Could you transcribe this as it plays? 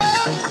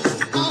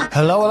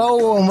Hello,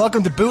 hello, and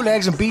welcome to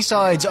Bootlegs and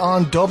B-Sides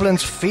on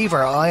Dublin's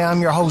Fever. I am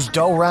your host,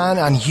 Doran,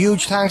 and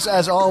huge thanks,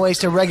 as always,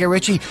 to Reggae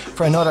Richie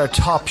for another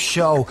top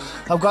show.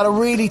 I've got a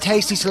really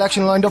tasty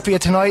selection lined up for you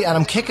tonight, and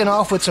I'm kicking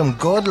off with some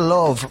good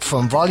love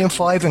from Volume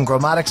 5 in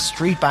Grammatic's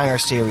Street Banger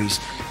series.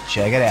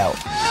 Check it out.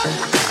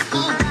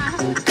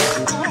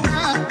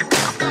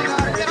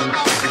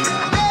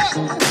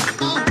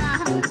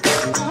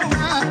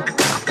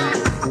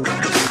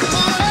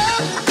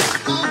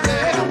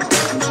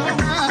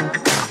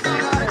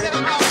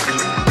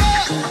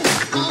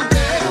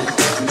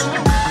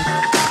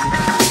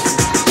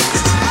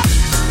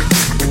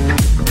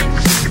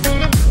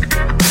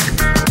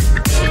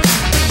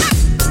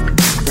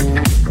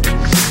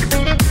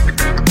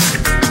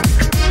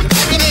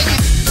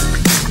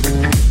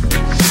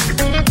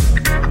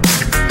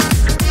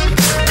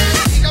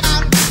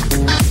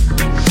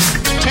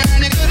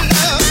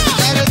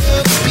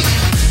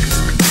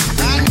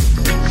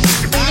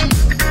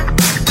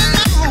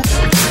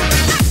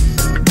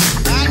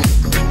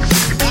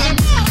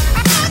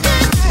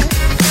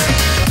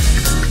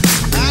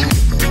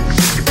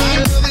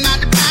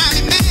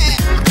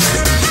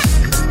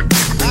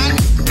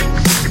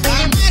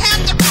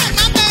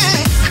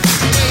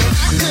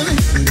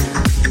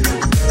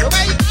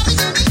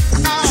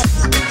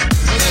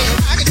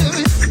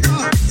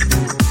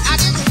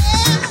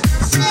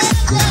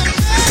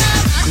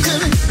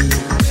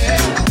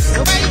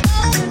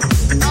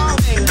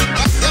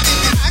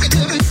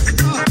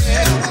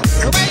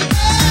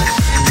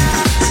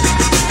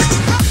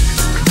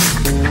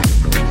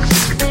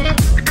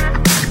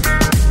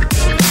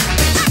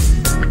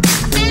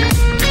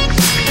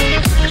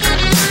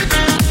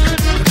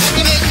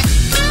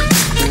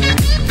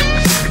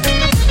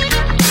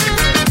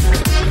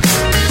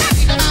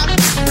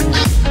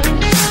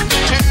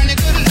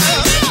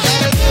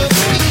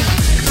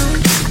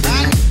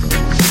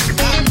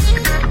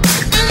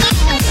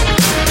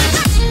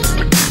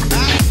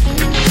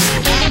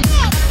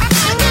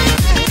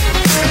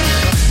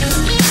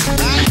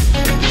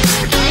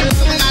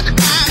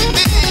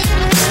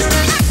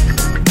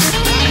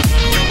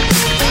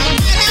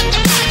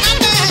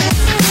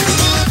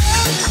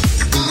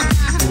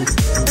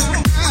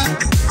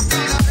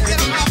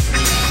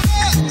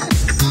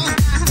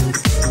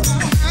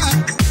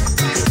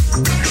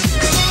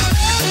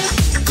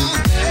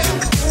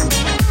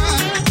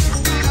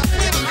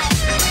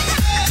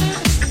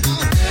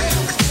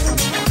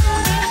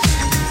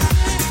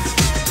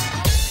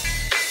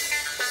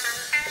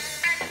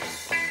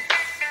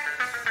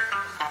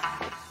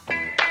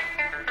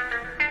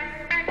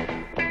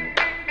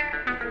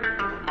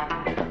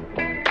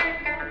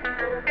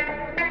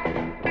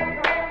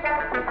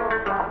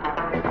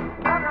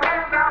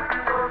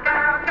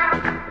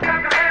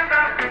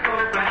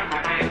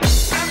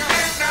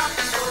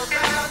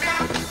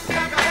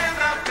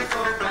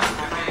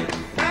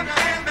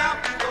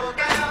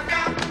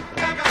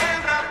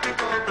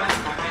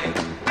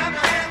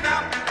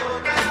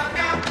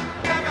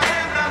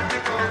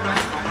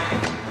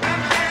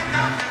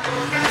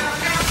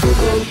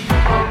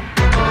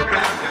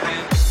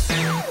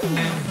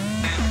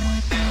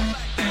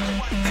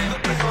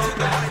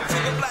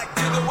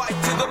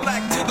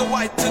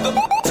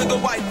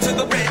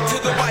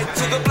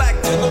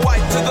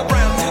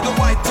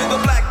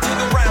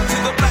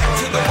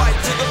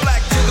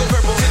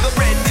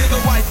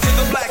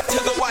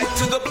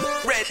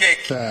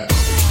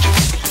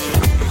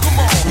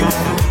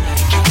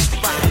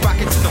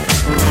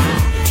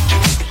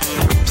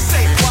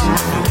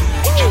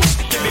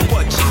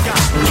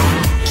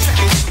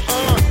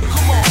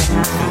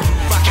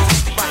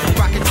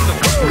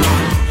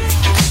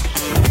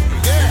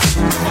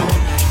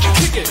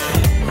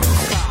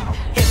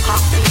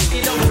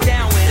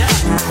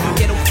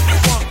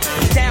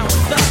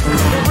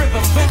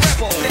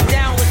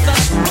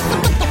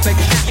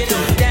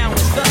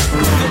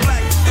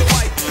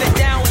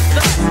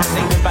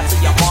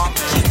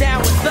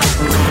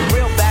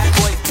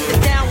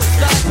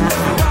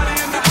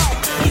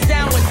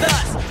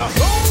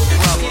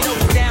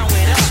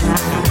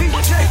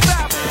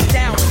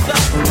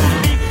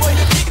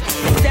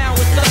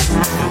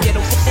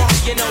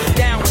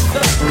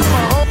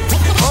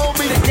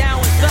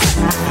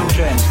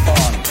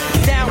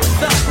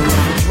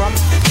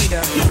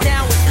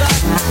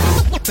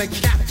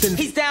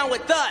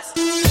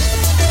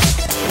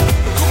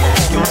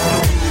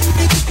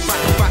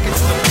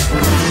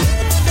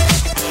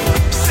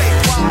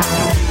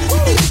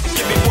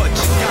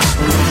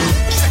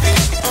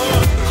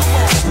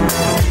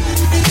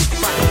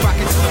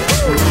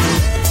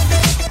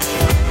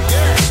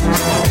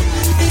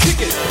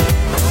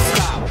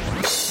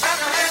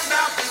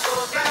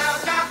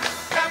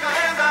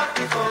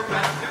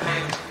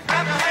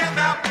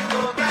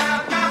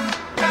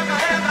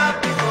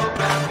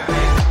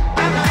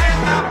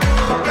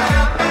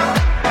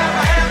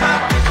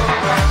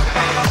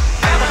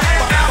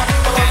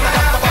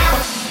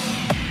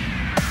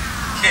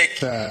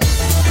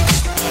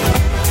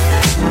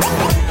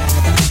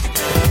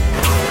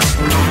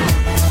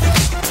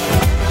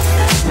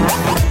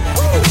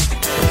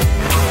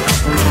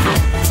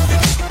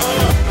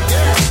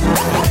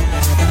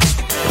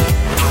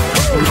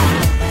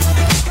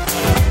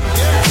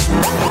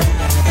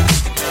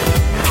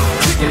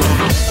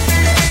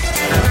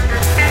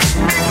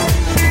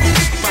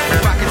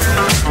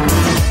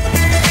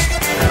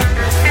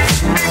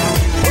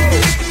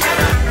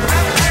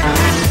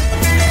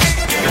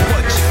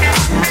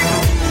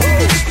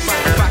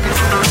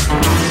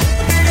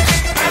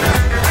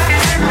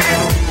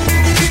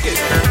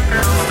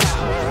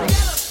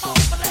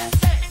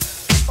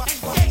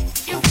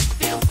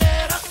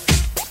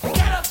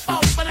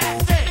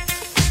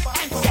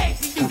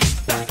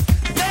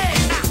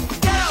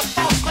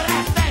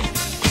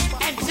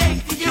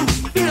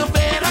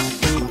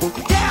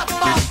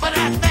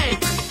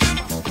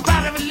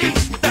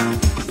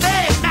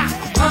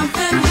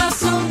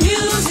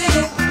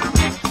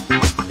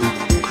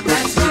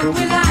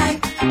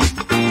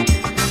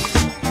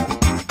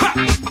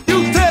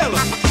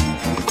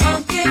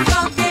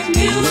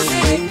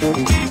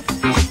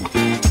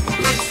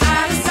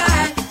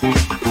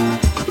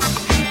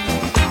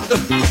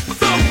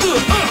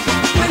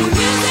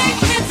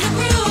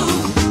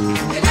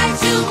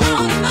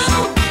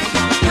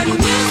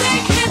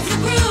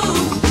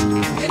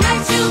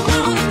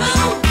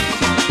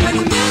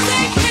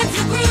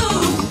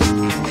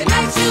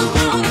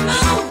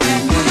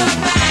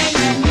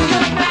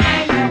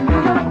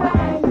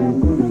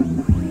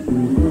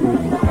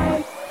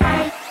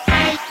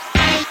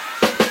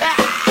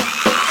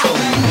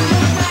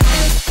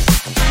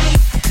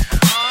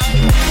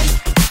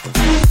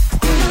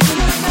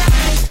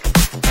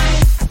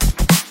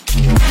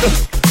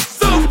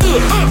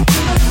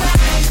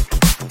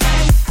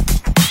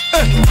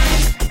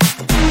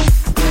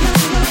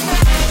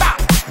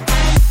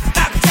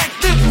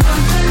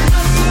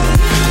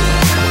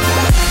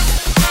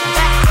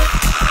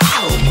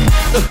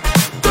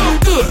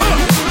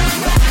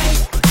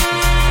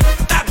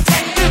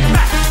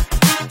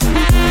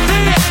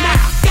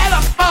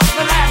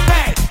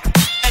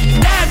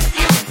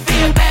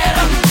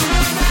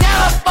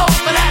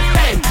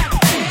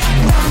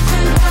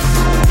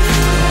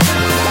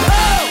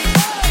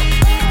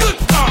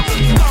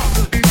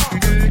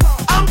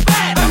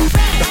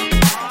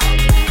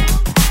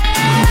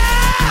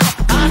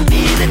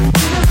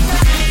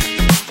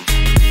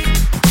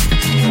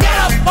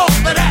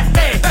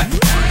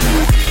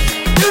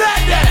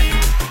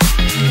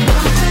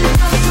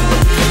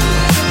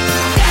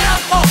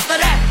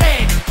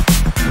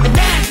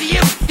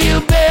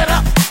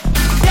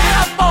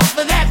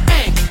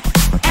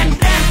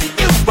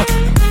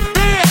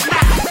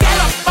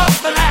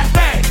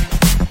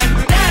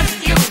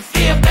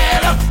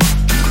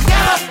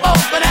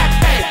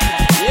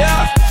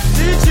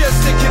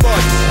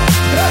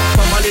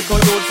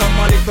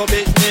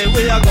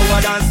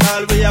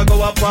 we a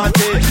go a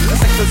party. The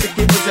sexy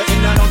sicky music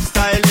in and out style.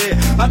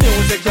 A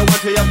music you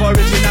want we have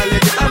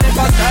originality. And if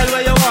a style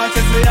where you want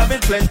it, we have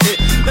it plenty.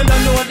 They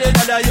don't know the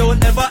other you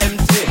never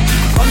empty.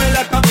 Coming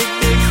like a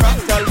big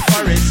fractal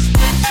forest.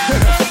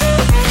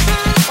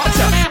 Watch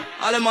out,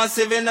 all the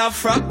massive in a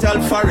fractal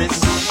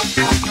forest.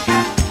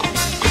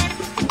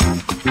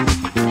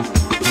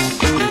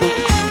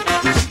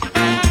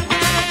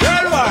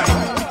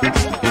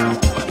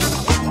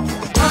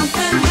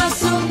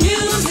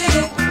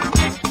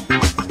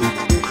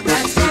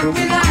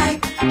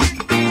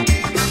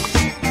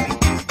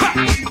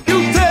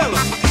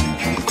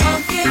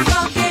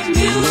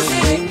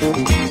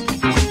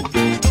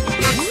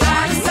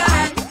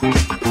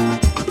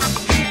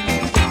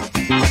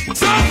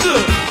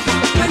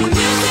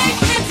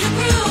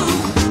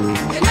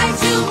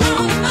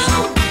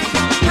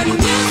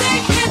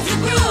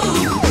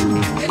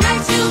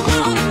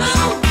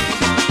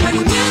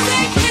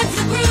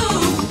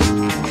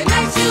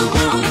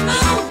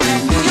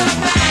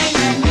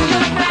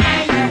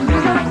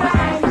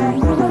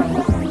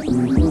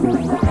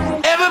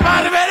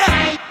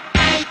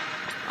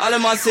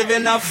 Massive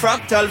in a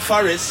fractal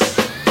forest.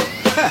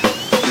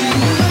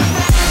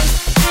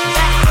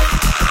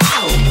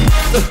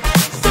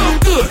 So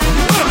good.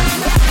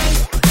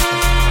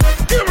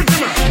 Give it to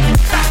me.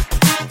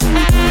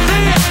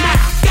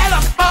 Get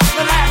up off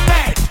of that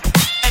thing,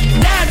 and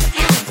now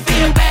you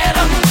feel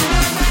better.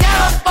 Get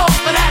up off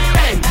of that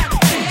thing.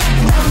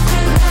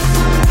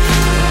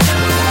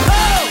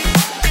 Oh,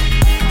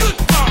 good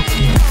talk.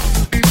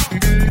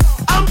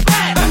 I'm back.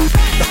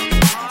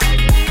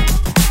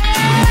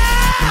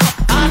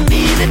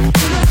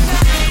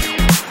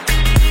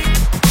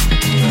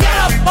 Get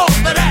up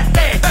over that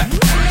thing.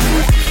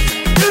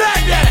 You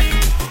like that?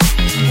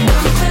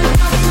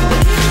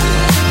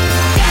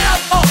 Get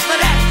up over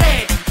that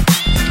thing.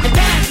 And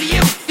dance to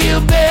you feel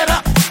better.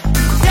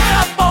 Get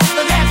up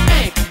over that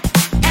thing.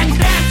 And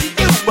dance to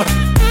you feel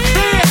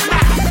better.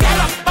 Get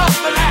up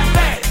over that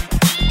thing.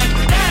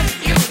 And dance to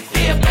you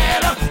feel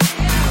better.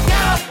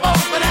 Get up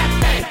over that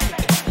thing.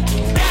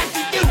 Dance to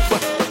you.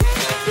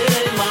 It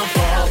ain't my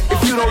fault.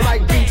 If you don't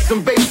like beats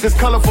and basses,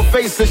 colorful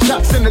faces,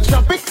 shots in the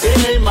tropics,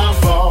 it ain't my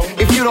fault.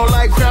 If you don't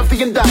like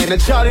Crafty and Dinah,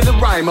 Charlie the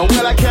Rhymer,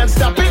 well I can't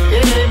stop it,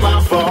 it ain't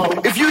my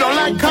fault. If you don't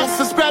like cuts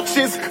and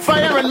scratches,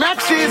 fire and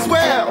matches,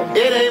 well,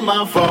 it ain't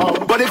my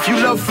fault. But if you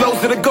love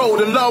flows of the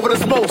gold and love of the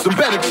smokes, then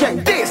better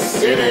check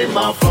this, it ain't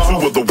my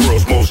fault. Two of the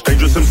world's most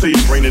dangerous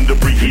MCs, raining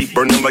debris, heat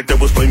burning like there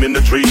was flame in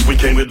the trees. We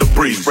came with the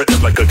breeze,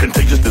 spreading like a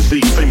contagious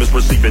disease. Famous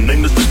receiving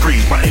nameless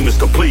degrees, my aim is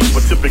to please.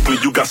 But typically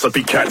you got to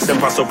be cats and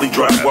possibly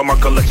dry. While my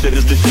collection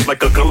is this shit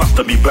like a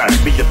colostomy bag.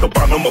 Me at the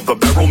bottom of the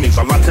barrel means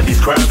a lot to these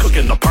crabs.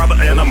 Cooking the pot of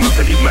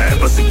animosity mad.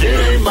 But see, it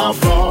ain't my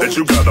fault that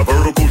you got a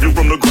vertical view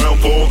from the ground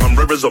floor. I'm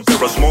rare as a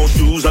pair of small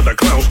shoes at the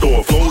clown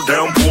store. Flow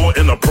down pour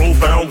in a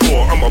profound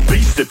war. I'm a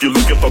beast. If you're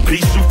looking for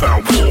peace, you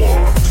found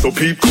war. So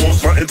peep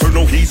course, my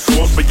internal heat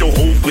source. Make your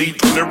whole fleet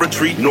turn and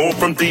retreat north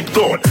from deep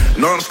thought.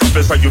 Non-stop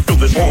is how you feel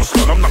this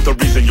onslaught. I'm not the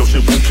reason your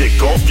shit won't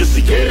kick off. You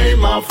see, it ain't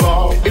my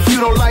fault. If you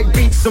don't like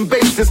beats and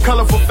basses,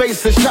 colorful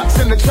faces, shots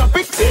in the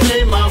tropics, it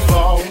ain't my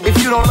fault. If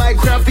you don't like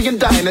Crafty and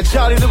Dinah,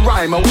 Charlie the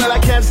Rhymer, well I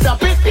can't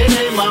stop it, it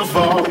ain't my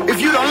fault.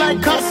 If you don't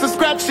like cuts and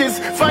scratches,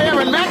 fire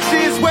and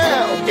matches,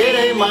 well, it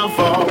ain't my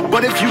fault.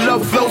 But if you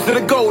love flows of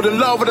the gold and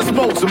love of the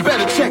smokes, then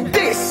better check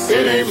this,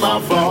 it ain't my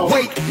fault.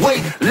 Wait,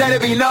 let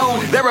it be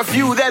known, there are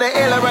few that are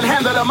iller and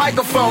handle a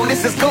microphone.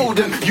 This is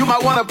golden, you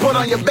might want to put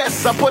on your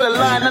best. I put a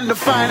line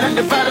undefined,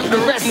 undivided the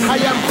rest. I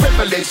am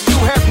privileged, you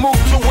have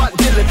moved to what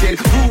Dilla did.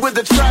 Grew with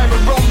the tribe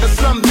and roamed the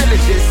slum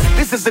villages.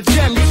 This is a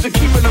gem, you should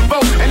keep it a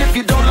vote. And if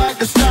you don't like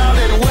the style,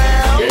 then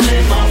well, it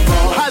ain't my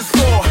fault. High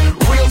score,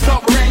 real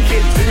top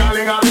ranking,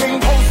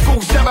 ting-a-ling-a-ling, old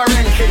school Shabba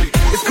ranking.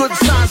 It's good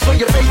signs for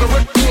your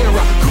favorite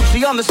era.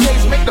 Gucci on the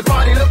stage, make the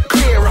party look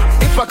clearer.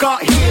 If I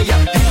can't hear ya,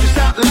 you should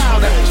shout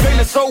louder.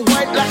 Trailer so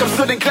white like I'm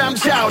stood in clam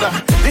chowder.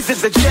 This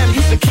is a gem,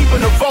 you should keep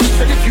it a vote.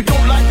 And if you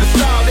don't like the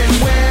style,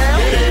 then well,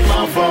 it ain't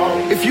my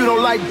fault. If you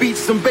don't like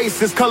beats and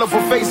basses,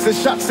 colorful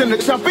faces, shots in the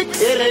tropics,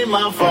 it ain't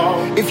my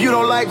fault. If you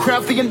don't like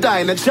Crafty and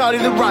Dinah, Charlie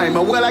the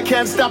Rhymer, well I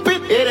can't stop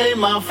it, it ain't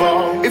my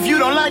fault. If you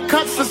don't like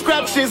cuts or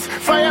scratches,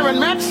 fire and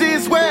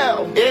matches,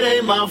 well, it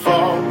ain't my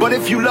fault. But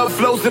if you love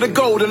flows of the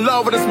gold and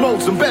love of the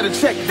smokes, then better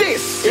check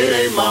this, it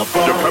ain't my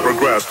fault. Your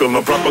paragraphs still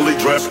improperly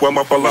dressed, while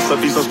my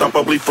philosophy's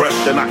unstoppably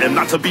fresh, and I am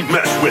not to be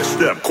messed with.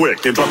 Step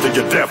quick and drop to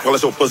your death while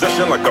it's your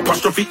possession like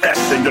apostrophe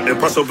S, and you're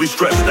impressively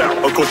stressed out.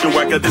 Of course you're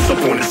whack a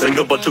disappointed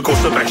singer, but your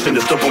course of action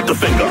is to point the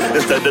finger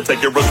instead of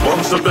taking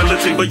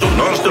responsibility for your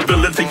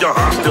non-stability. Your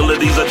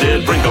hostilities are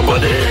dead bringer,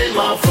 but it ain't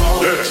my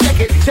fault. Yeah.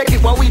 Check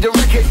it while we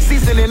direct it.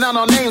 Seasoning on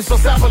our names, so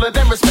sample it,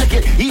 then respect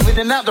it.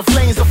 Evening out the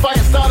flames of fire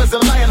starters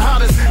and lion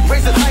hearters.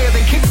 Raise it higher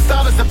than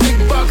kickstarters and big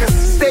buggers.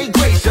 Stay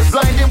gracious,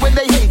 blinded when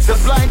they hate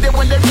us, blinded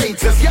when they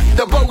rate us. Yep,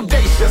 the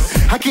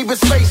bodacious. I keep it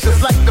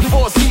spacious like the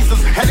Four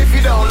Seasons. And if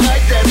you don't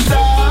like that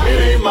style,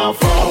 it ain't my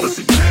fault. Let's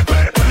see, bad,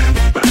 bad,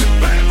 bad,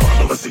 bad,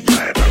 bad. Let's see,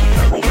 bad,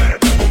 barrel mad,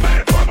 barrel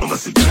mad.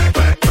 Let's see, bad,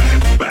 bad,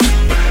 bad, bad,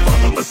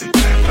 bad. Let's see,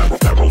 bad,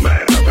 barrel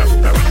mad,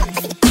 barrel mad.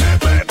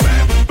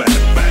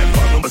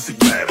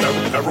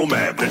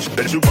 bad bitch.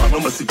 That you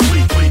bottom of please,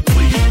 please,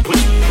 please,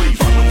 please, please.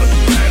 Bottom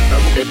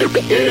of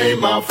bad. It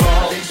ain't my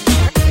fault.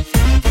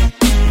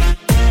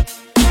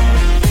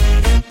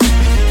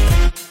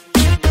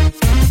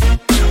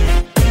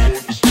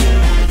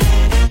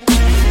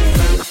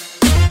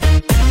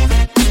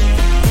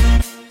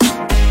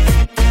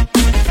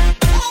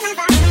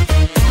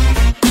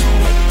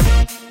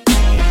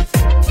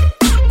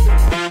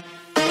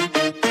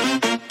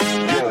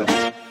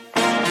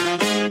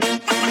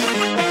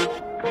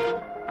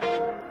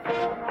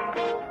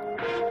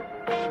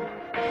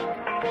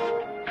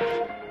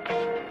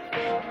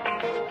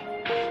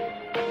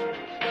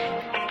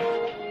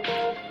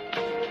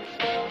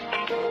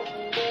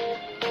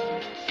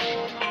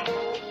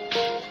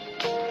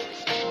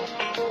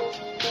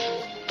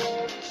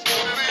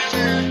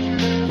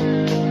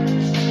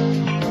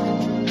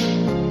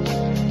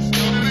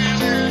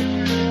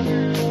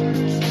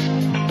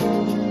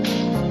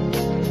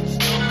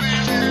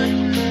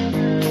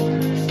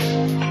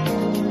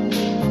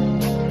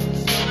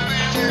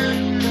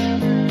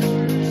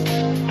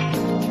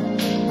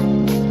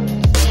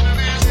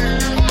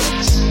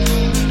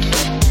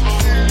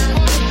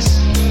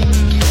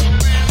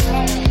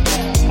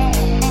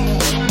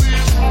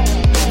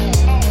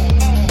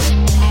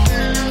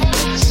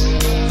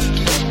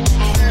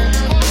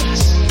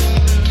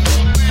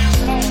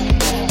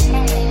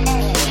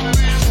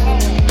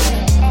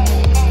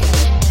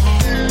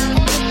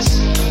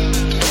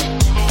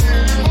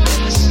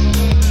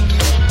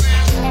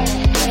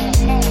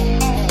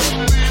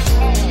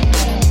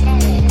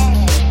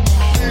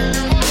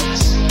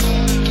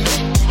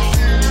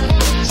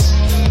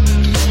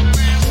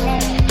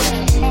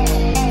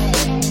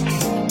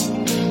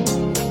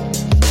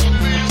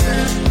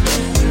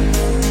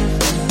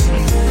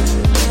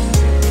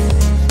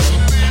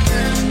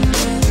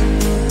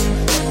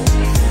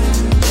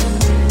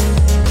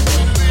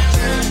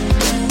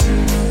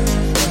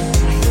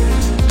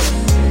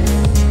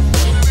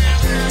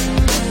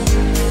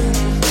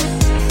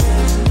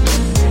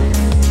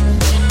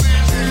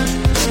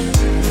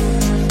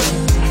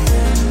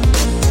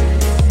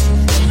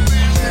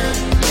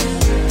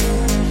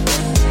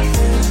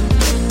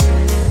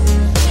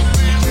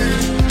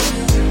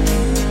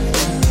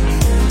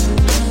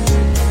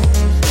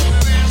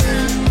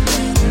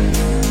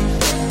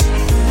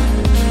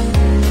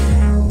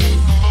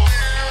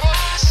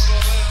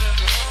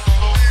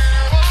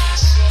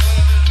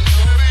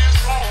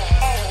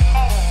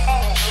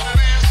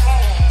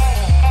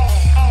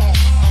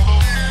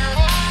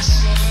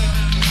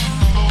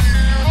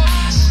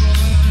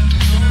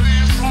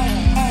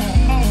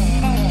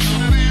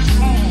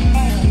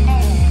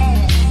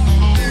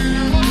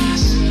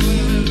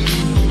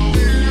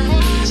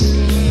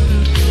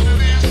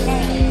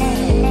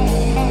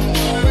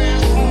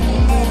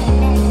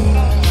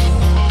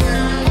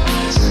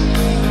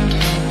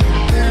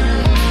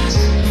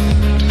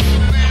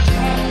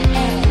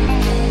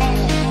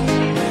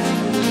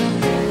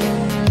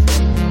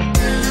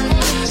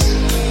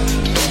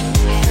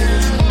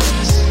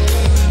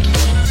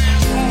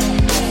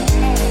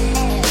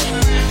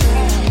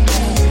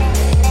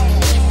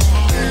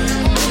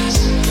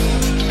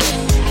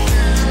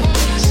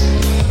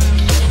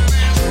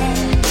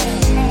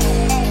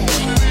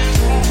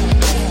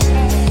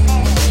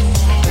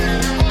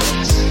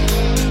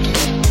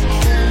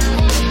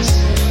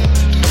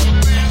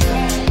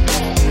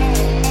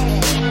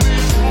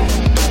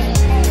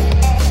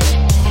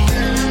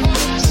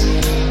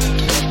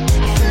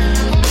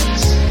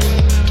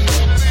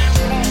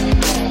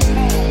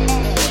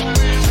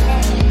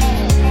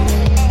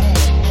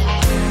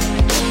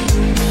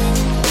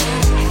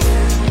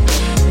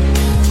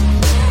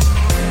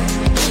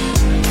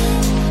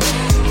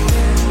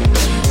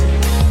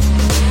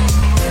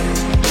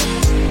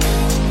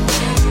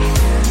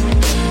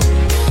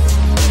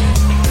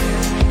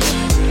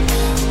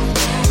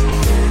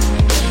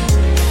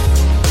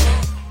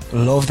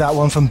 Love that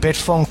one from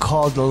Bitfunk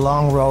called The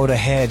Long Road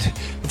Ahead.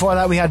 Before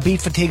that we had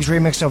Beat Fatigue's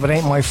remix of It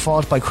Ain't My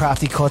Fault by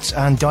Crafty Cuts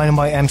and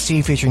Dynamite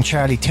MC featuring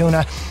Charlie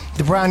Tuna.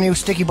 The brand new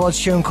Sticky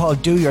Buds tune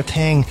called Do Your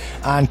Thing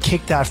and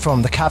Kick That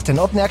from The Captain.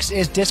 Up next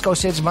is Disco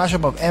Sid's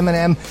mashup of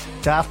Eminem,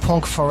 Daft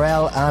Punk,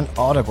 Pharrell and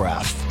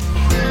Autograph.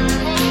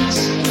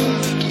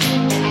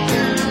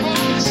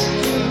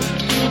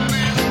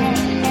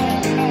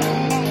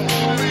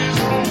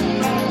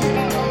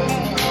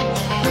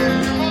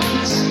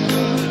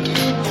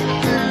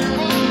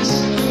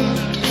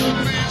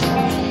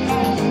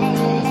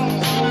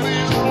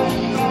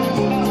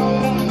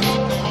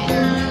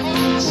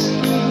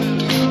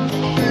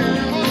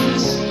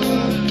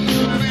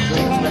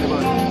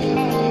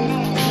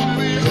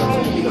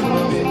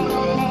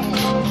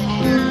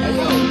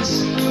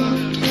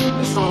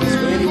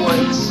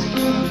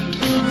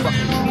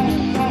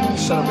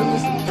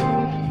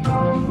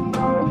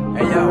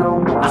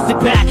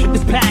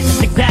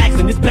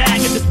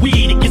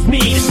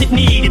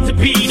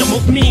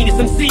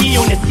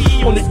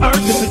 On this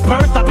earth, this is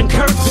birth, I've been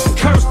cursed. This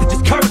is cursed, it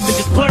just cursed, it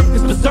just blurred.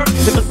 This berserk,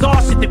 the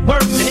bizarre shit that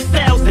works. And it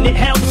sells, and it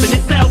helps, and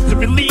it sells to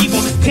relieve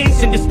all this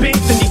tension, this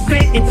space, and these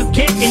sentences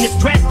getting this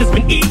stress.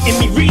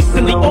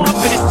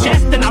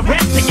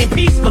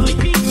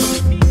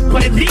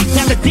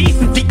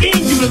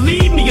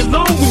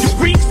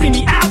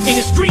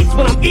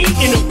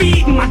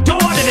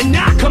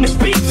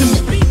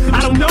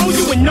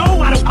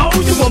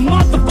 you a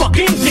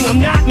motherfucking thing. I'm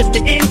not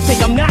Mr.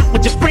 Instinct, I'm not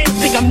what your friends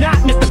think. I'm not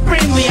Mr.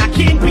 Friendly, I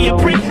can be a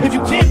prick if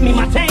you tempt me.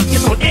 My tank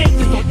is on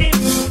empty,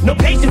 no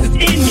patience is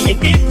in me.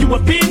 And if you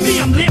offend me,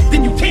 I'm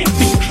lifting you 10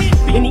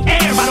 feet in the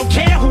air. I don't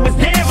care who was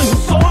there and who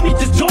saw me.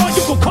 Just joy,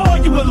 you will call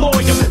you a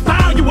lawyer,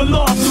 file you a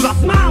lawsuit. I'll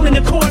smile in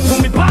the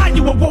courtroom and buy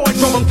you a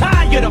wardrobe. I'm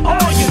tired of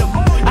all you.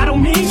 I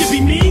don't mean to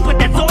be mean, but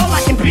that's all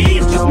I can be.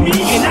 It's just me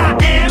and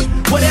I am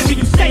whatever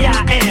you say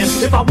I am.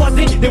 If I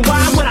wasn't, then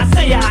why would I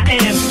say I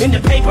am? In the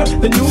paper,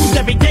 the news,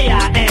 every day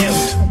I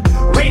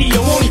am.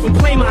 Radio won't even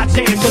play my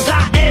jam, cause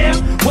I am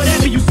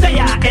whatever you say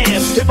I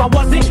am. If I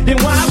wasn't, then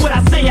why would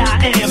I say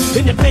I am?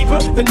 In the paper,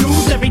 the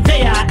news, every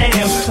day I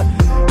am.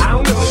 I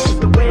don't know, it's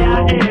just the way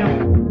I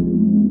am.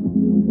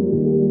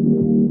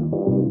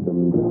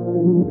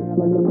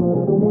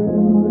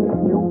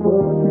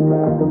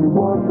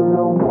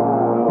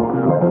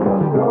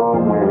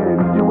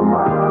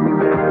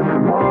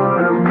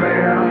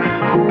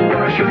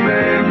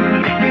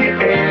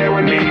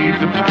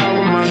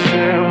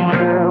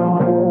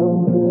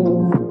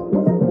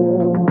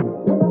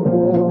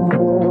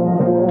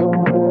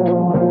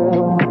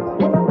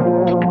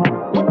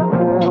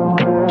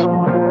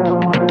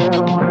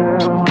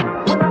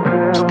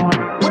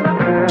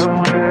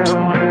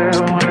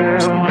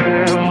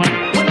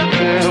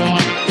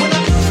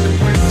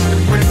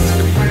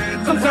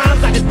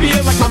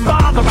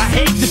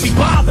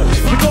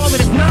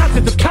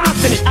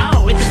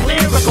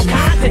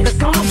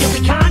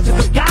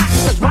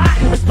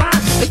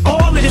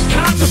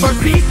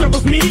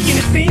 Circles me and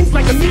it seems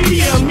like the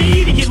media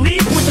immediately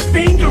points a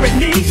finger at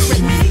me.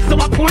 So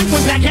I point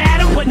one back at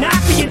him, but not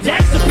the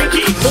index or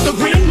pinky or the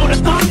ring or the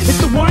thumb. It's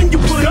the one you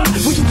put up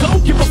when you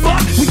don't give a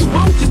fuck, when you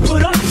won't just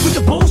put up with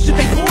the bullshit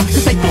they pull,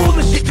 cause they full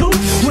of shit too.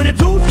 When a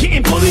dude's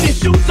getting bullied and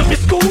shoots up at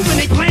school and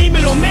they blame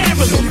it on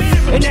Maryland.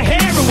 And the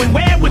heroin,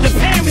 where were the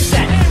parents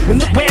at?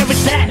 And look where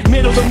it's at,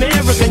 middle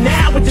America.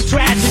 Now it's a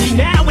tragedy,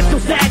 now it's so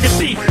sad to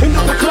see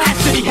another class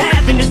that he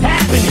having is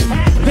happening.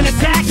 Then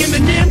attack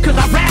Eminem cause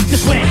I rap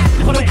this way.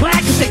 But I'm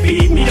glad cause they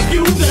feed me the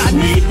fuel that I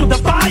need for the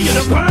fire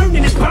to burn.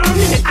 And it's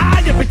burning and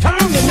I have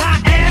returned. And I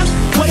am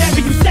whatever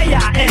you say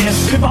I am.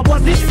 If I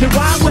wasn't, then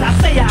why would I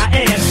say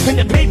I am? In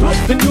the paper,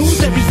 the news,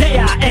 every day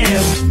I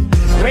am.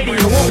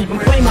 Radio won't even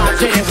play my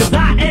jam, cause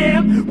I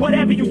am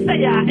whatever you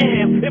say I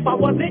am. If I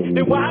wasn't,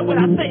 then why would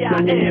I say I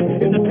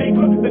am? In the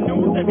paper, the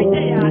news, every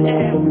day I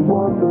am.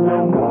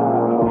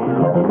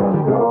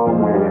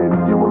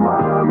 You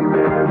remind me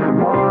there's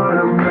someone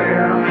up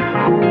there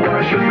who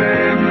I should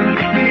live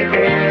in the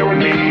air when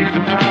needs to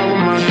power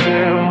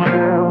myself.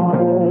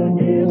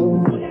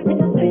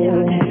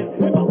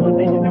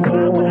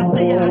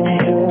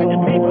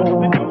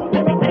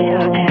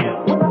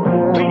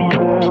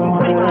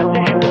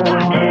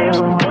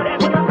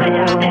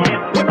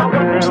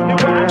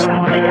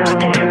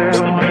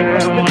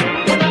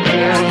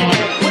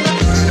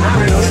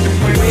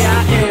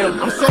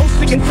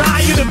 And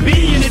tired of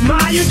being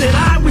admired, that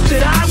I wish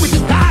that I would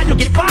just die or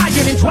get fired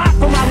and drop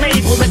from my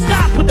label. Let's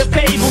stop with the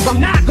fables,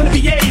 I'm not gonna be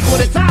able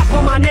to top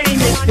on my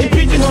name and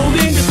pigeonhole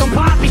into some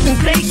poppy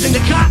sensation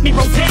that got me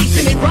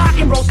rotation and rock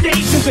and roll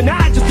stations. And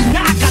I just do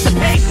not got the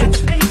patience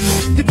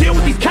to deal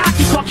with these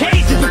cocky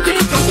Caucasians who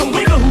think I'm some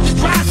wigger who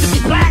just tries to be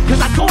black. Cause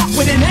I talk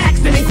with an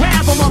accent and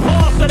grab on my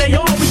balls, so they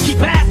always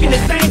keep asking the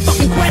same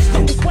fucking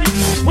question.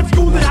 What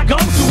school did I go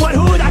to? What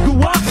hood I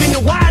grew up in? The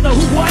why, the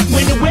who, what,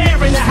 when, the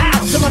where, in the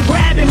house. So I'm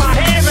grabbing my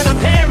hair and I'm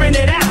tearing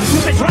it out.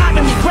 They're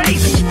driving me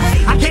crazy.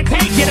 I can't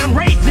take it, I'm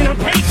racing, I'm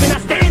pacing, I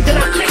stand and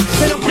I kick.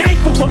 And I'm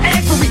thankful for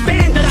every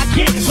fan that I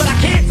get. But I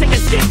can't take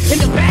a shit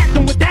in the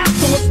bathroom without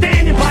someone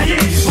standing by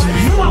it.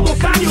 You, I won't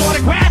sign your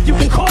autograph, you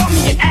can call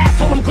me an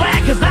asshole. I'm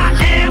glad cause I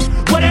am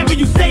whatever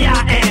you say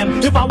I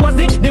am. If I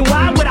wasn't, then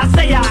why would I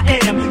say I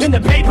am? In the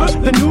paper,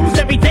 the news,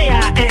 every day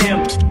I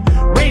am.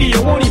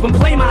 Radio won't even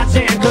play my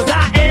jam, cause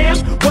I am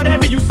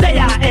whatever you say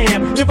I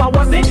am. If I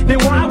wasn't, then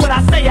why would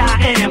I say I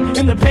am?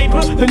 In the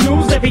paper, the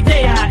news, every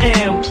day I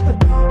am.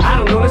 I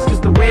don't know, it's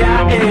just the way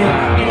I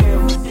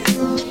am.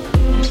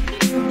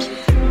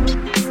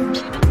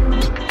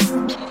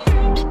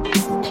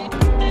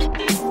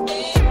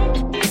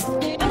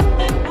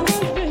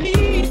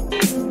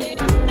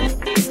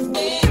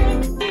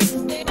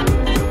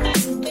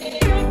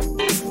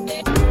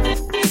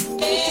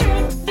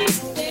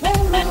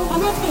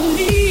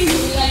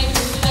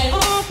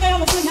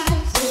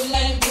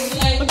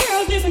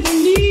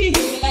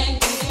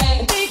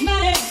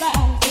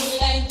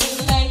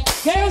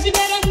 Girls, you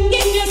better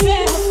get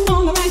yourself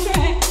on the right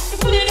track.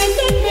 Put it in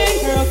good man,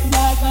 girl,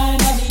 like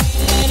my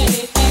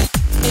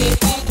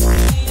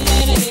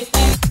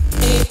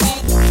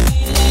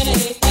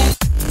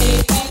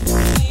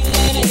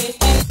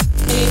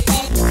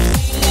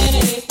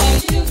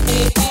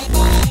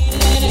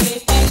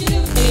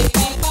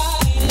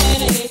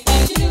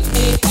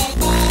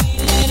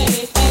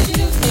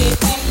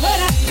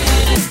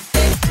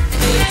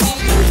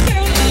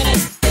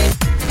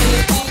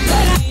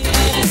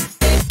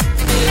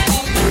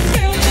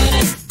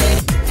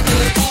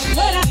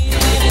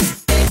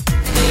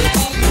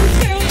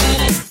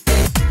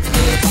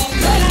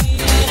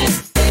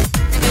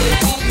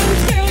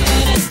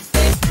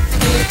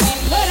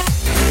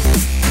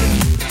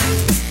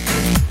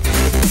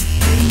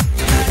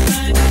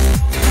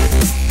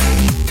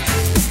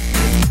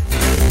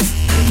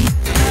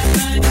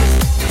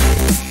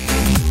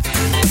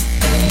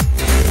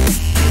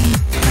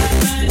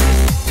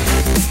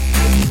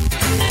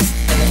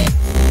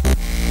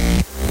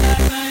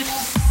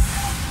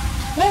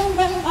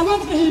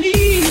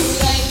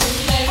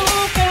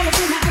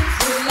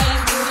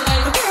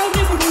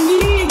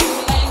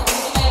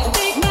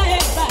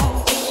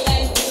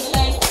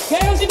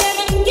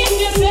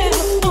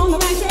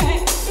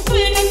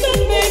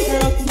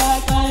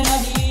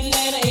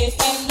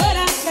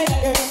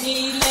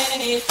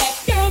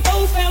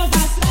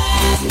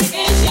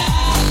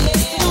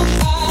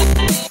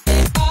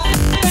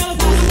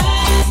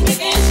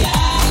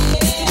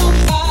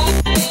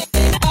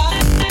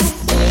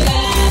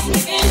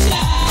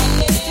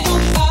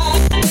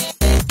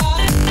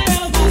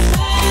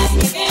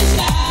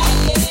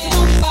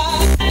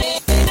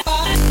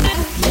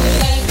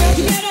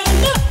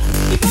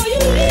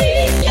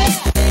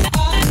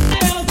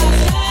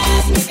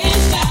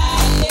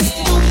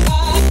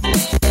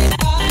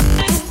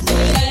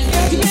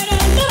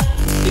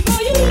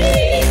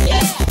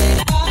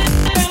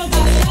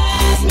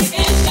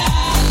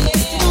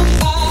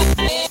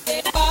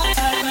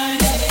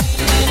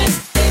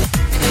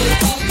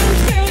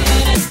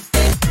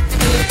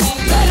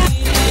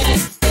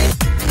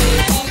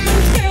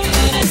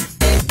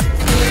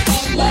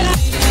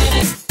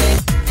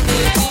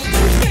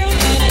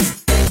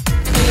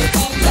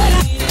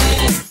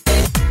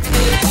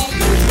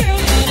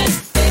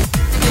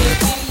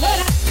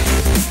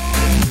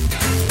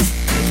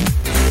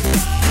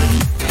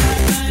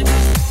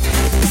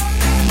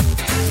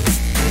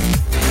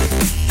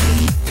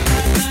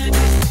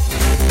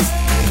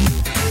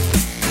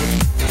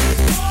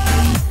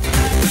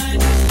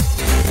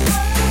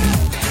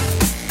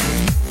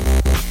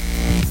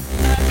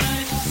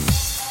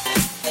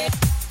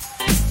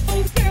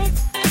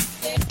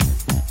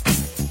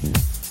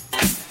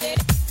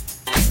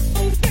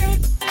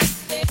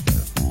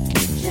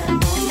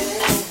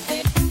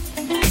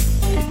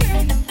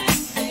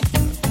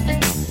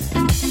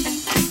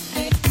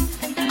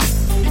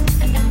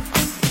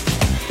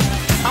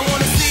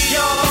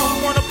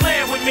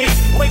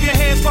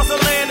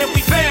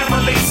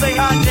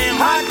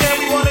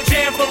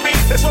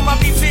That's why my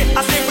beats here.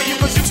 I stand for you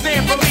cause you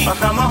stand for me.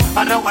 Come on,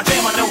 I know I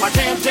jam,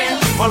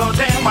 jam. Well, oh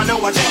damn, I know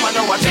I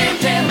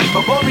jam.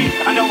 But for me,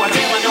 I know I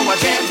jam.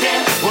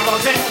 Well, oh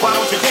damn, why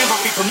don't you jam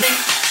for me for me?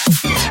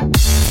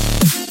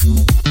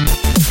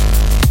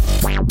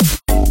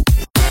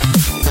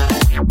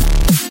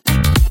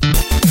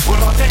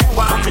 Well, oh damn,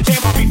 why don't you jam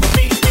for me for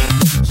me?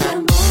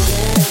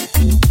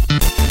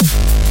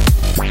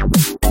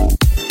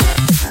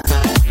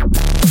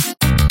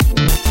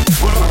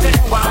 Well, oh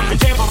damn, why don't you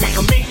jam for me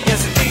for me?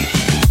 Yes, indeed.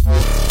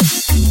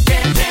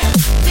 Jam, jam.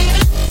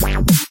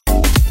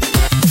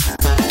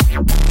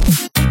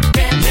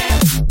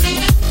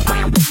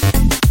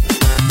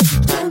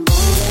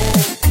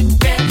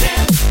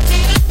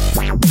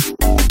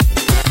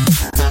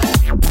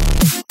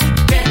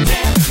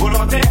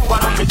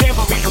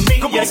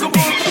 Yes,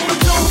 indeed.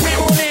 Don't pay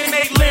on in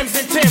 8 limbs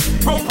and 10.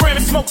 Program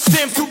and smoke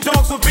stems, 2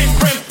 dogs with big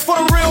brim. For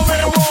the real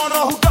and the raw and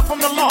all who duck from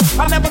the law.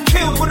 I never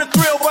kill for the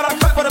thrill, but I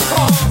cut for the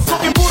call.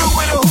 Smoking Buddha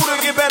with a hooter,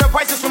 get better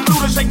prices from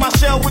Luda. Shake my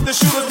shell with the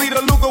shooters, lead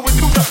a Luger with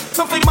Luda.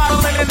 Something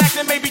modeling and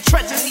acting may be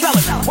treacherous,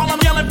 selling. While I'm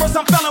yelling, first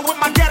I'm felling with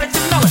my gadgets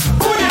and melon.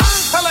 Booyah!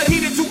 Hella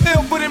heated, too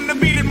ill for them to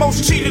beat it.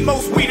 Most cheated,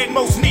 most weeded,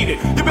 most needed.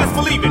 You best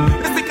believe it.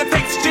 This nigga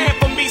takes jam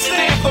for me,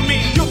 stand for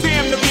me. You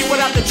damn to be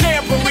without the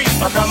jam for me.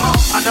 Come on,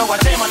 I know I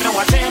jam.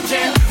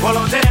 Well,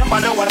 oh damn, I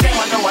know I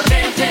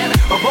jam.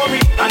 But for me,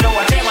 I know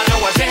I jam.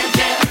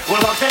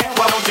 Well, oh damn,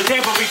 why don't you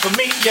jam for me for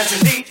me? Yes,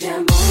 indeed.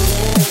 Jam,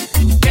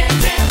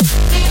 jam.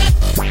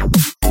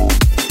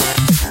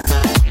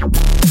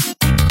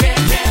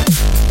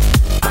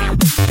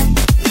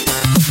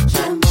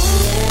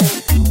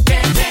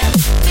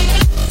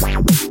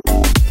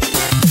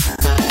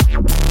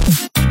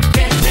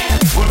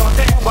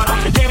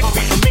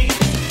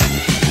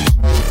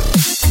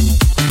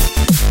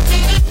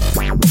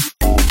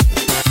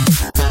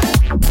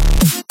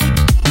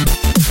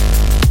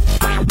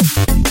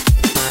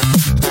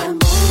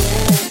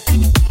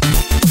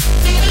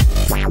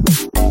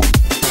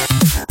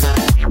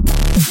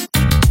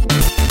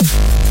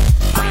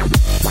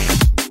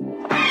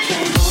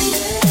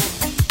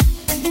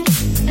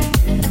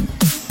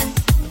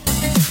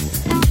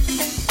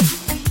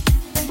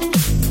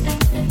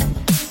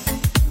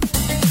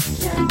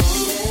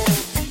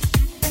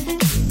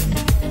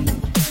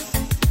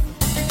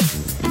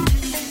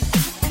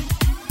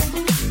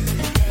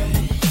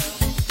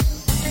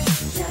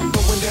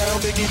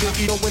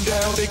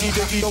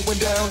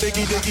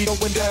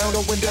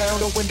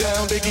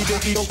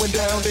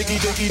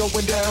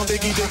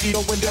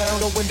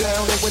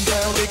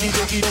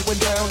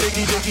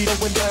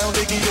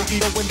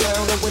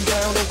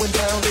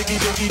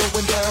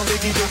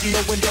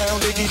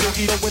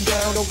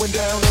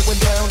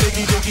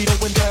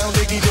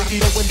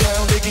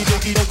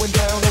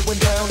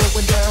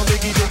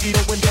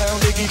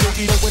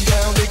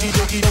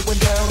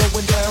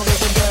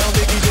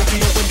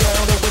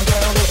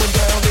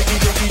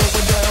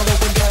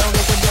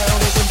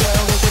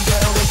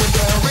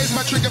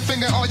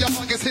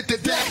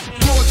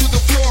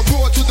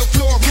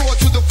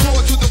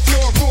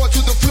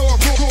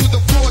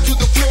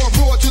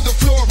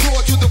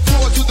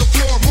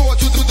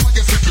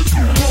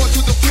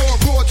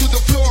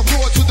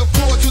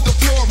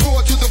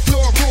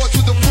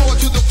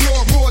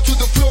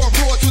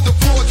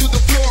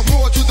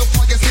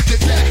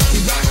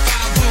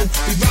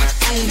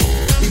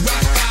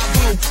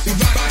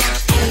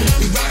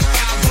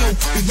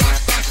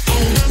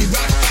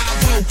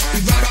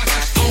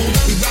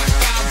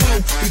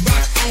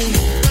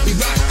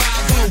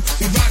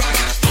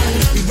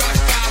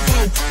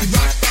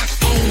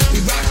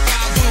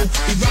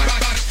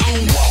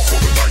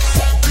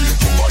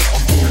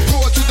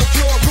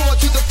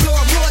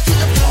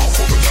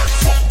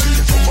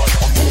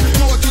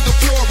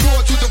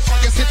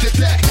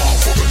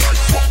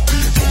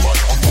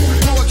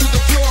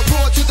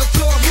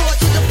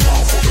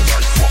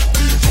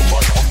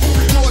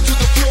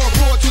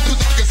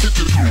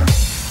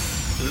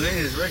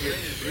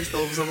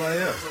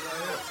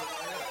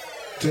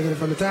 Taking it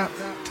from the top.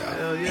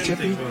 Hell yeah.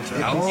 Chippy.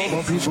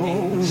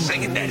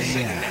 Sing it, daddy.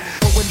 Sing it.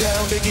 Going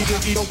down, diggy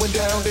diggy, going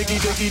down,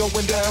 diggy diggy,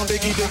 going down,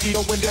 diggy diggy,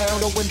 going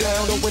down, going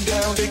down, going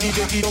down, diggy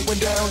diggy,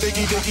 going down,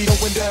 diggy diggy,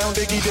 going down,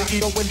 diggy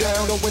diggy, going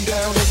down, going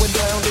down, going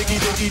down, diggy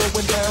diggy,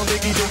 going down,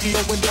 diggy diggy,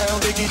 going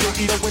down, diggy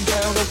diggy, going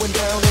down, going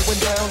down,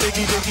 going down,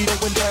 diggy diggy,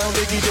 going down,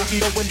 diggy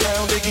diggy, going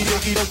down, diggy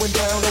diggy, going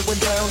down,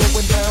 going down,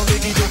 going down,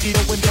 diggy diggy,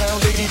 going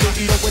down, diggy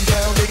diggy, going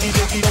down, diggy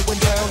diggy, going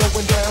down,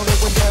 going down,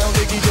 going down,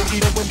 diggy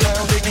diggy, going down,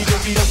 diggy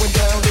diggy, going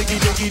down, diggy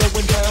diggy,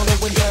 going down,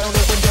 going down,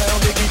 going down,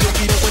 diggy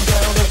diggy, going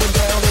down, going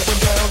down,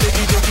 going down,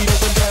 diggy diggy,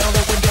 going down,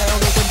 going down,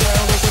 going down,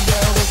 going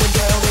down, going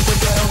down,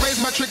 going down. Raise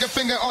my trigger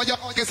finger, all your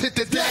niggas hit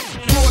the deck.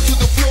 Roar to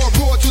the floor,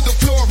 roar to the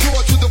floor,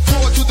 roar to the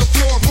floor, to the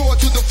floor, roar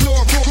to the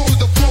floor, roar to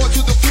the floor,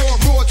 to the floor,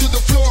 roar to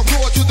the floor,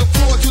 roar to the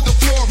floor, to the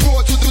floor,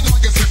 roar to the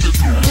niggas hit the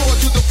floor. Roar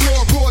to the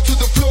floor, roar to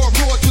the floor,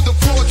 roar to the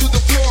floor, to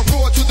the floor,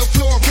 roar to the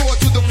floor, roar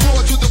to the floor,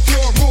 to the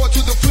floor, roar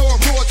to the floor,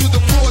 roar to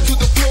the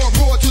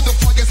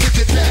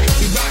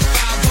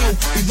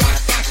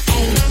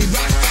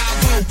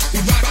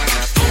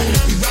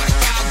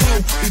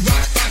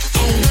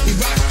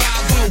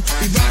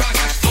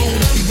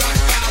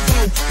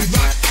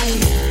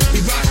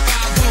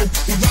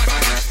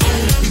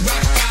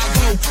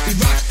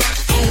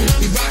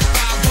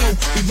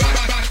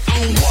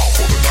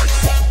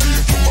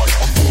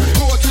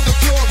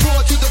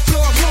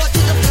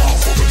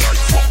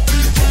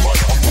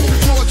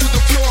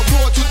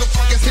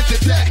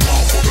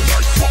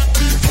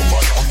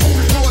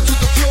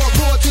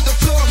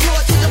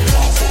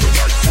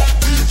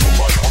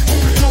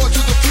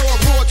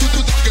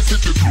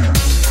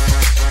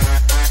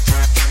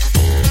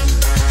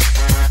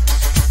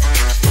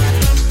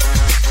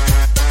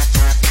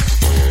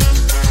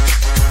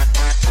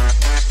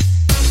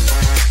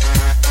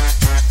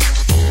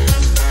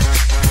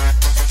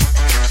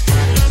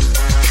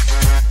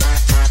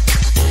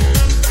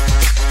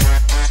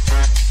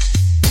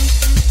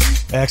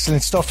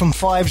Excellent stuff from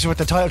Fives with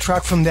the title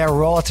track from their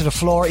Raw to the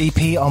Floor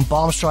EP on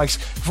Bomb Strikes.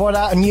 Before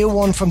that, a new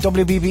one from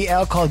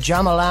WBBL called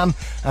Jamalam,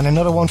 and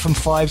another one from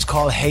Fives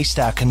called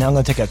Haystack. And now I'm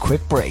going to take a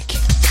quick break.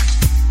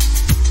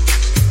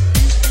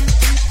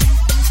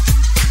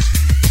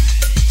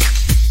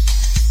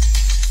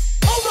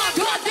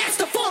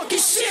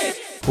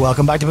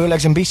 Welcome back to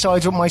Bootlegs and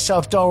B-Sides with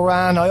myself,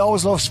 Doran. I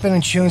always love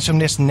spinning tunes from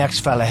this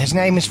next fella. His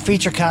name is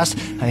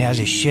Featurecast and he has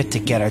his shit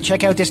together.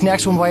 Check out this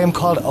next one by him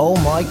called Oh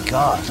My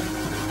God.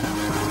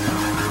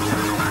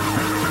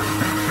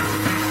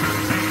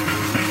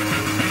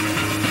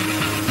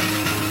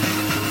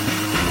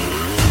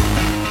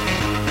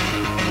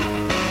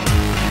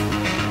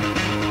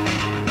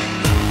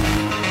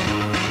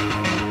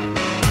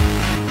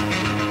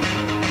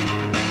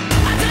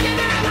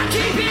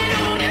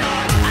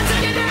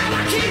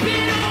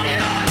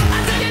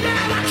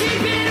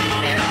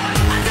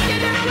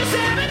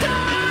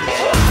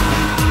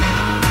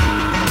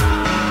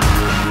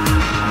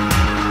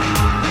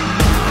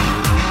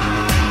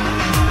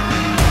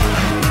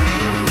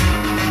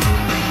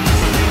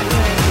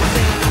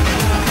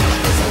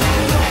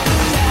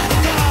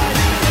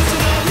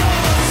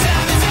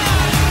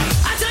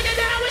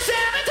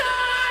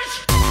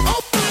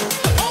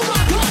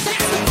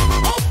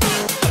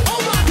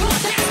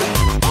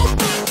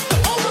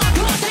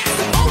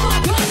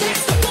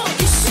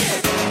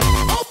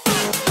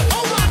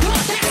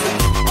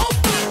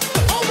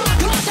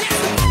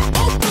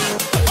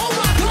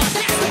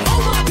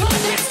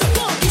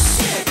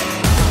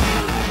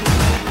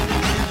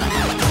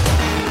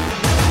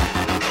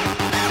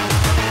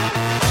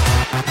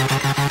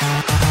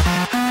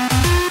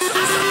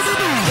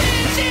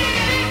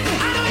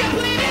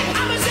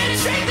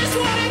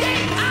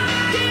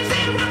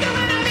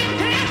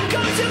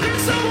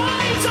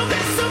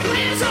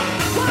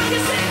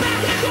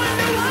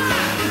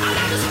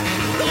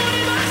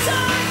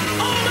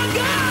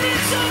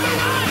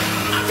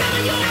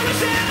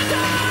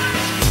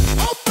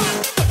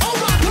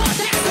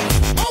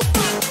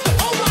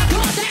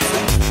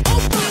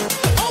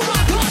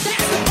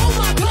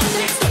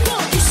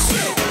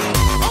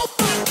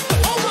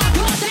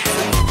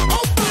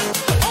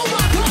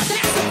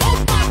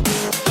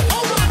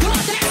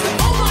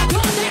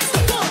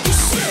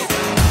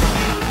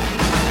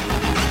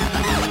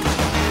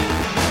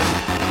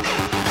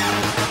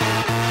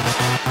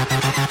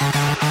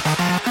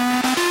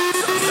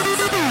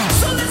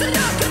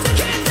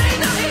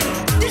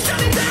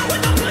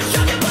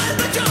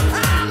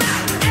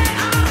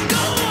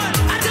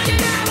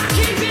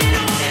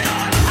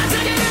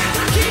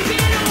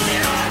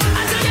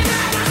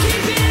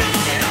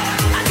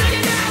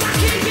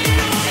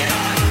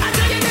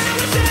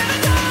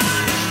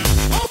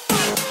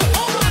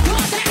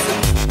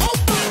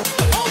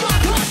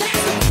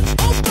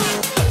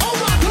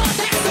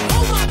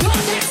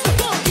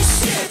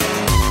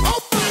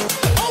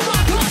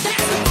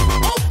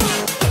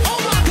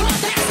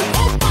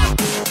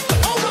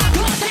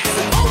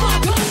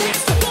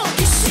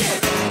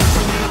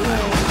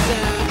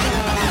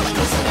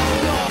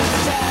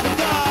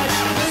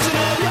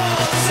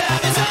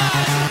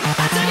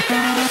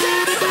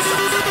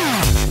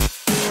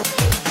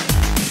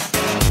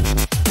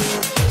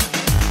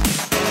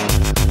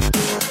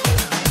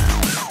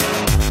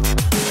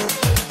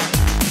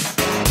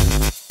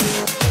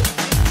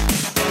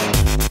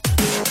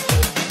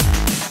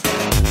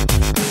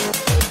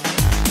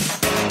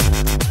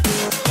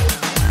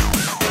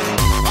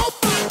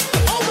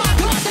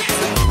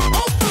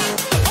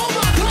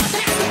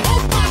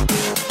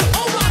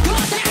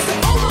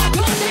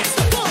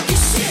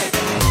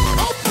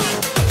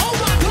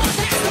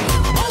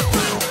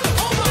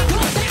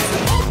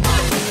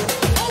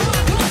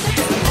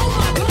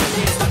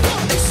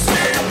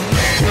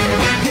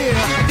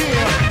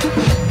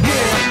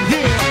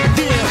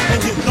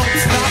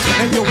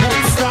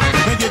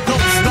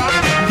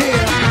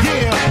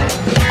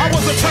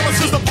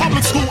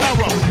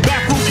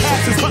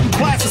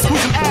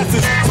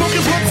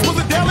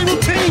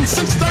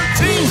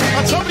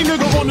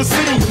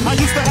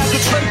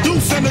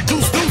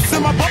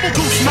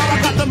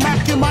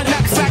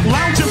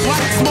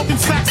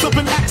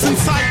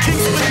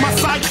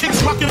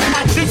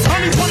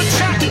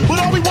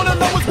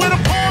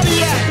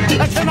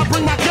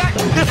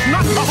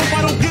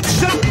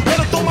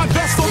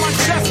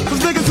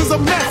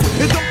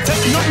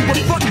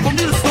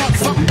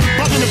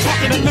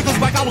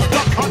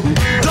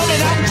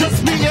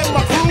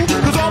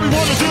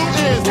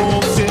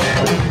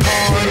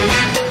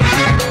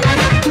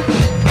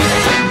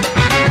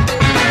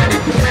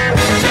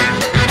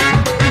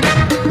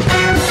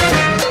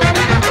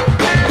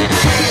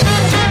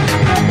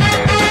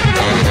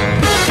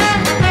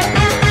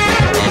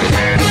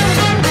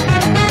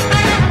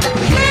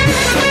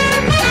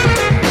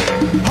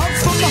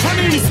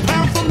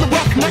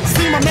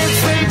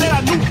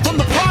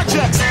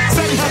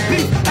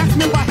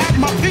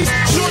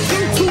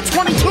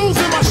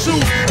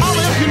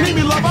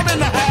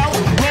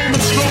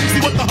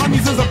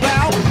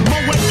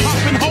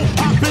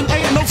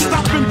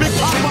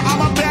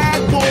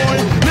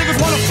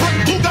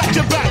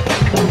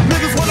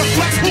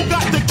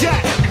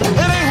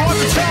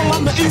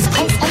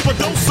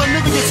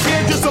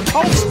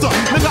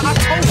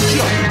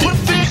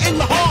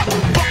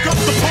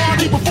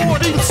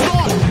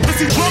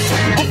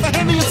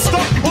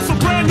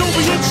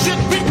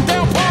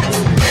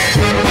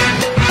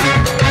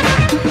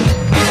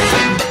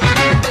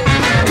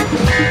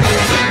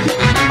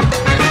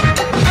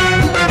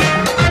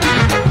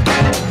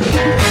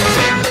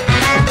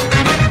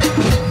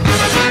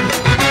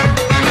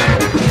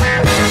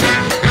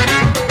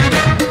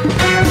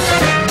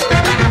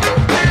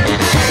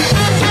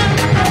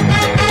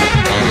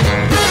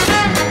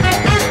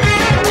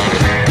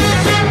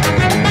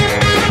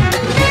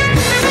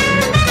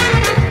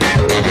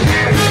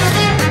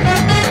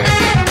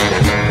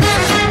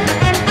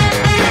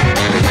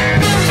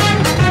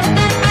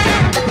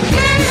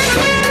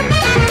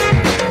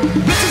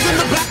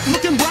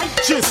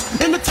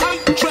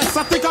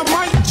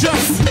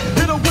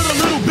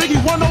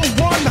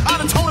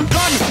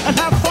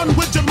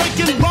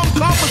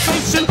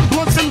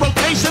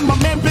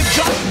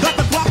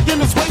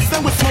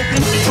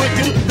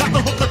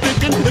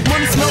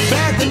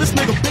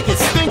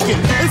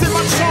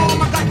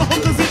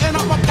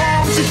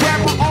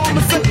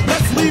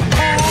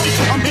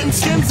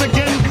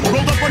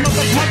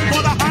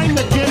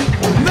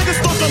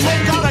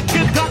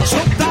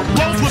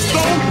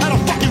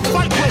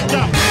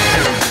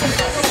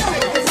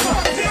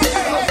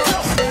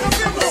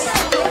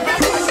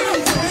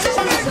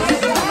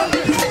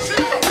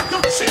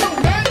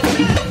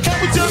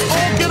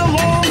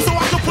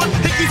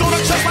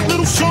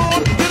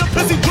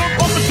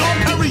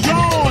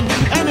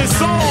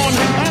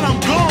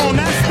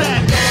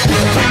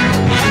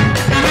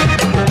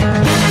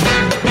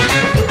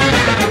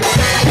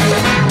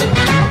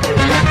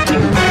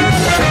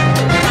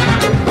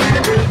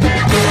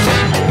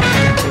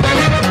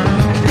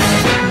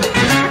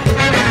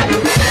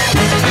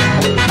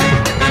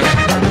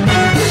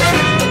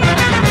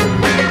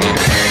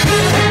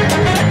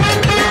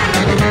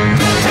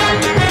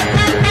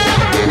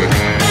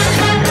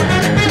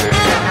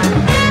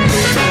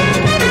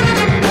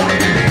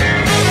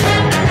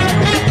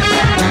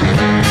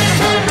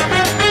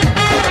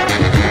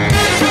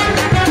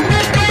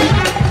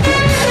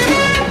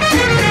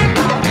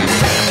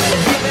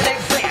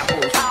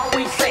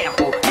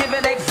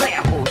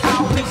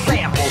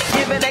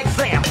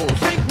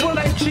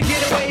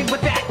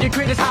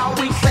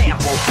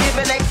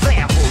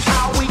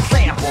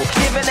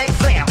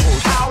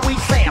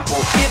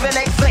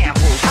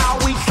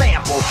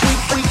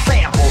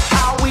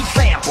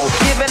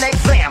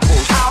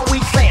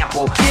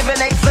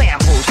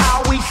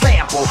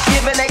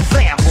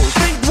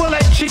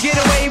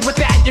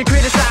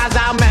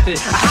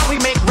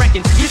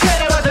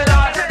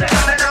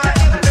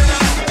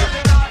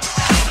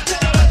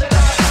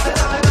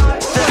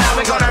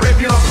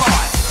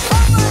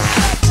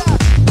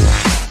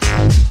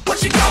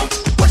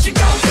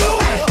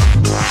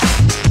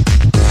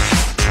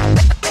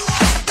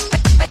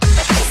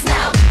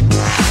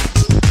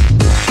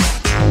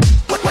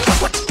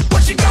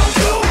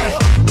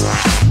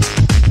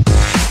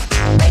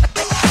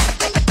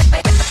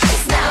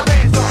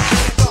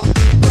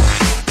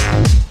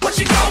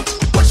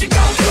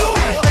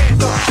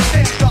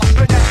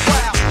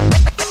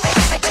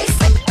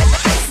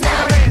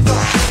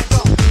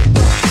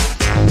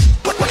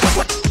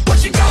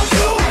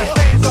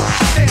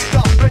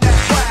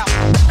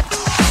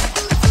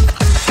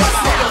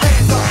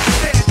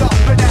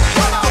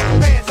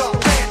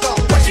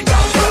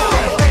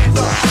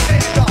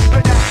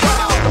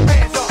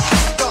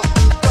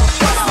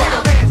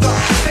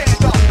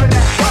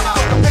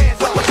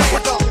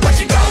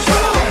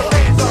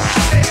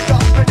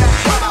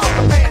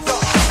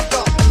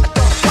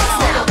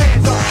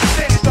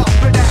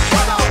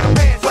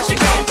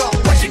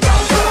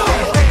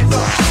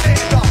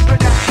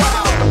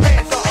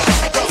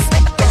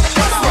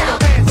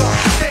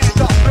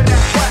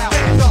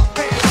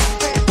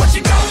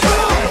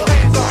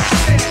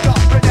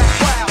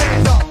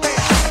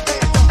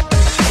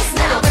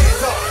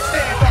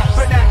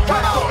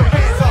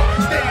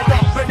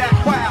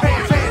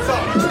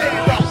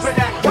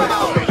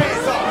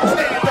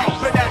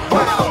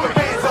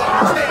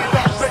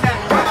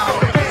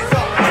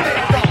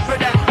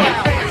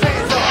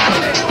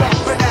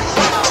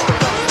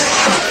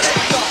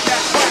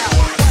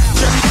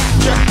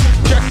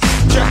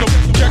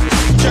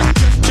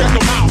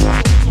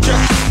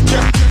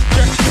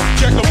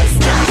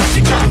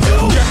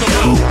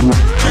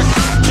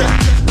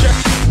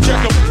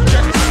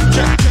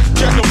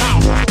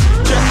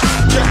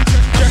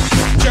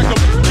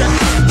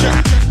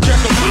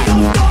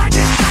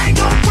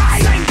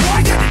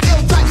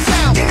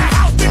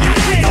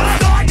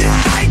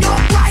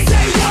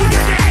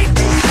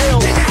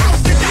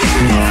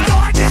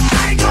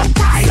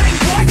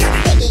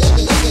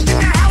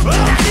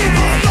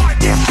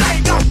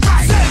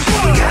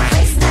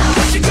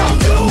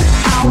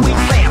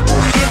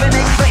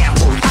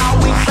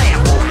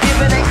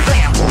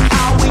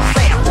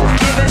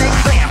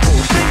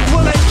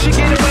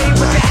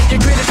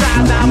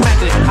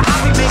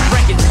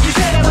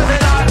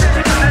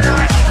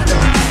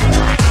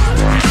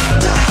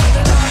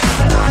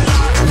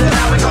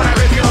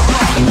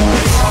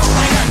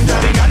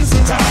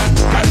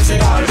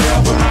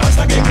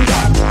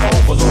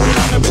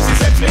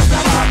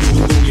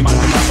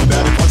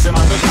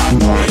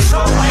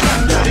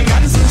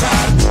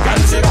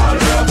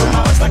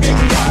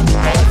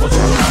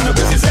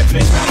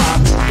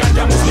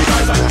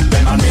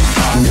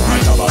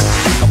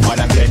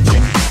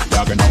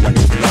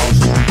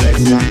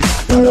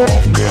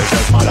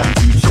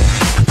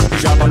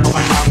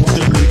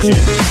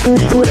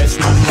 Du lässt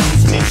man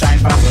uns nicht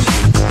einfach so.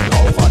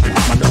 Darauf wartet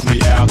man doch nie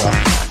Ärger.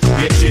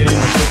 Wir chillen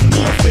und gucken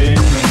nie auf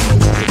Filme.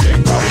 Wir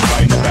denken auf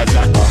keine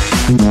Bettlatter.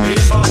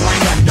 Ich mach mein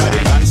Ganja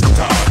den ganzen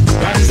Tag.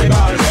 Ganz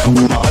egal, wer auch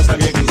immer was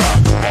dagegen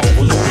sagt.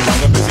 Brauche so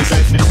lange, bis ich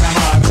selbst nicht mehr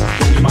mag.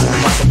 Tu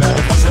niemandem was und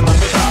werde trotzdem an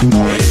Betrag.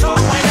 Ich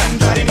mach mein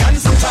Ganja den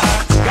ganzen Tag.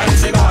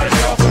 Ganz egal,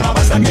 wer auch immer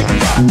was dagegen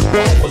sagt.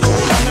 Brauche so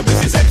lange,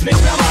 bis ich selbst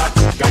nicht mehr mag.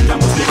 Ganja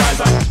muss legal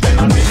sein, wenn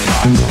man mich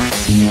mag.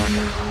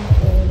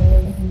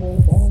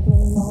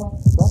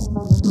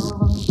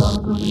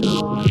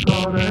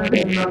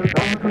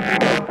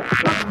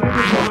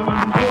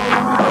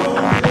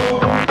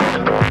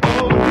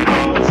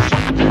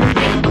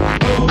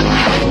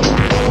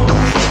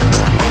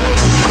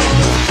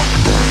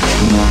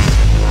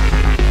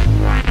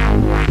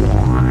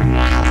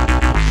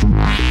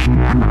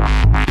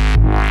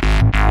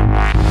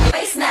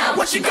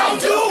 What you gon'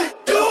 do?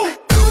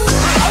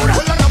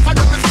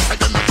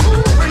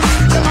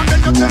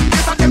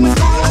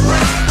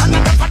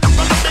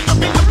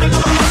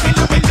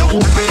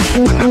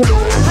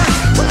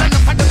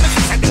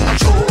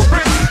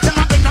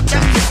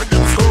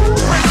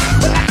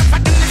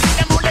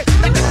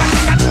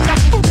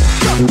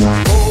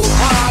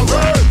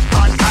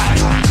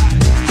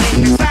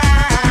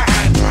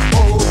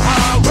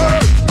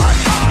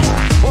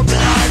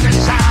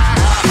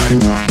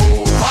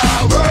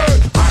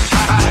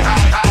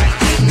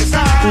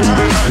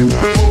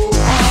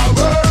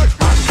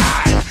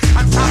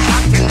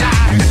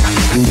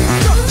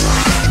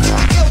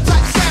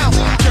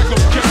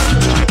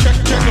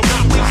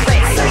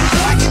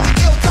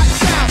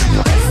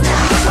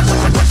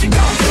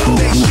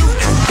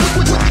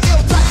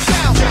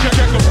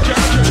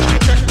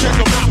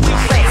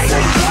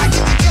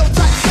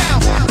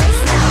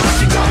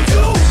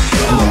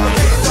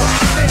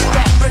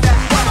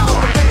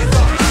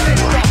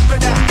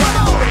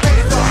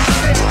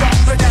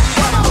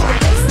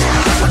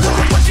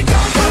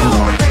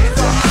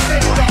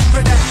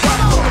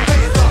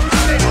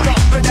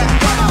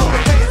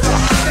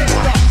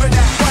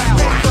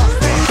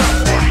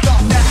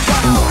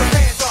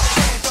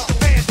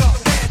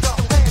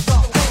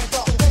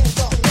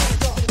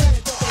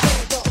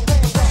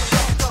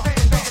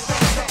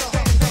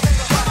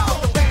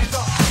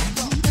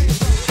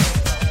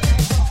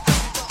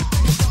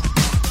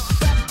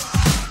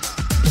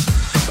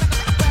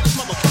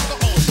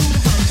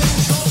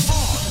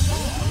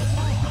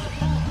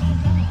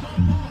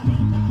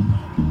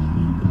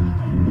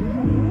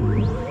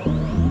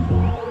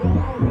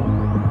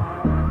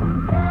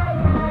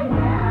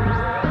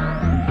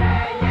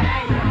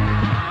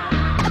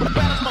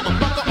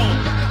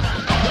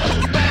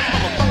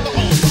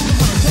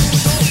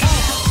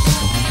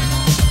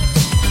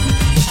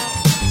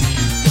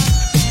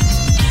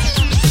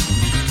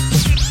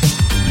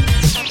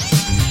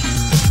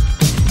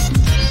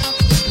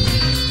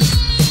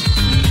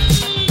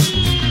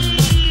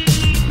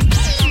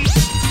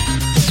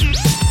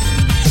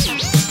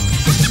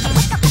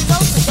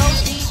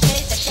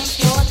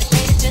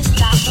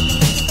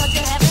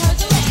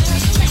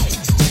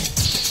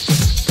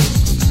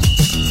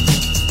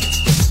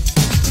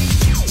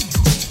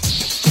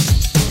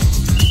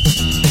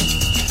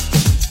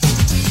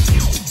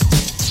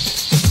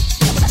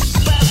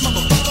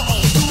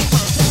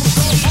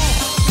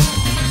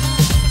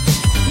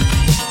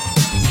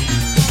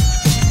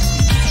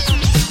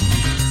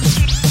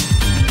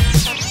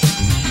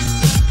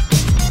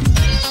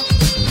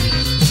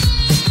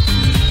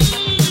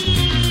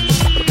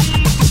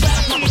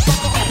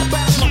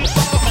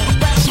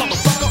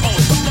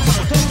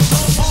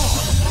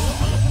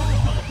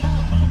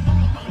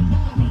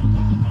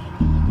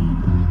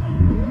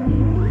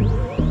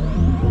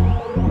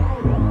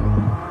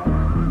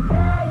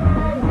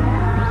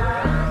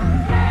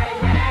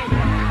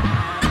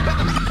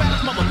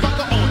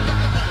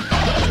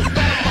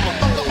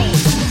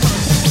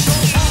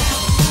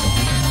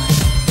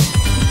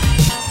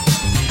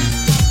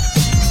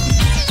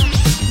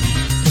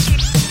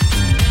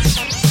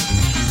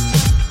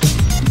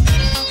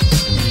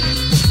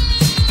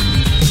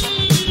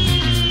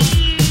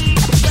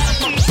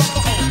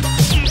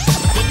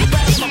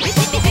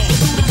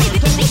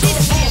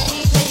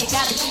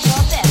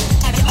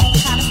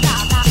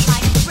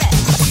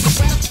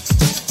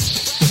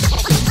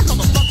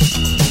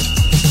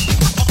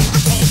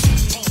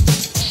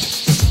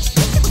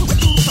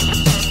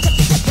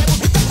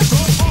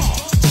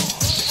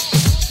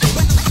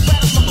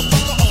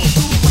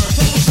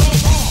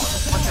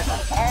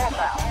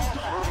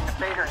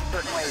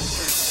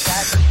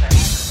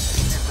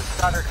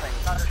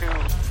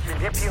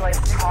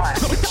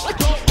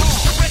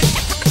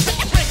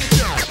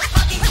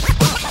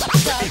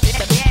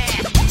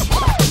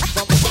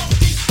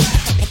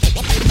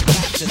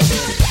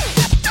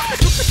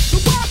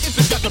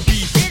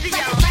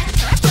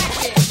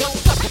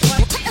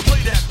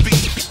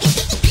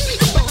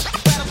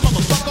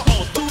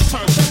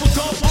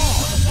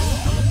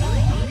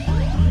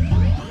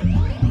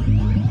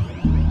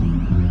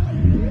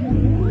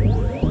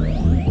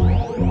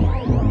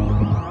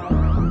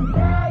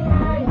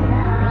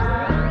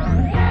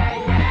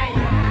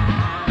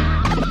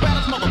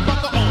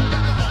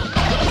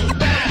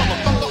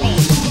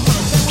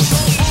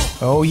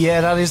 Oh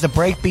yeah, that is the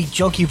Breakbeat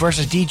Junkie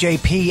versus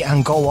DJ P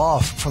and Go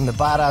Off from the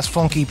Badass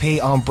Funky P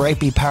on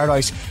Breakbeat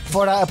Paradise.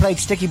 Before that I played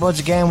Sticky Buds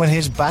again with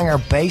his banger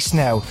Bass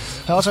Now.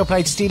 I also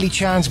played Steely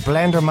Chan's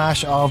blender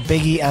mash of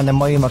Biggie and the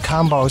Mighty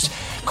Macambos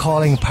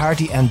calling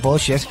Party and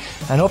Bullshit.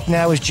 And up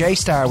now is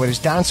J-Star with his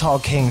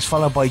Dancehall Kings,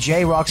 followed by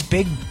J-Rock's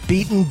big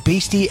beaten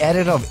beastie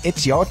edit of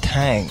It's Your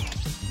Tang.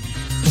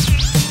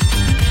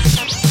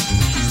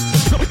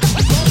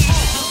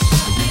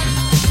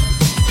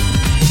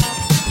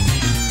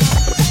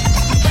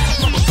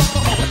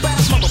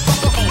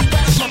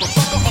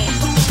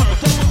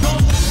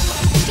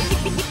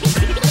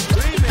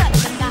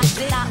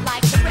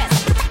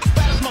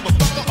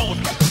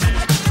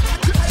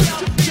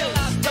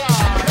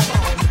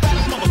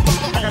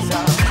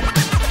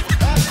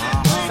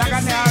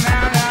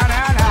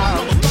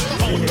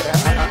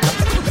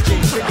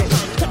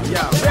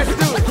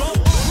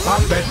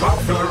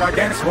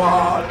 Against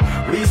wall,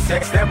 we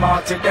sex them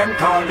all till them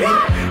call me.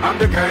 I'm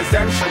the girls,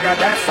 them sugar,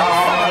 that's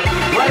all.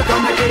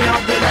 Welcome the king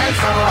of the dance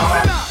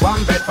hall.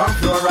 One bed from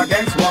floor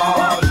against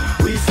wall.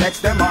 We sex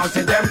them all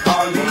till them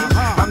call me.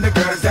 I'm the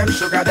girls, them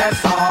sugar,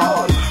 that's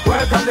all.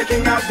 Welcome the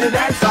king of the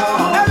dance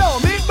hall. Hello,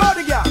 big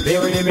body girl.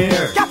 There in the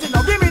mirror. Captain,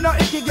 no, give me no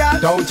icky girl.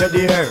 Don't you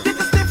dare. Get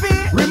the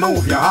stiffy.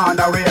 Remove your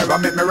underwear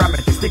and make me ram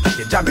it, stick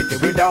it, jam it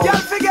without. Y'all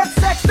forget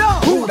sex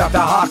though. Who'd have the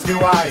hearts be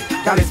why?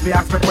 Can this be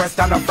ask request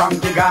and a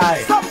funky guy?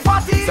 Stop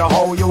party. So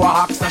how you a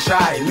act so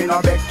shy? Me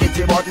no beg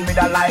kitty but me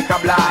da like a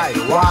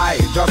blind. Why?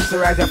 Just to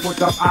raise your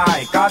foot up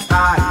high. Cause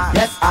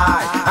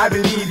I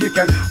believe you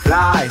can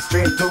fly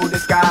straight to the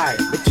sky.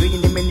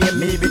 Between him and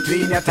me,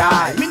 between your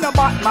thighs. Me no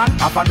Batman,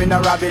 half me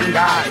no Robin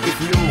guy. If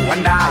you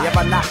and I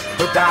ever not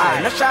to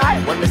die, no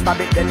shy. When me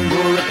stab it then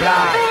you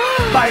reply.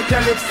 Bite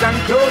your lips and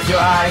close your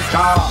eyes.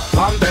 Cause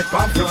one bed,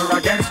 one floor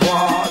against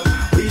wall.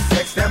 We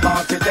sex them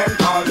all till them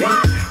call me.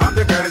 I'm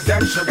the girls,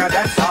 them sugar,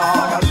 that's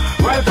all.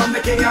 Welcome the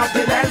king of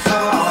the dance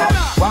hall.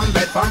 One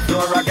bed, one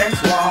floor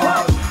against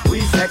wall.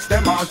 We sex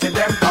them all till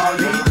them call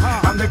me.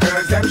 I'm the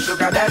girls, them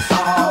sugar, that's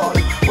all.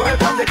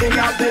 Welcome the king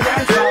of the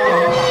dance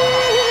hall.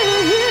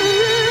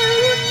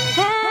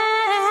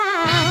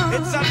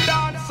 It's a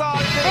dance all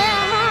day.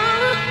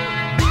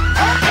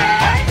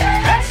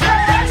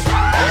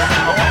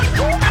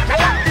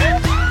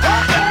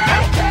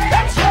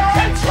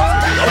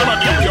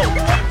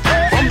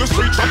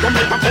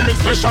 Jamaica coming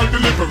special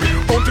delivery.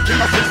 Bounty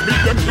killer 6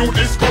 million new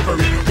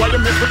discovery. While they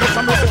mess with us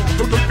and us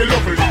to look be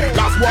lovely.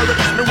 Last war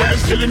released me when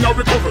it's still in our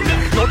recovery.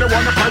 Now they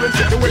want a current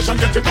situation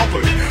get it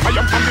coupled. I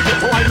am from the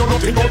ghetto, I know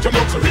nothing about your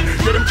luxury.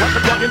 Hear them chat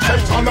the plug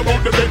inside, all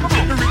about the rent.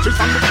 The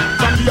riches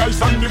and the ice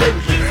and the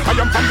Bentley. I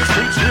am from the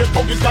streets, straight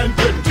buggies line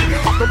plenty.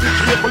 Have to be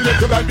careful, let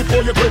you die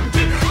before you're 20.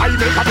 I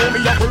make a know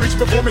me up rich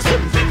before me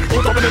 70.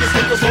 Put up in the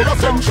skin to slow the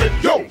century.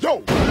 Yo, yo.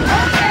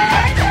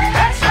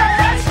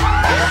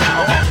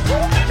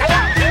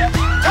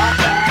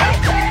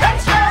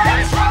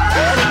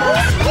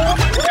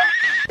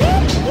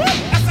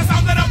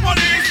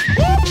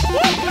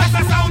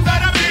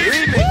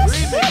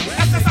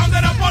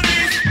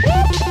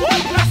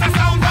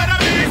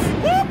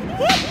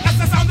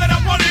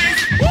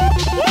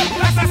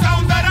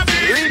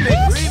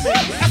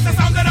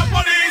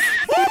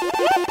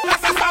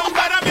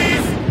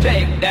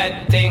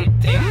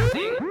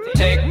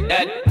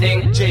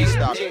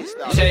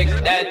 Shake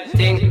that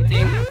thing.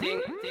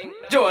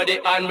 Jody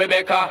and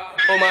Rebecca,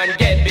 woman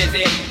get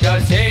busy.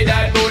 Just shake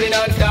that booty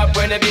non-stop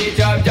when the beat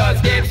drop.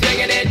 Just keep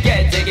swinging it,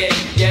 get jiggy.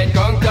 Get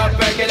conked up,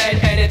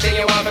 percolate anything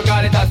you want.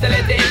 Because it's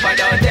hostility if I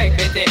don't take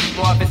pity.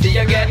 Want to see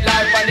you get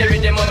life on the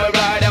rhythm of my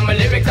ride. And my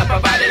lyrics up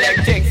about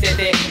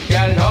electricity.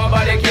 Girl,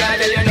 nobody can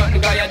tell you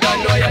nothing cause you don't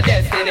know your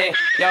destiny.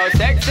 Yo,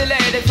 sexy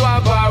ladies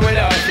want war with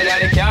us. You know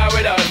they care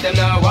with us, them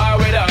not war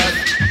with us.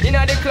 You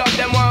know the club,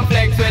 them want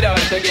flex with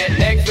us. To get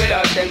next with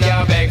us, them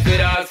can't vex with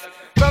us.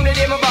 From the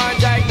day my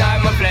bond, I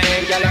ignite my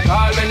flame. Girl, I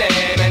call my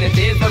name and it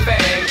is for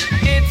fame.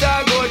 It's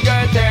a good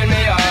girl, turn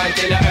me on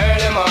till the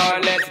early morn.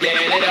 Let's get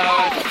it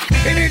on.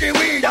 Give me the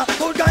weed,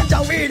 good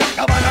ganja weed.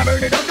 I wanna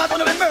burn it up, cause I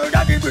wanna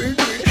murder the weed.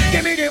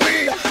 Give me the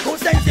weed, good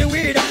sexy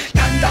weed.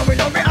 Ganja will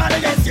love me all,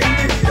 yes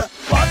indeed.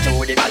 Walk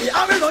through the valley,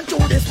 I will run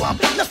through the swamp.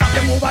 Now stop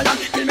you move along,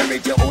 till me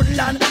reach your old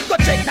land. Go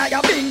check now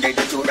your bingy,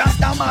 the true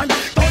Rasta man.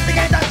 Don't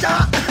forget that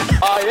jar.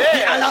 Oh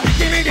yeah.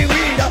 Give me the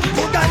weed,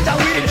 good ganja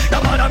weed. I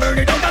wanna burn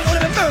it up, cause I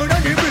wanna murder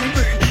the weed.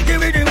 Give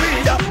me the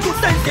weed, good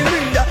sexy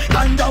weed.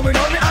 Ganja will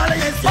love me all,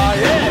 yes indeed. Oh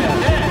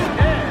yeah.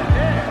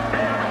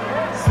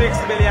 6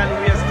 million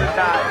ways to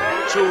die.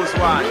 Choose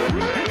one.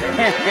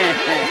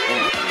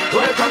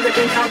 Welcome the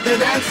king of the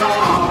dance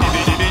hall.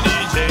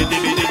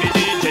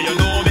 DJ, you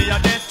know me a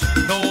debt,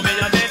 None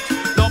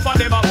of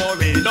them a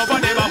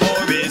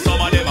worry,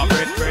 some of them a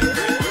fret.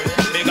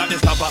 Me got the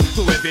stopper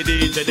to every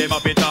DJ, them a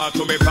be talk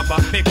to me proper.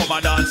 Me come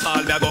a dance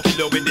hall, me a go kill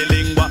you with the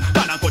lingua.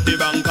 Can I cut the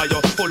rank,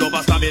 you full of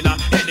a stamina.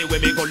 Anyway,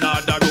 me go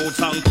lord the roots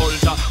and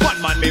culture.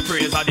 One man me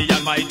praise of the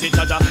almighty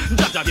Jaja.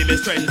 Jaja give me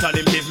strength and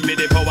him give me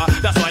the power.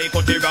 That's why I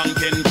cut the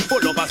ranking,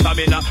 full of a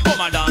stamina.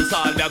 Come a dance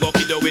hall, me a go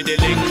kill you with the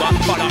lingua.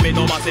 Follow me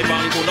no massive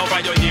and good, no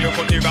find you here,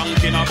 cut the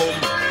ranking a boom.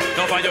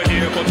 No for your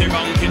hair cut it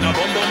ranking a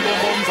bum bum bum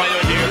bum. For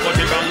your hair cut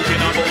it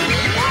ranking a bum.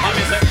 And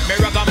me say me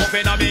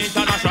ragamuffin a me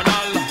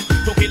international.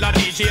 To kill a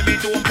DJ me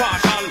too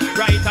impartial.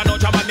 Right I know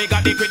Jamal me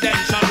got the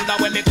credential. That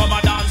when me come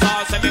a dance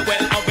hall say me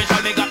well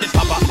official. Me got this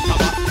papa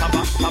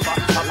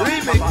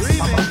remix.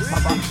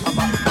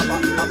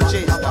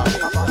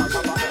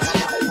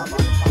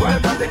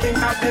 Welcome the king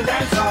of the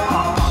dance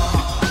hall.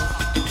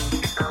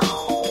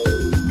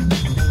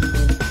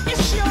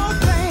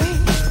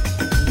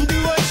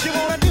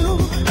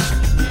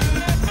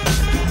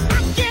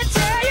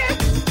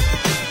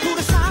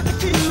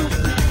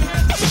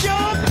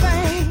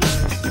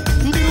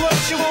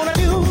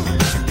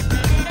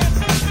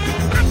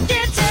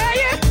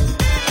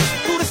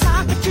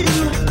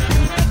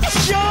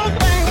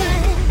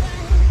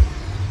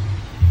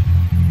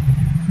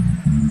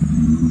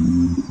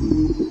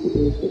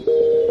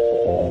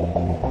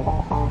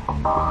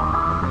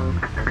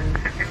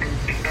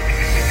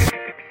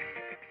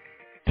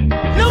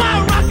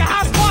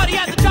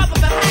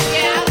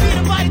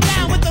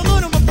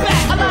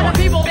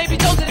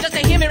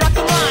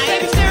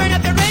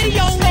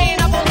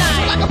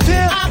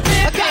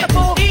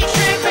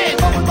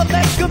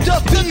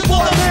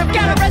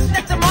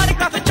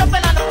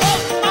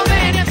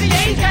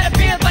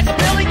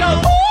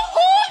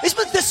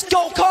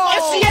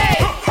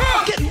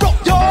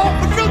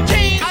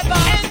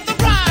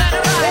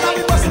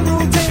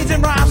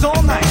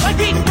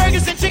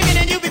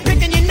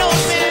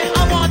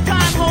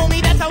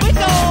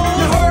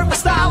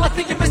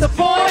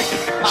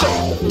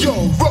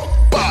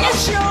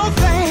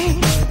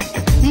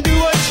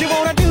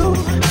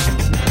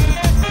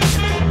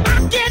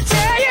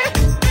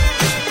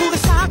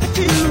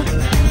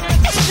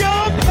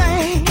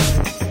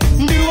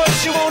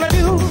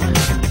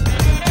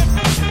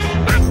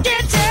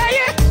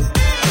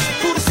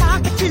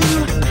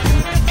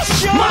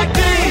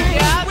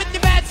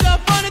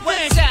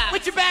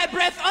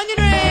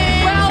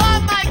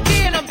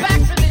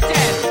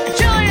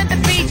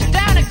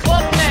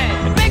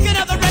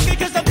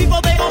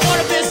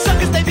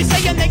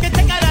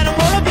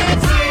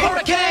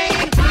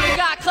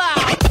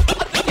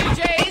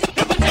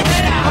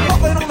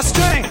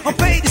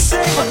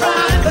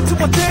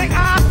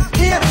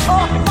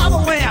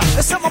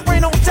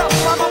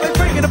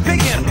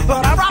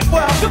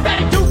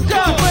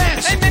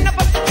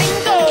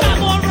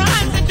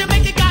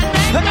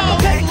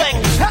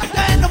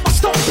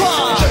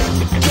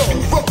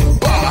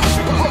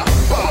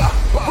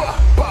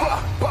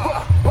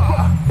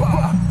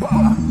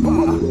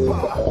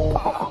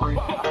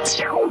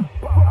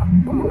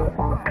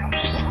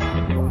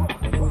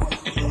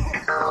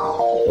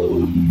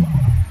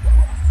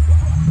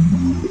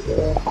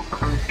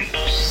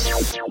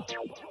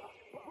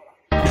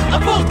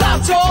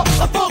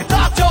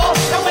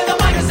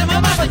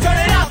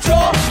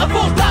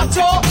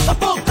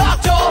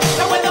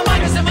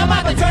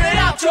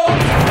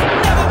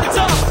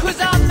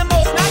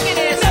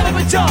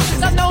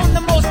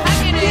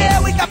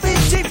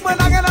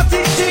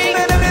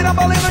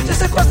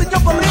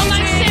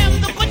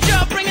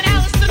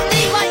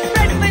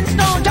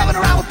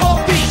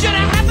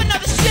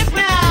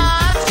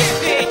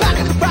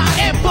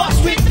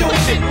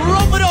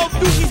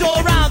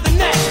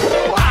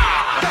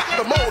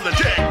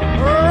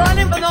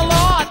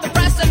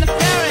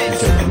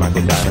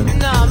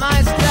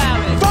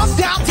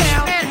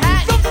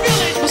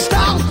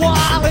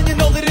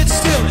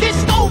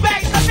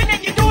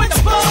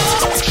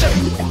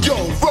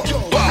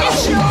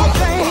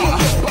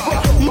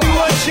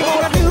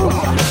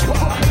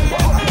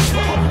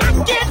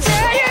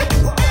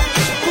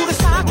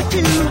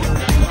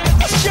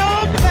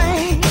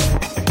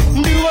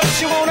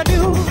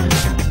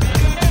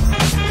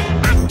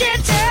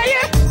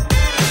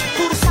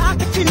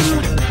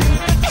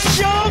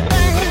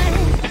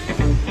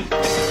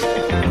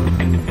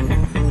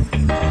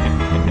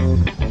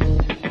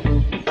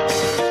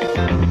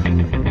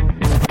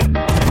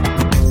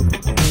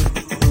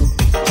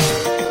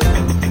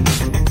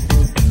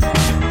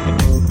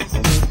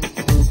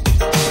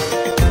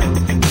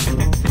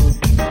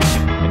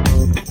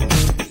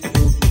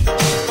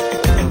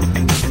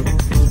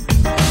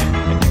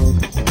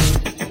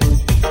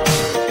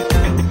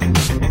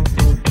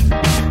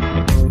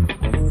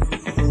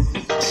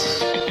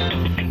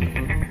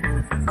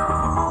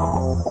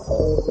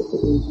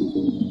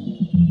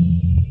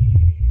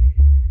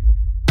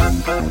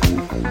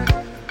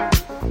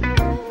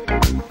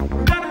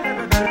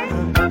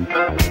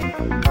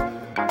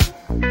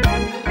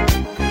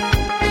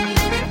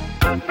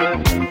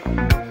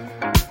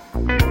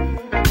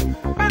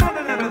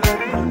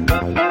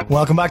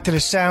 Welcome back to the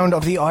sound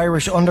of the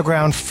Irish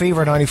Underground,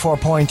 Fever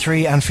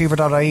 94.3 and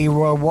Fever.ie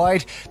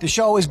worldwide. The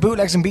show is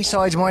Bootlegs and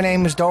B-Sides. My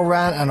name is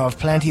Doran and I've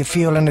plenty of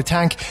fuel in the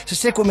tank. So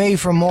stick with me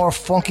for more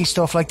funky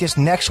stuff like this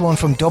next one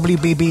from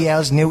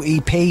WBBL's new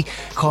EP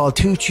called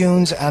Two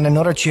Tunes and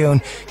Another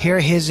Tune. Here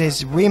is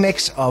his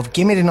remix of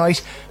Gimme the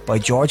Night by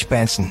George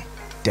Benson.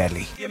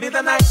 Deadly. Give me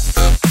the night.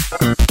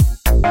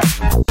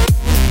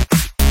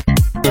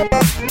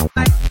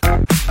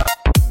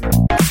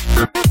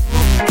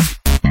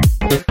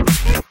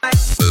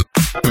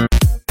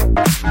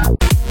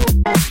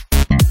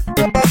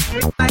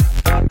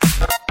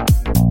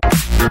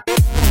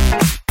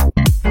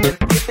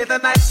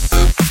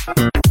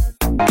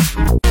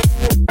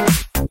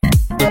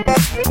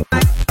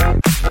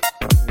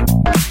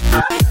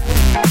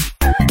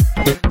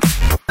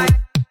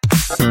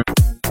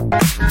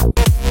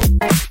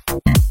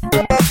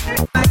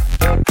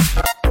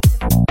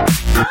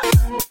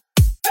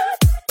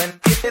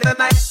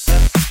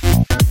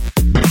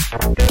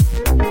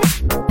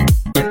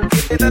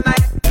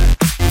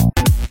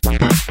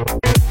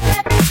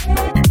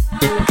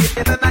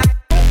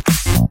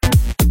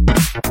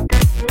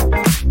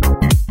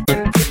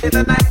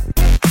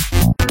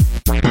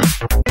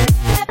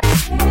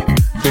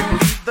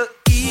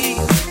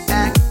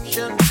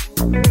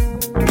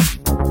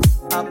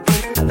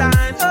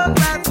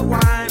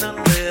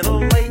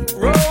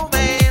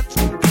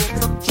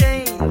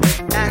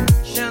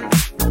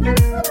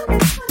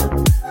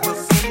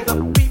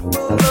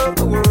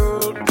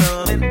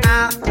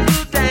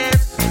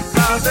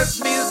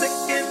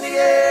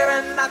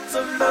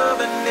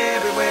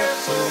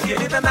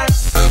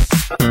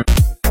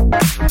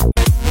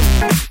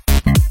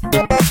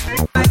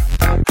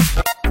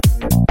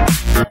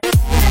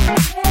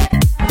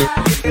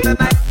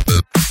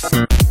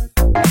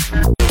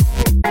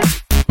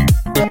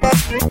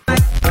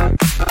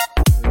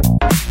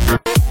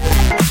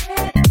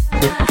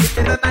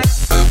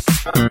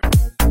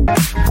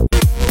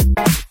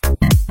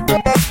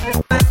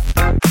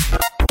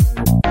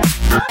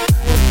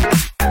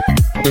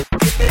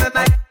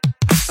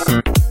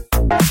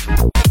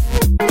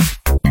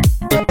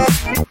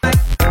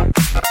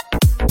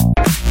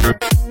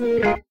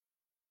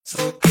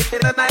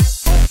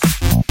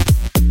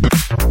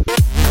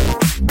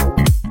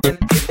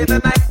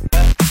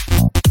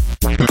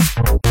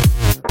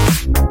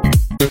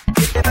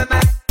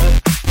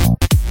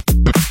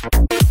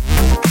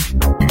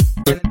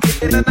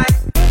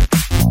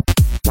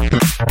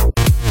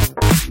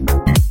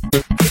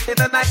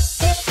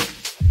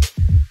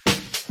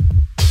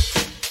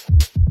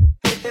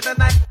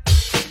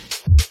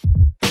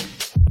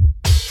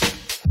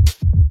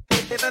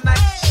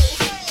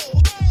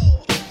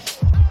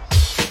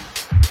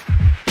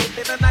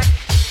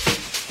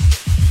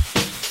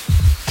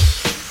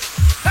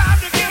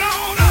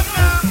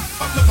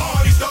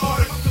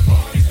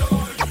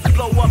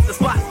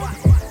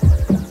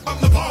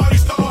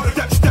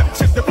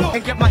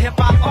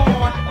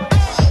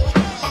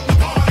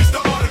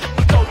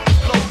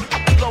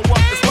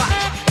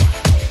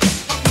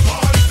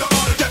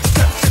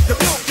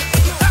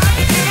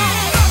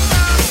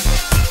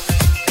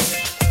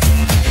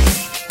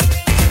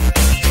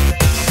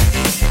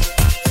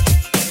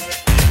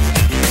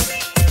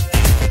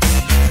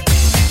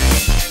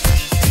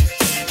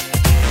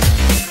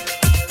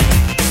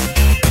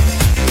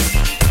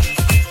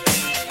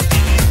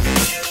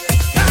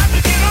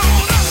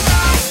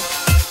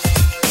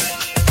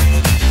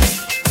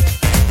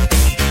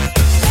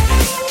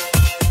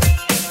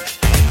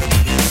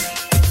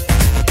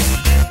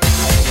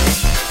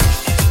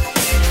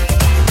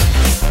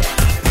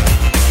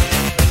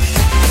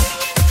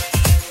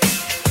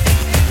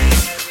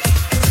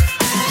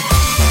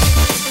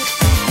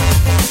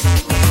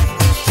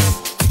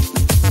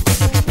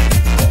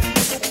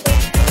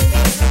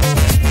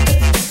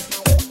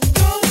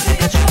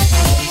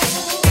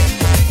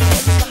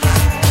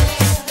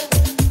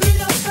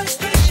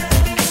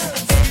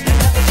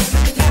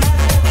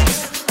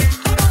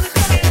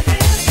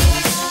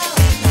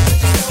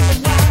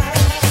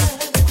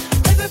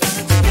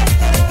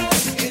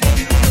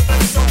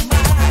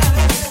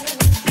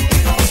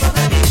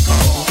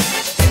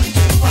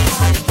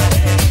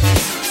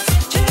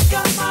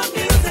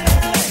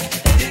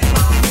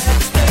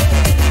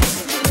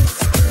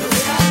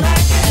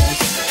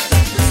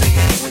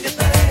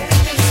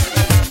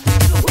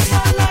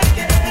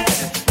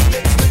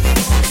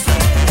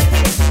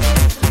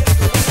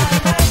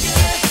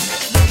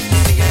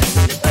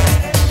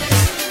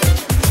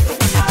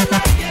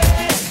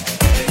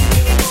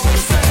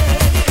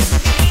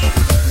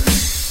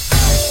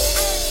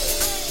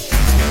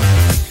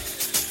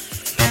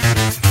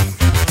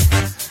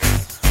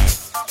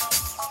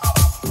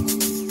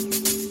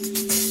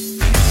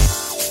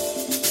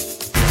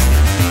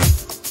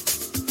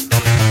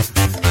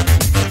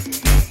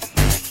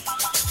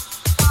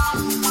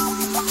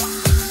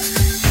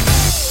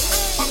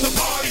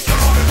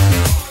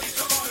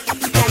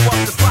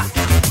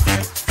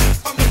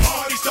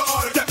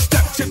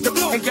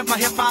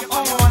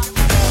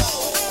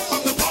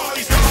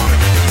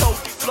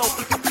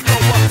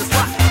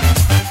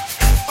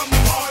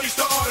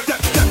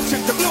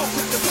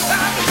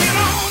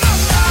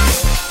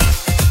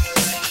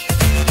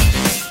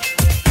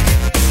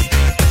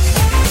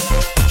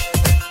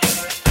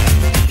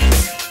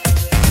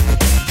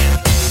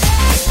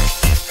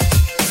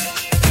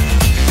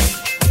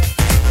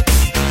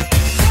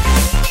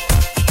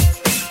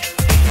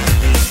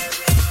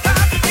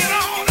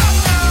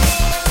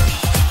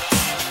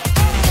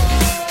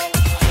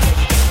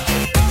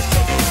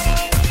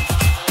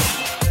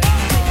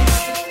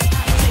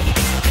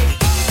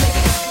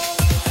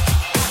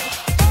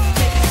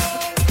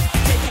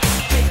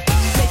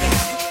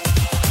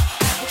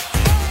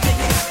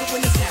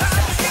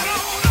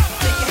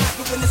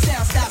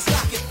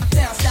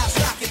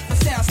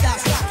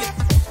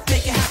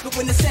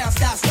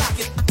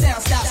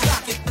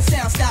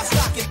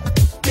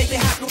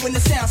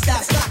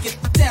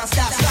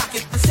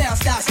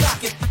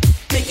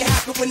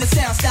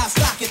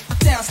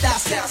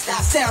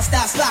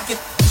 sound starts rocking.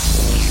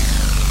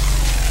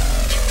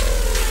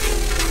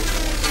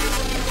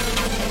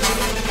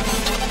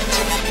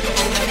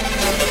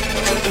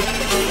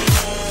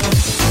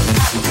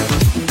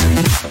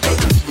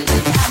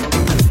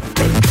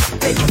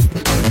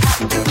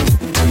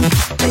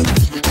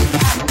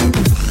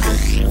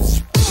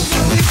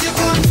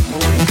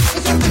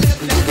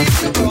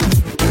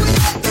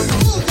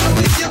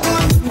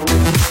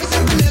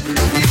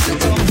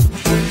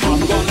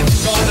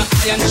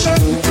 Iron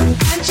shirt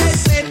and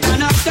chase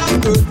Satan out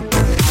of good.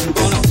 I'm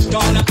gonna put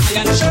on an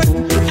iron shirt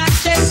and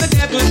chase the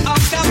devil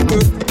out of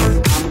good.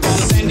 I'm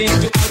gonna send him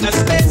to outer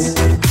space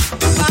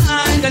to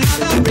find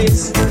another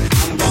race.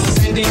 I'm gonna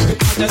send him to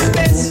outer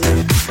space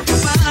to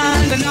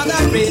find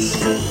another race.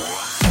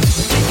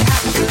 Make it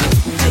happen,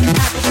 make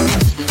it happen,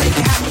 make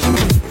it happen,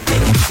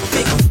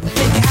 make it happen,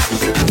 make it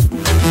happen,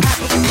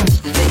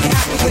 make it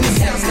happen when the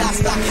sound starts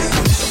rocking.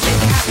 Make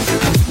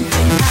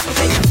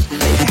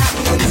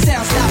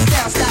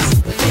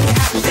it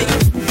happen,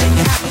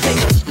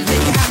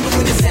 make it happen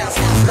when the sound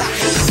starts.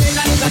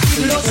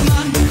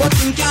 But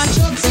him can't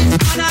choke,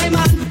 and I'm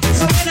man.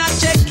 So when I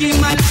check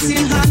him, my last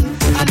in hand,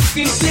 and if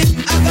him slip,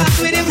 I got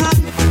with him hand.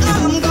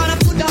 I'm gonna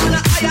put on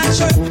an iron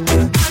shirt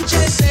and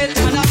chase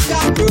Satan out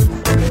of bird.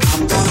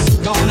 I'm gonna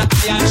put on an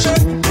iron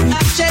shirt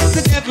and chase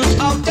the devil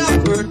out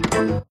of bird.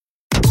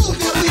 Move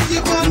now with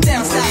your bum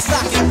down, start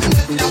rocking.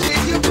 Left now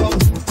with your bum.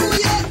 Oh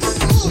yeah.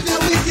 Move now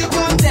with your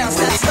bum down,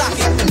 start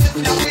rocking. Left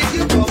now with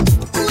your bum.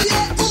 Oh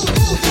yeah.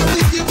 Move now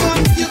with your bum,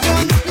 your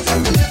bum.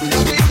 Left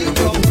now with your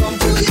bum, bum.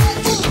 Oh yeah.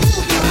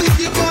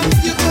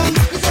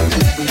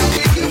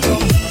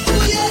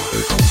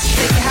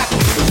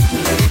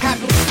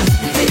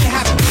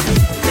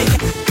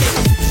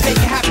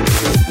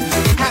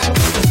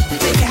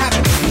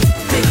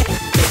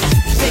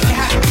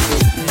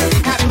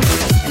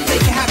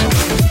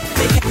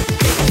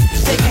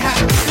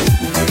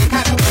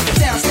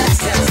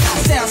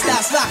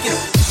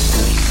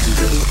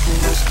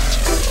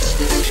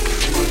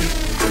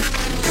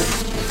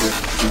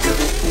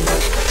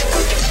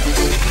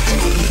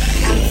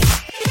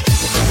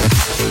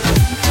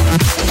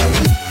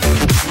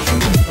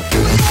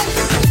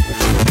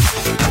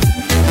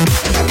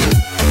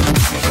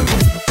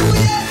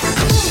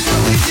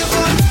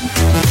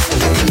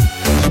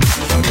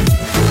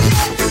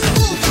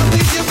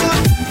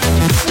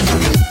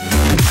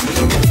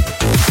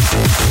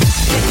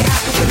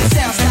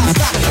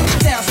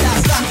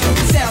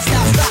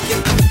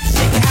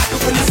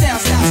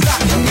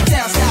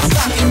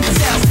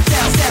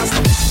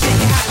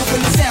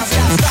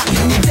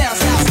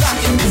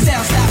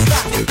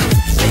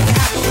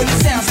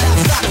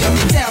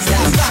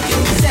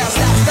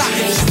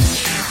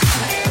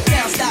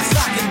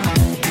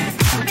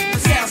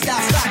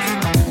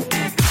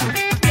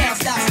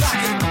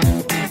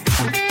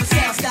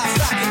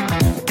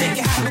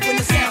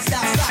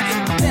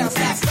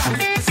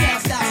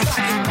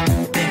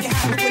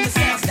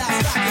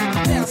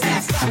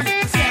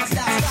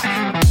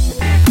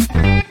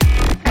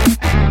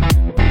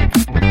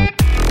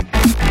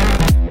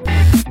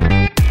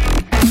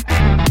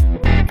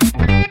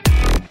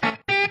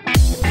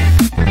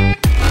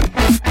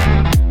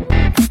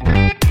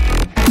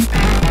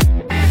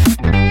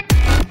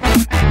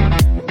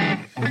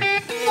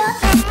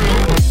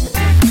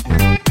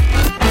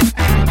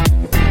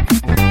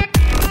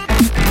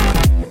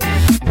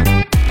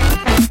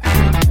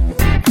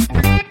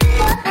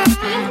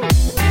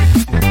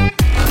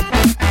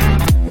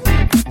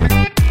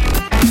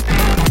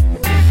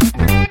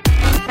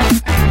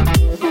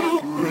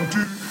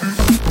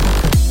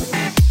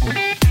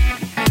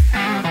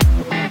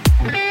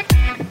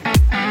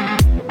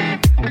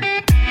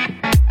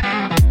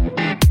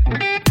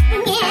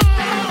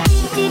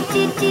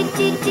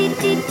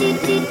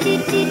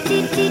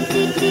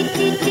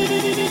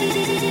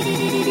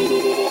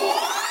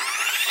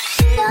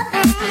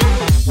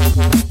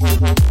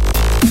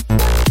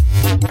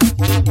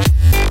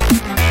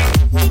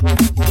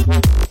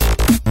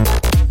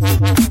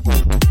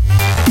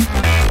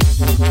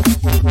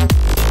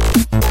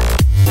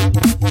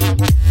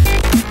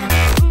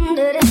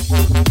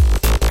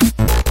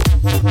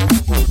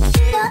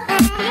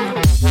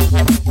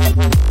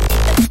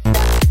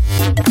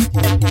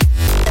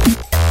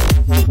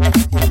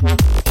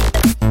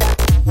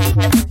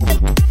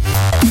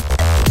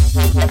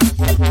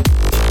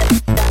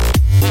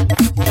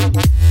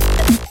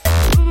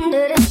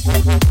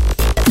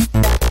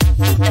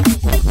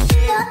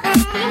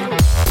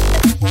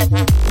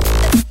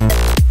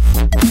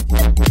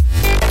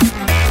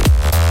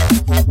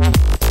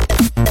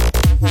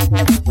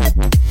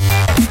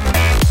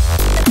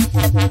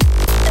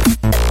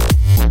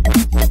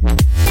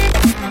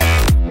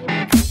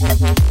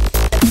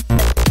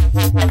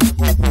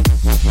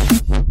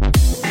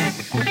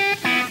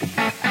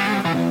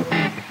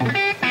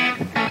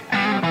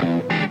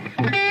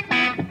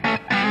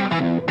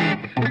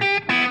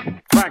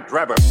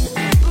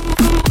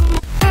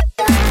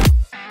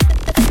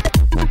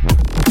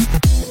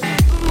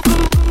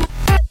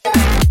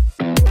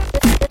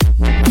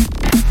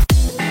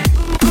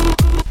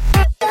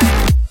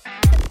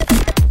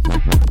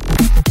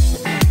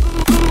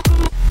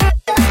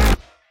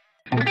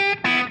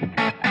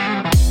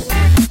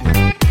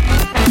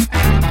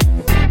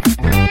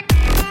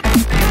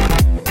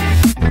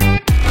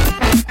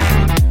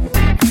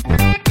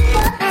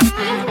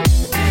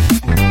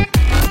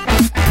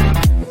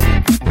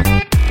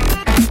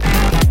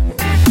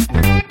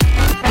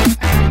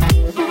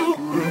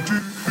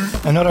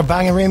 Another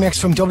banging remix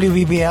from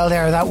WBBL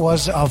there. That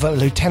was of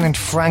Lieutenant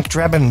Frank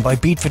Drebin by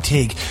Beat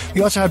Fatigue.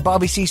 We also had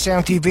Bobby C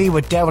Sound TV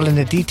with Devil in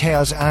the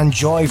Details and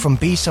Joy from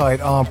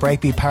B-Side on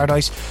Breakbeat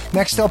Paradise.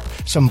 Next up,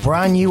 some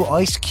brand new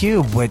Ice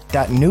Cube with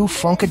that new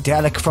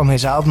Funkadelic from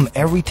his album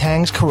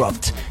Everything's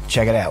Corrupt.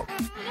 Check it out.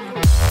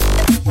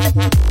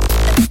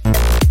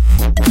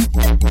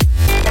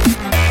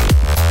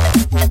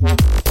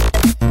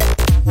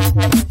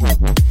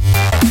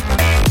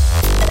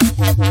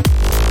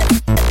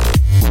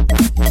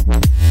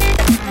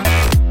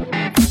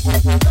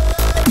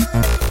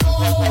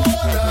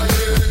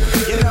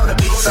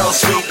 So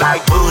sweet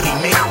like booty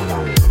meat.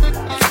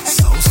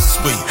 So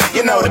sweet.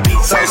 You know the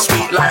beat so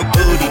sweet like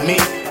booty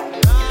meat.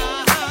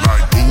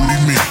 Like booty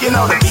meat. You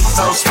know the beat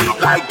so sweet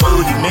like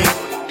booty meat.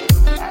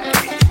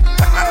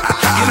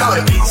 You know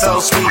the beat so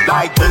sweet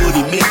like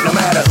booty meat. No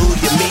matter who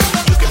you meet,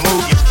 you can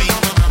move your feet.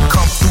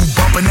 Come through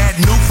bumping that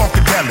new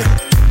Funkadelic.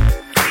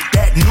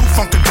 That new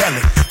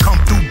Funkadelic. Come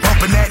through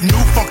bumping that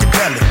new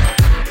Funkadelic.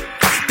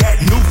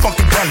 That new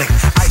Funkadelic.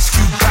 Ice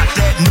Cube got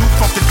that new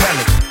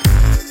Funkadelic.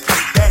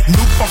 That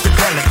new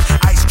Funkadelic.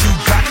 Ice Cube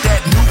got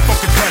that new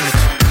Funkadelic.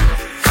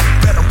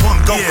 Better run,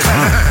 go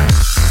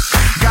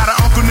Got an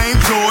uncle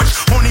named George.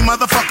 Horny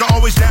motherfucker,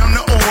 always down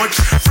the orge.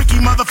 Freaky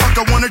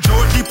motherfucker, want a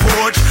Georgie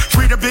porch.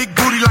 Treat a big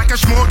booty like a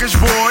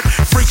smorgasbord.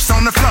 Freaks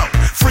on the flow,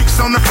 freaks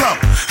on the flow.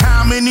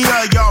 How many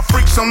of y'all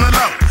freaks on the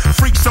low?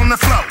 Freaks on the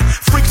flow,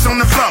 freaks on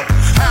the flow.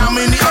 How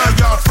many of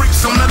y'all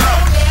freaks on the low?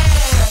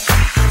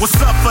 What's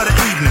up for the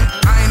evening?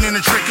 I ain't in the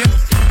trickin',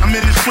 I'm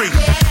in the treat.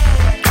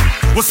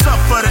 What's up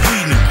for the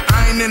evening?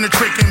 I ain't in the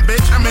trickin',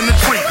 bitch, I'm in the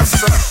treat.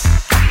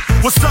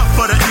 What's up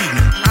for the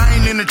evening? I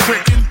ain't in the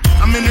trickin',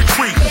 I'm in the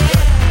treat.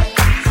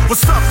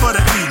 What's up for the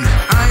evening?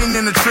 I ain't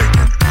in the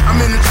trickin', I'm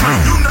in the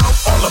treat. You know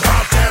all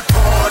about that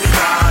party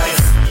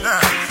life.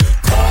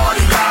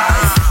 Party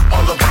life.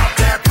 All about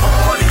that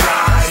party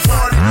life.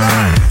 Party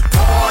life.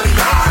 Party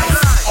life.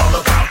 All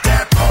about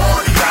that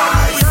party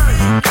life.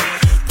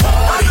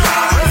 Party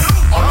life.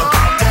 All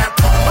about that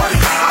party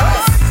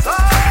life.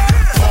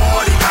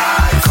 Party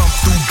life. Come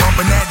through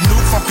bumping that new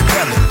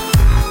Funkadelic.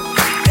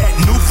 That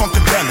new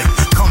Funkadelic.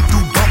 Come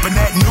through bumping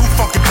that new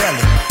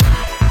Funkadelic.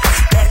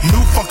 That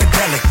new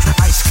Funkadelic.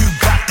 Ice Cube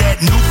got that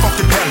new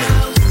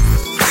Funkadelic.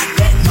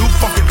 That new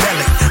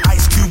Funkadelic.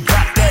 Ice Cube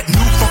got that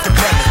new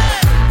Funkadelic.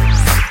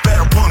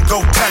 Better run,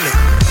 go tell it.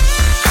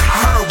 I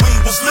heard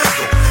weed was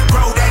legal.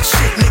 Grow that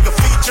shit, nigga,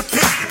 feed your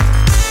people.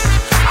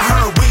 I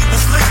heard weed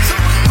was legal.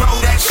 Grow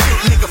that shit,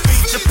 nigga,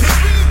 feed your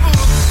people.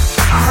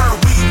 I heard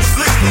weed was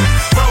legal.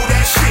 Grow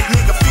that shit,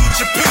 nigga, feed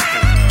your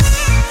people.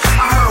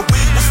 I heard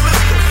weed was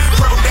legal.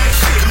 Grow that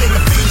shit, nigga,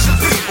 feed your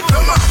people.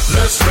 Come on.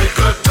 Let's make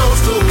a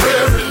toast to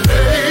every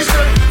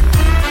nation.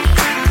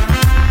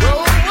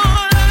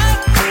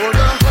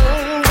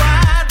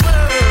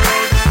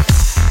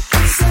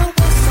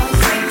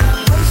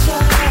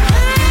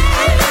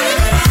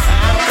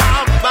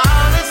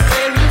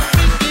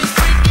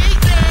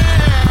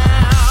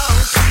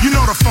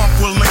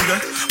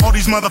 All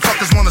these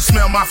motherfuckers wanna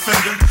smell my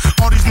finger.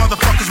 All these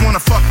motherfuckers wanna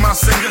fuck my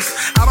singers.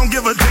 I don't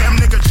give a damn,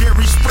 nigga,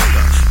 Jerry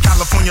Springer.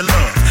 California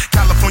love,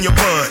 California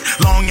bud,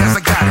 long as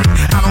I got it,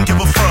 I don't give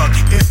a fuck.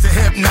 It's the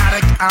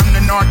hypnotic, I'm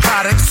the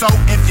narcotic. So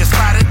if you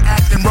spot it,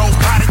 acting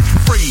robotic,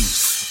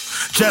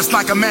 freeze, just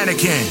like a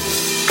mannequin,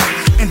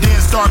 and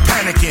then start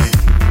panicking.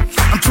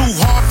 I'm too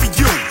hard for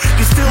you,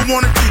 they still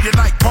wanna eat it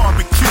like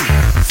barbecue.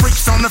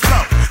 Freaks on the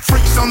flow,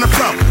 freaks on the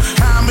flow.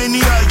 How many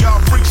of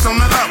y'all freaks on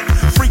the low?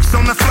 Freaks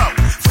on the flow,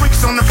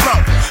 freaks on the flow.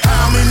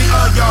 How many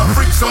of y'all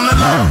freaks on the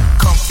low?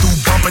 Come through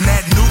bumping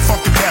that new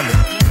Funkadelic.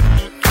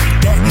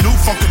 That new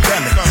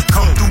Funkadelic.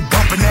 Come through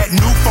bumping that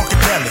new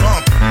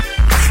Funkadelic.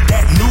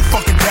 That new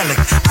Funkadelic.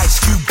 Ice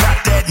Cube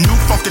got that new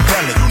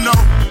Funkadelic. You know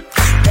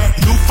that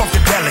new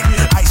Funkadelic.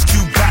 Ice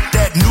Cube got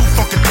that new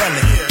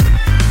Funkadelic.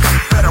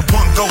 Better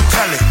run, go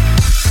tell it.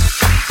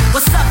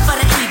 What's up for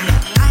the evening?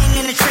 I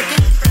ain't in the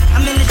trickin',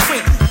 I'm in the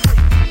treat.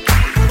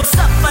 What's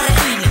up for the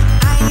evening?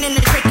 I ain't in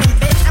the trickin',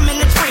 bitch, I'm in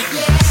the treat.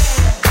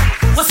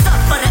 What's up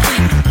for the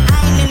evening? I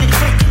ain't in the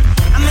trickin',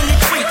 I'm in the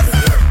treat.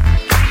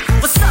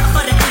 What's up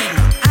for the evening?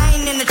 I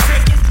ain't in the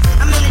trickin',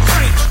 I'm in the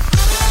treat.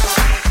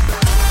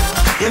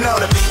 You know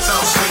the beat so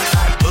sweet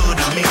like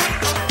booty meat.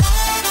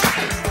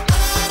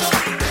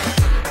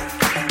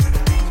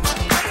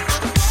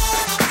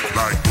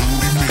 Like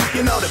booty meat.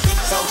 You know the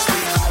beat so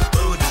sweet like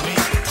booty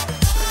meat.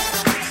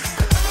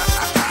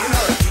 You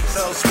know the beat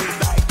so sweet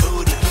like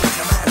booty meat.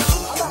 No matter who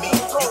you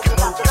meet, you can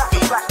move your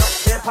feet.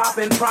 Hip hop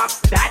and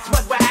props, that's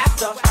what we're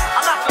after.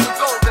 I'm after the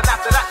gold, and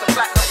after that the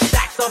platinum.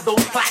 Stacks of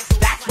those plaques,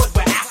 that's what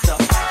we're after.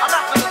 I'm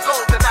after the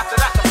gold, and after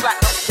that the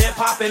platinum. Hip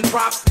hop and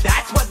props,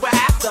 that's what we're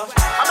after.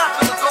 I'm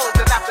after the gold,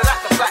 and after that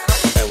the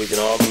platinum. And we can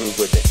all move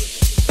with it.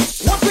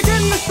 Once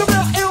again, it's the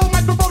real ill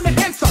microphone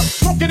enhancer.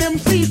 Smoking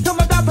MCs till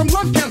I die from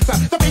lung cancer.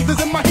 The bass is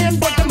in my hand,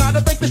 but I'm not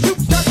a fake to shoot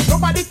shot.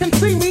 Nobody can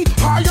see me,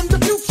 I am the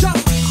future.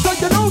 So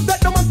you know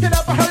that no one can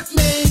ever hurt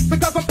me,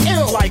 because I'm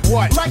ill. Like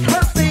what? Like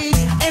herpes,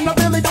 and I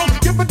really don't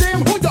give a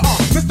damn who you are.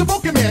 Mr.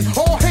 Pokemon,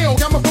 all hail,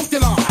 I'm a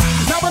Pokemon.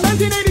 Now in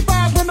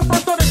 1985, when the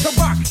first started to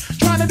rock,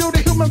 trying to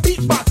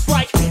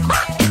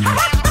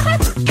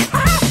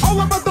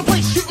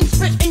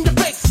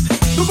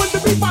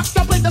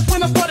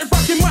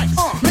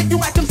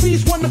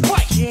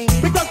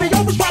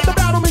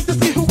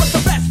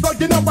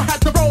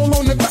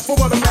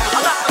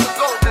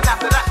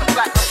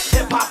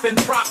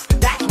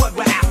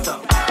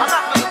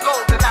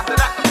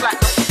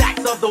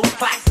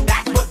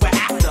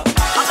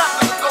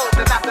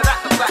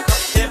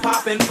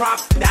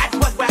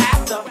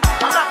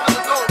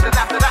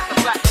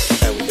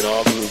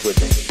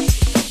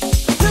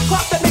Hip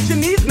hop that makes your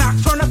knees knock,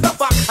 turn us up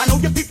rock. I know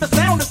you beat the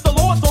sound, it's the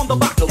Lord's on the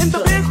block. In the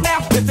biz now,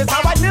 this is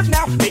how I live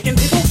now, making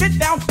people get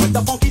down with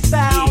the funky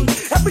sound.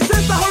 Ever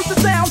since I heard the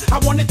sound, I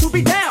wanted to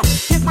be down.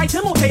 Here's my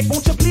demo tape,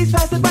 won't you please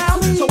pass it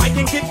round so I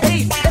can get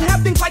paid and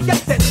have things like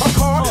that, a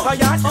car, a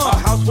yacht, a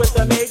house with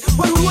a maid.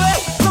 Well,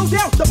 slow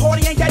down, the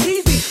party ain't that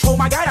easy. Oh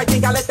my God, I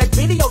think I let that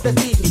video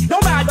deceive me. No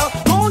matter,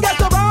 long as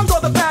the rhymes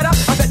or the batter,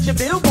 I bet your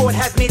Billboard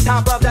has me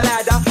top of the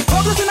ladder.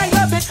 Publishing, I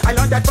love it, I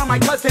learned that from my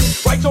cousin.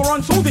 Write your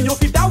own tunes and you'll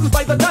see thousands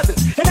by the dozen.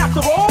 And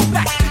after all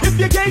that, if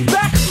you gave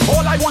back,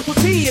 all I want to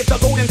see is the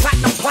golden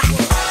platinum plaque.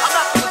 I'm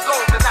after the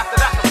gold, and after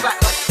that the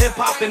platinum. Hip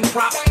hop and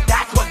prop,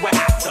 that's what we're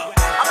after.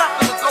 I'm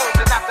after the gold,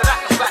 and after that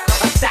the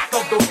platinum. A stack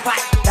of those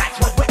plaques, that's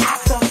what we're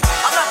after.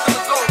 I'm after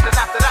the gold, and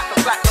after that the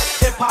platinum.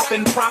 Hip hop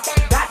and prop,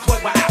 that's what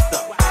we're after.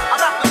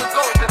 I'm after the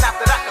gold, and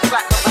after that the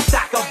platinum. A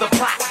stack of the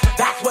plaques,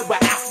 that's what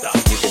we're after.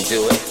 You can do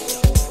it.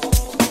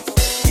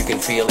 You can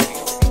feel it.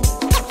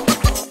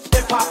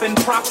 Hip hop and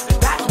prop,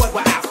 that's what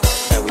we're after.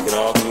 And we can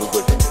all groove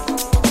with it.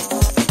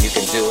 You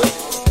can do it.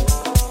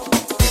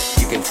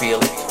 You can feel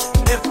it.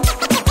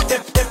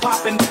 Hip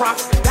hop and prop,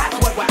 that's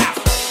what we're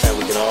after. And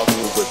we can all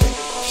groove with it.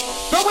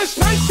 So it's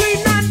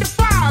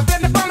 1995,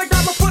 and they finally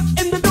got my foot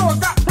in the door.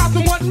 Got props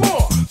and want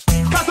more.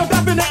 Cause I'm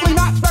definitely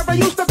not where I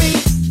used to be,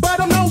 but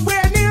I'm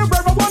nowhere near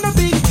where I wanna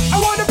be.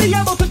 I wanna be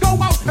able to go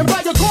out and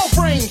buy a golf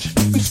range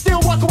and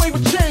still walk away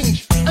with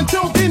change.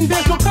 Until then,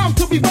 there's no time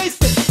to be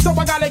wasted, so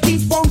I gotta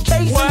keep on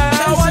chasing.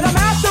 Well, what I'm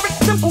after,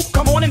 it's simple.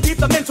 Come on and keep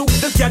the mental.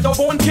 This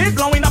ghetto-born kid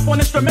blowing up on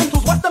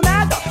instrumentals. What's the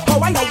matter?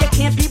 Oh, I know you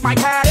can't beat my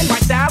pattern. My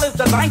style is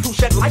designed to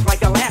shed light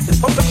like a lantern.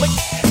 Perfectly.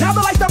 Now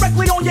the light's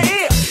directly on your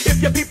ear.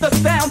 If you beat the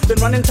sound, then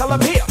run and tell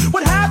them here.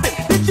 What happened?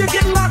 Did you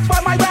get locked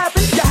by my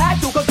rapping? You had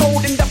to, cause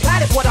gold in the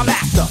plat is what I'm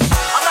after.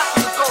 I'm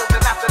after the gold,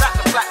 and after that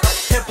the platinum.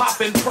 Hip hop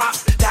and prop,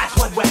 that's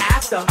what we're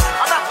after.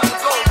 I'm after the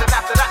gold, and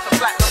after that the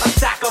platinum. A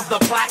stack of the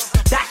plaques,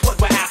 that's what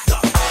we're after.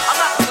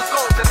 I'm after the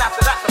gold, and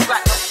after that the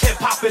platinum. Hip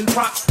hop and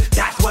prop,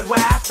 that's what we're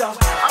after.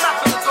 I'm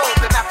after the gold,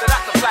 and after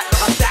that the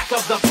platinum. A stack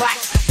of the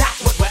plaques, that's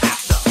what we're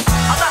after.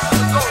 I'm after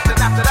the gold,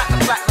 and after that the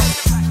platinum.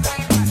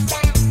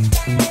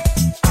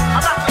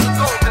 I'm after the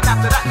gold, and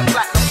after that the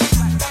platinum.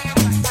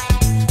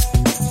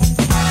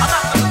 I'm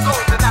after the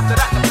gold, and after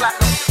that the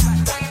platinum.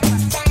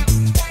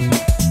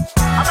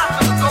 I'm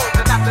after the gold,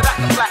 and after that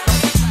the platinum.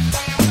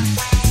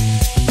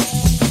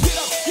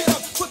 Get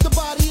up, put the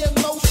body in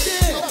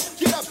motion.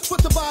 Get up, put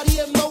the body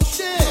in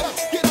motion.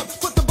 Get up,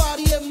 put the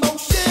body in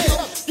motion.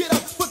 Get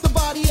up, put the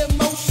body in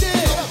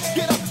motion.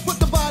 Get up, put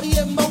the body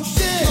in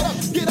motion.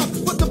 Get up,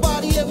 put the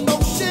body in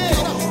motion.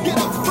 Get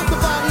up, put the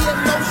body in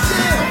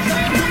motion.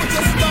 Do it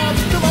just start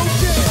the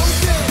motion.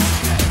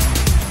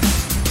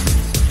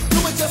 Do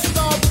it just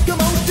start the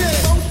motion.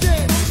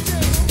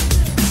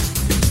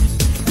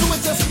 Do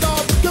it just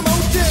start the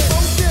motion.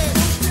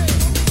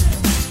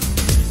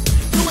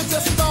 Do it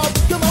just start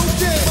the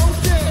motion.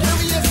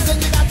 Curious and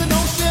you got the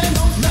notion.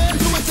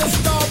 Do it just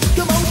start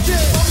the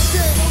motion.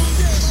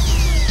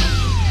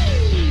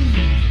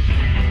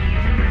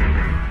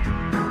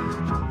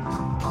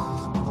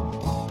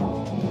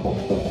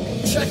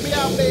 Check me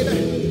out, baby.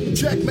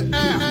 Check me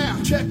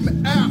out. Check me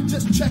out.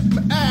 Just check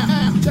me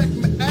out. Check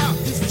me out.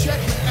 Just check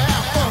me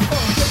out.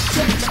 Just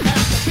check me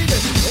out. Baby.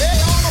 Hey,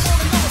 all I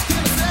wanna know is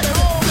can I set it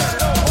all?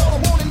 All I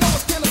wanna know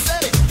is can I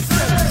set it?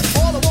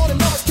 All I wanna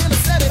know is can I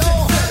set it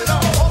all?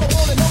 All I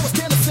wanna know is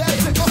can I set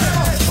it? All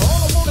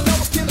I wanna know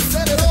is can I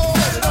set it all?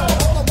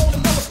 All I wanna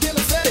know is can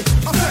I set it?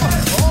 All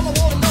I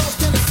wanna know is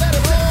can I set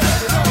it all?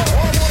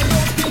 All I wanna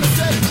know is can I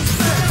set it?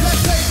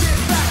 Let's take it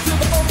back to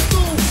the old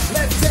school.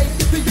 Let's take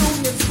it to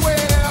Union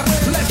Square.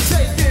 Let's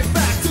take it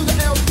back to the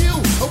LQ.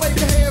 Wave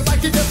your hands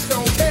like you just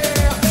don't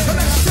care.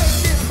 Let's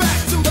take it back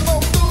to the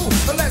old school.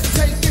 Let's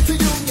take it to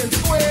Union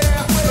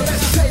Square.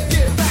 Let's take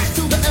it back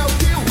to the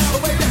LQ.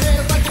 Wave your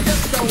hands like you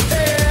just don't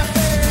care.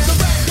 The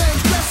rap game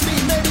stress me,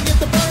 maybe get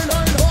the burn.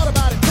 Thought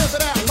about it, test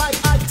it out like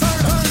I turn.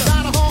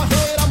 Got a hard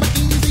head, I'm an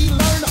easy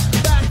learner.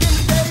 Back in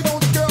the day, there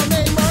was a girl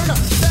named Myrna.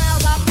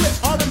 Styles I flip,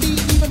 R&B,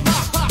 even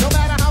pop. No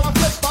matter how I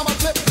flip, I'ma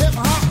flip hip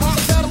hop.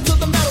 Pedal to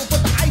the metal,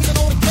 put the icing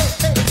on the cake.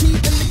 Hey, the tea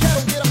in the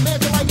kettle, get a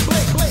measure like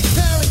Blake.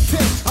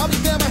 Tarrington, I'll be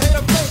damn, I hate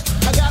a fake.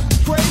 I got the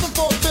craving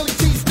for a Philly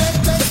cheesesteak.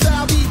 The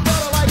style be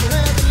butter like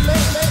lamb and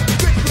leg.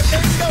 Quick with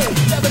endo,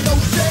 never no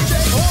shake.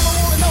 All I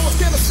wanna know is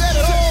can I set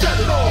it all?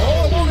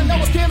 All I wanna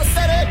know is can I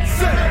set it?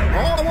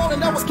 All I wanna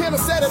know is can I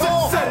set it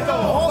all?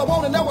 All I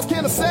wanna know is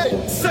can I set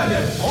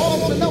it? All I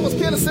wanna know is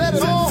can I set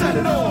it all?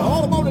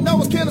 All I wanna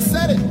know is can I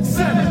set it?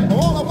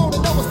 All I wanna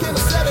know is can I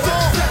set it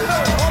all?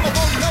 All I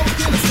wanna know is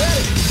can I set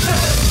it?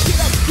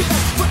 Get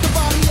up, put the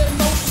body in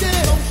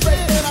motion.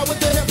 Straight then out with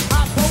the hip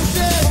hop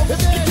motion. If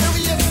you're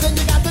curious, then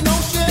you got the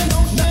notion.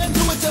 Nothing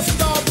to it, just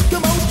start the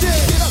motion.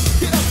 Get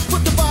up,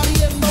 put the body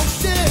in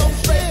motion.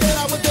 Straight then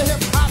out with the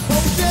hip hop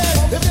motion.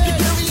 If you're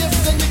curious,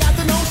 then you got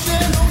the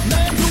notion.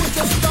 Nothing to it,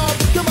 just start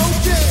the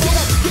motion.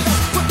 Get up,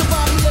 put the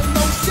body in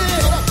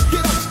motion.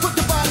 Get up, put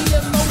the body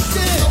in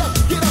motion.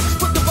 Get up,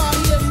 put the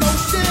body in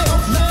motion.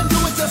 Nothing to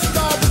it, just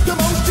start the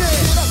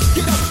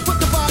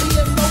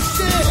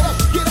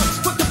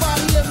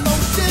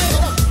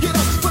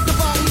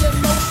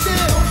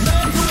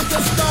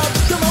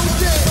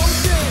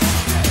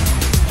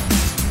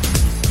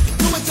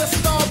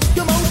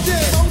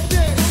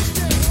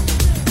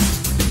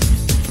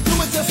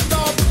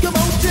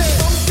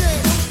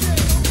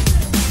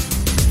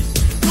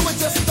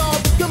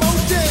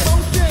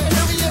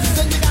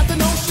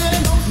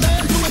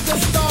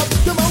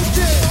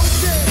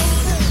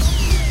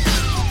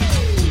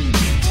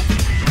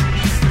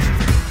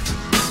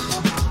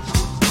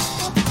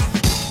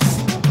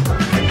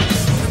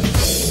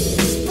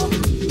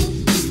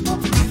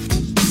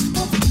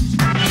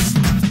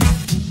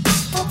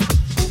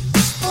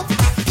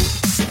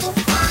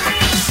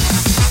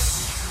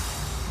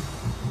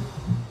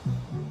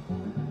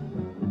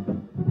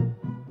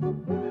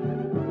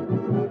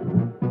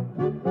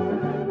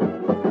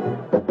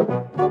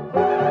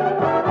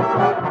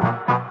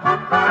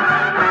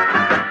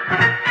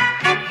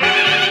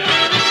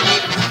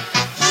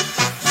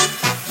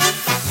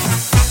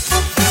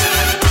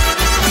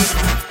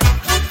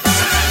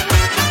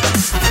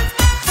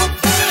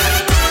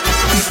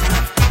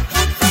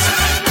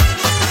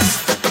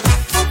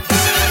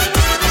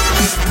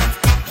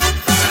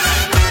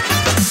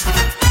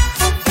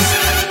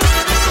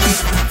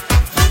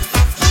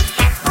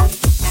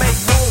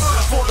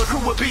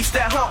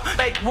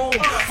Make room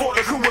for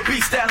the crew of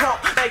beats that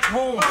hump. Make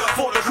room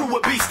for the crew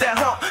of beats that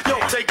hump. Yo,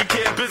 taking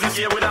care of business,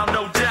 yeah, without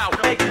no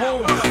doubt. Make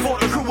room for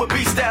the crew of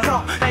beats that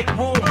hump. Make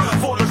room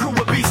for the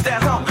crew of beats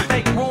that hump.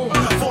 Make room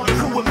for the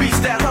crew of beats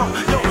that hump.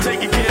 Yo,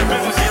 taking care of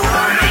business, yeah,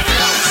 without no doubt.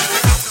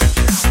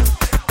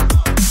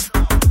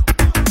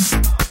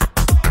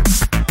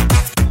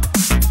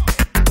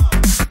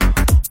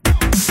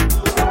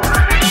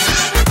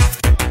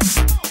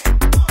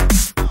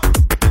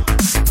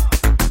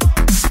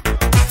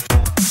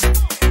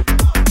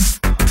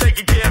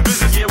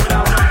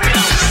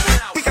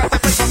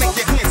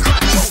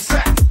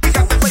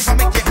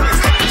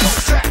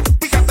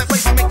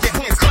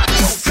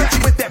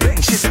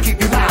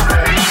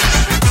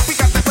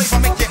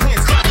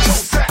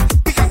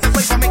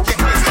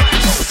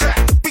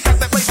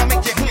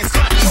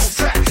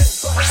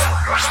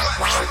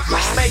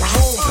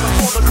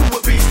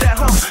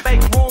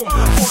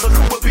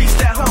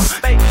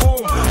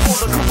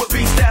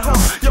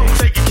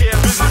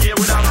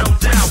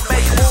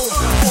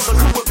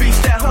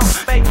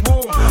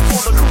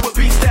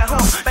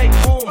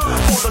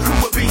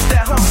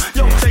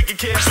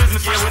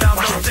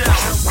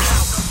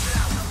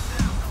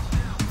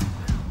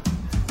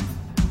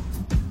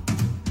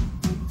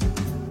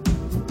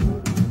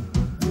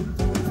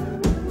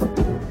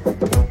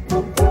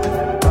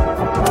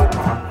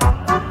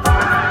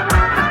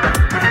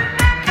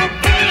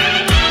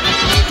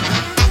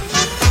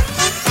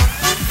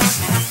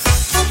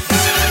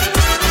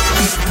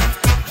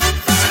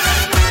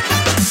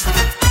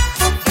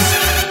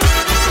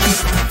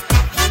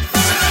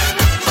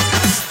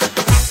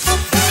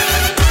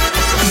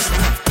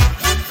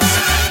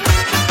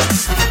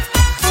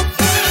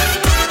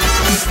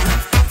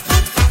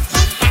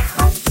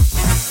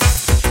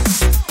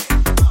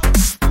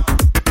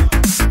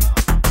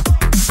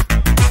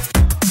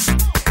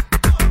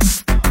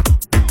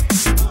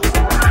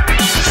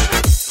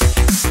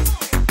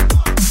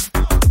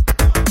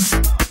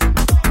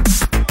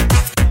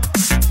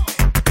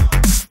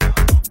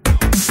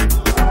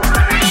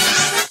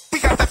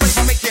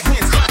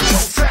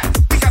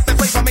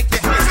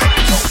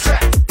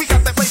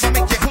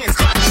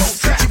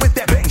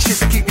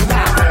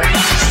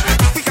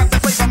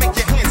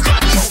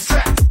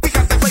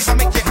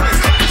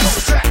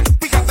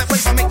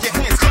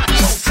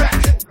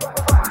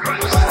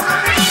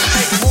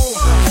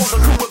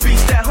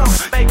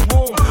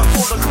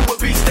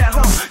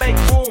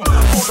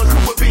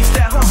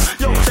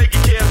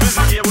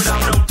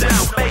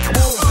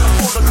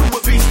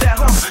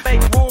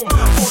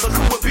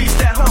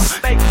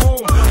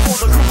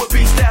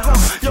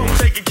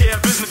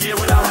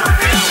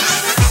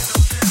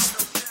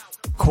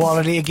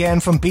 Quality again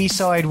from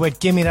B-Side with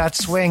Gimme That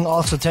Swing,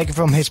 also taken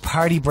from his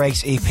Party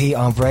Breaks EP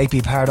on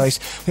Breakbeat Paradise.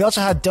 We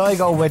also had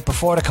Daigo with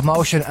Before the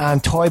Commotion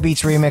and Toy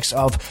Beats remix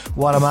of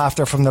What I'm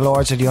After from the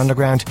Lords of the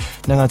Underground.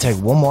 And I'm going to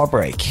take one more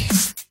break.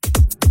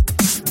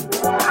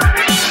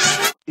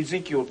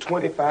 Ezekiel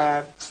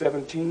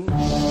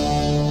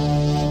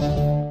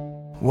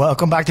 25:17.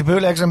 Welcome back to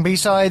Bootlegs and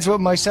B-Sides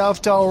with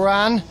myself,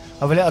 Doran. I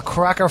have a little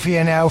cracker for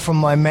you now from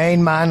my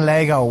main man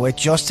Lego with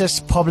Justice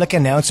Public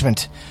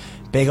Announcement.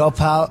 Big up,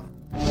 pal.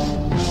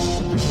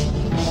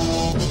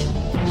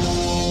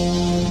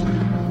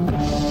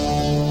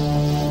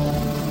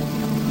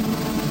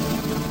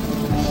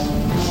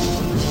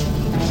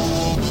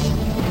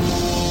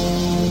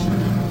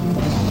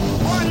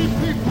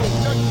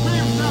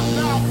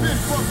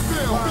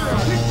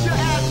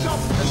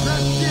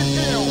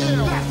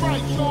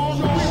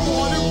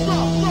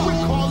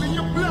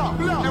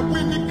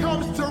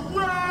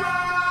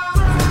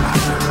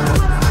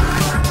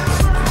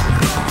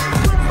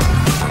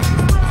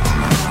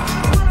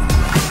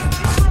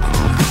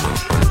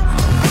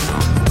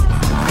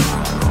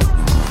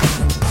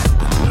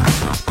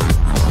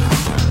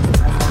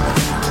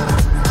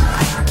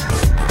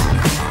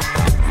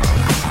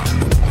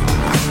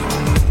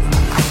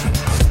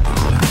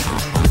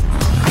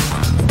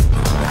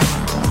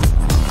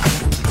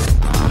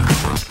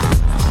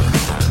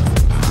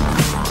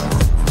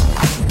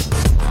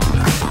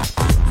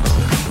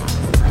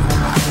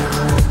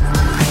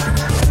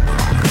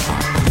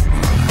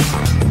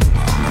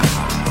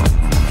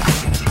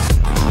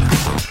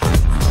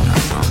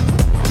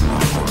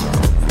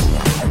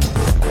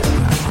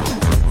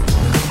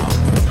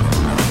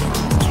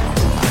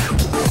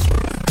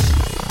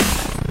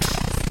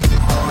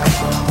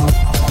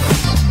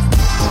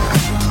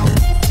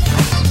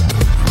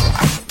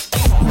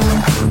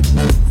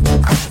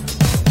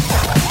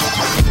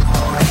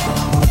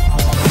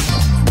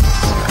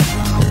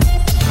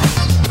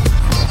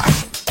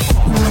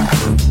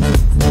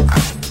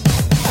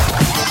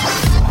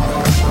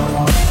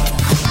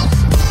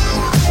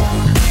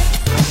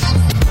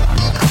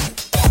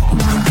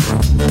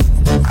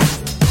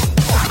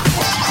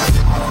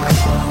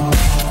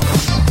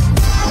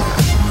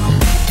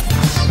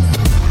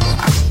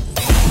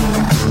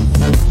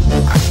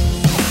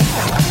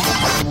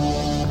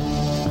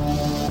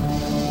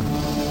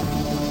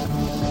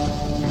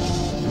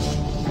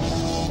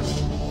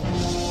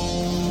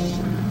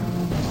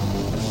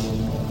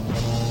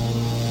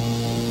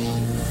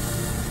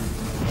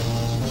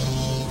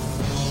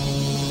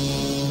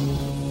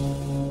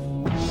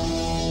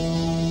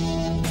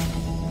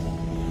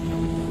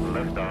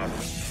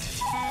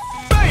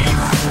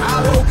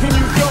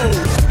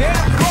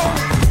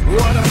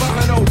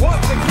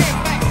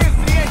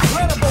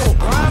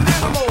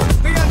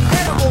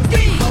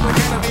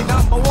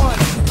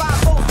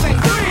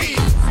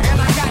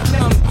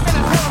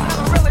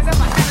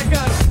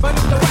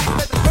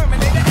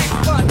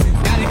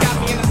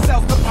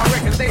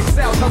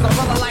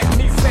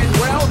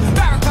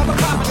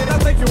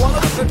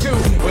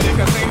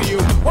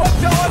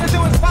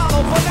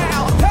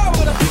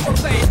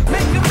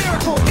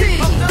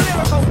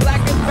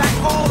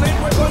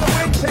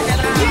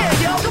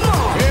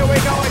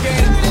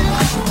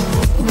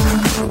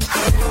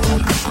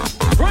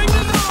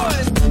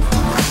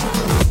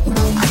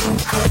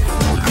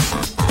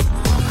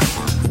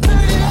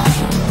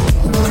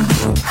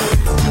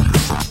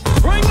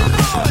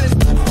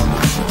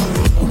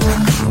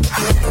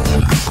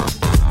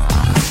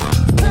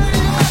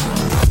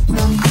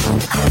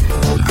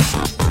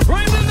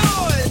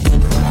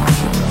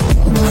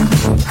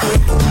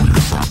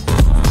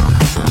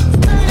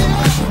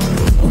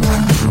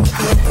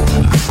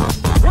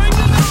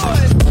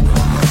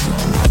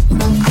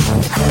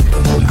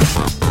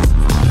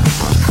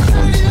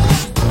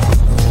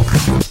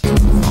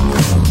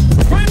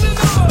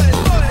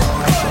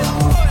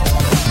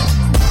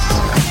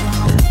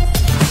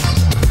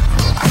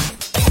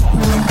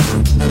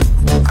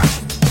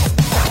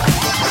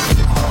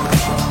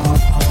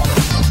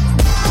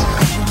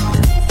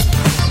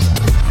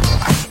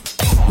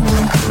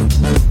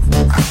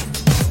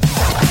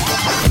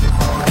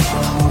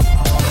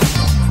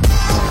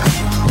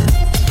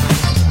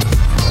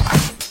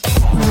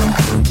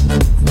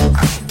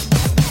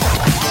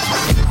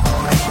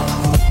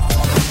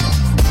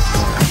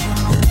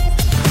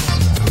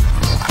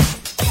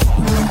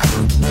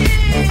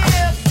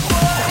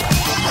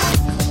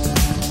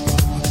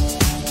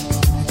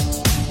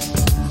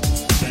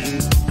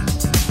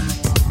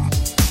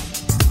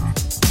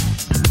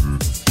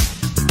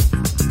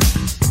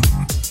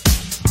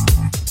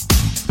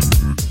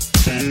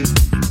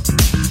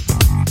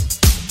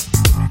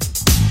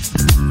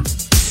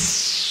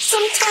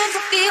 Sometimes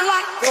I feel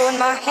like throwing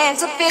my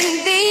hands up in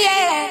the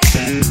air.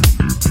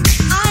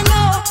 I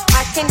know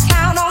I can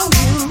count on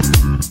you.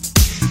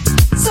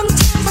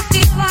 Sometimes I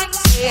feel like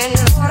saying,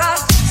 Lord, I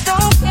just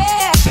don't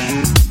care.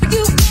 You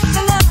got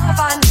the love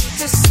I need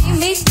to see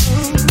me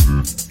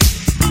through.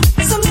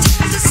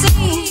 Sometimes it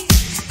seems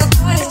the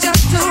going is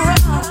just too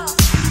rough,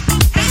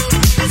 and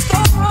things go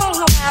wrong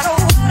no matter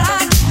what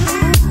I do.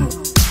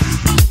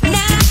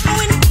 Now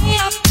and then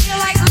I feel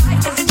like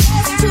life is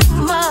just too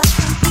much.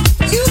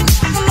 You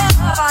got the love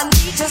I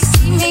need to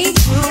see me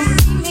through.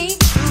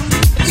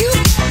 You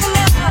got the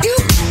love, you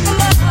got the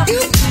love,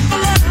 you got the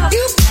love,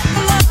 you got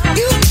the love,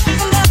 you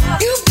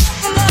got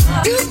the love,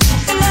 you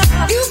got the love,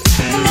 you got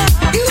the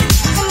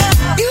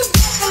love, you got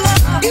the love, you got the love, you got the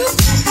love,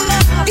 you got the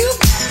love, you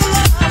got the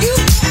love, you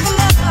got the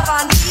love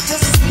I need to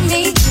see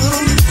me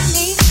through.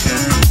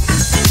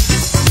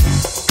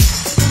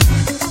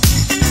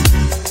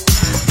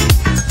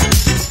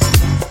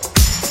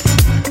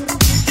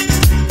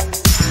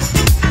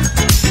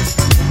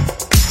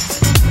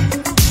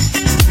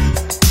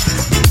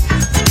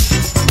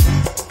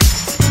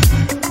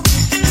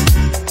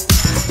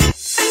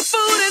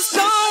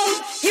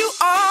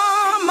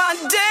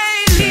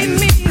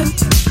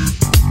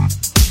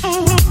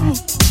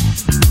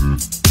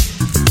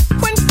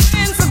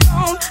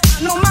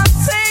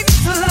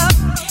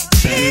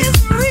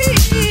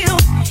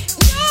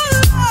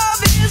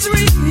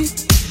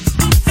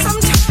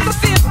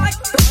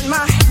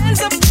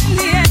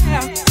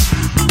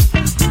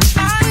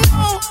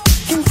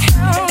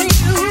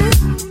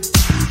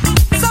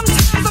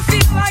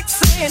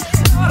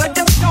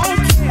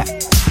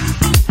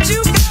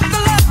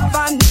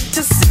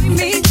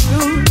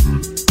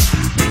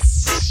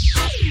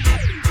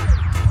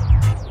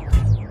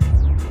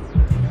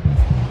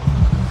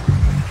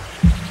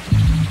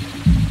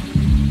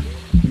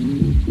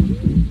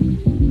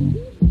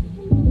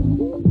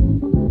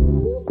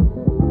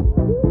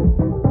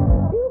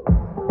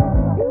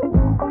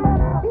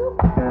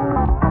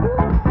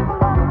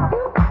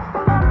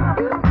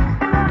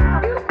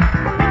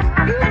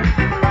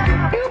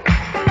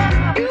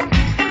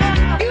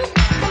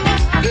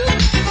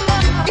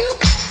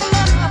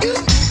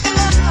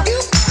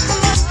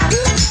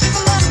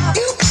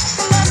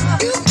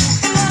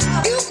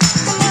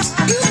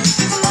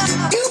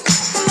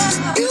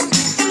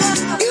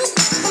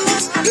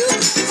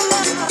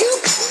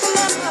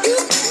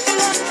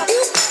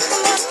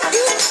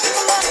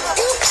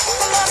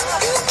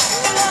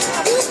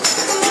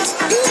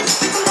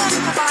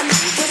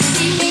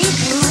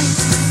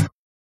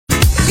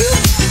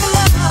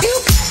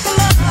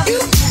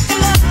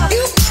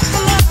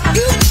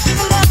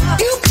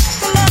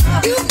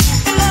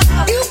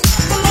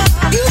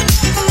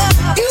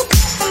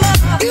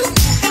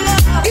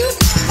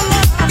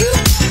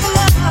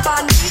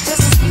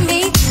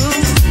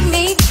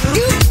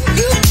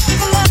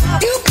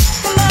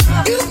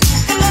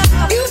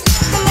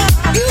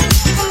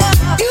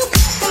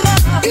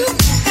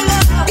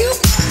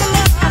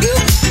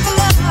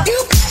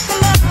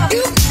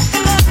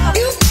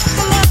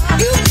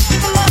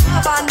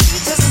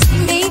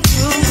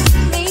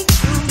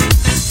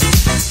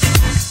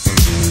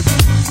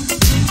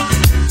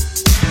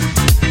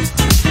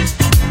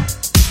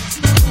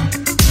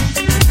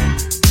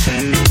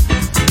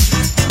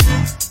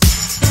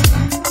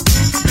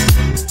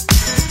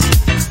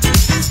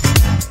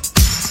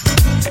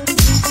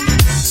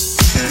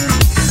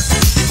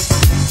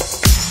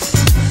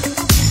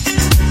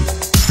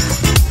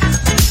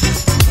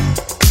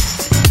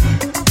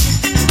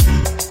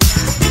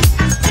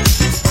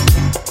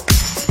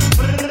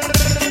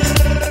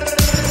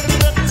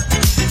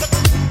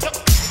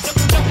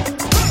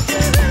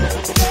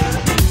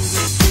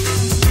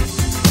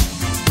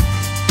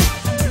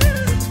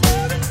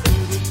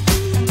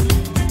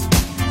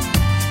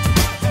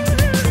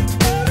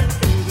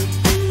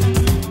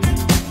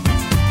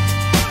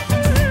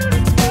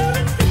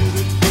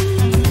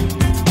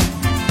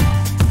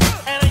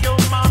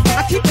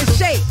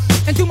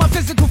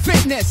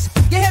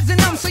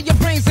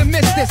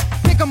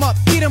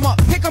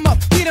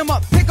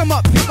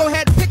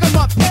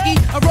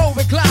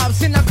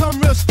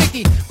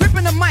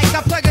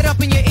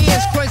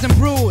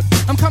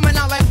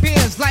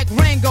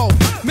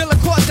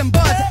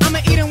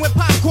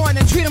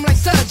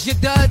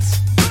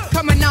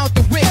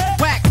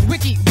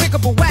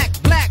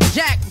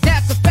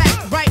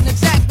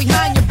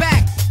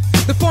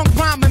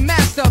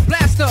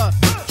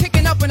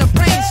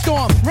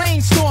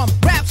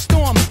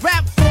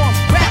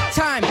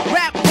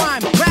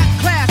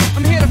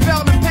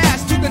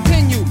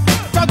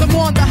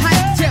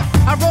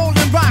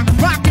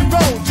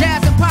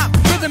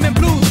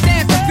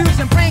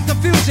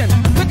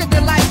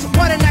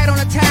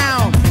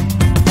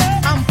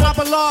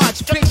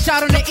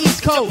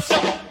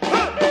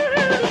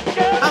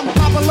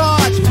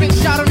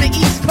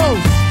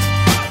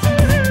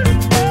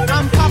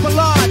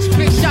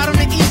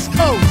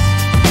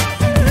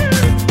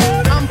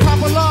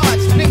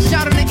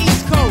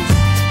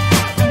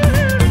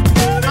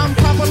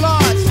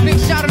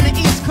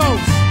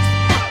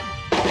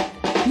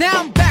 Now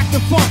I'm back to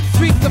funk,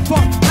 street the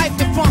funk, hype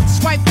the funk,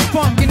 swipe the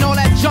funk, and all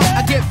that junk.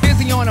 I get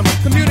busy on them,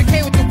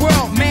 communicate with the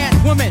world, man,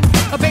 woman,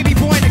 a baby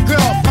boy and a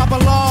girl, Papa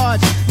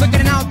Large,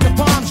 looking out the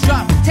bombs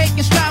drop,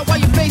 taking stride while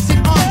you're facing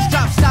arms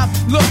drop, stop,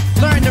 look,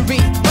 learn to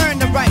read,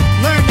 learn to write,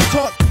 learn to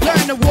talk,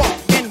 learn to walk,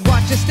 and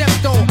watch your steps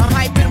though, I'm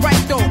hyping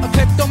right though, a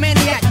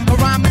kleptomaniac, a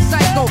rhyming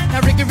psycho,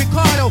 now Ricky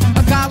Ricardo,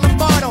 a guy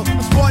Lombardo,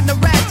 I'm sporting a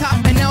rat top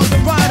and El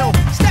Dorado,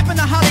 stepping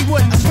to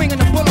Hollywood, I swing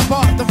on the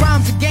boulevard, the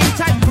rhymes are game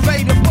type, I'm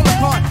ready to pull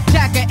apart,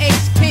 Jack or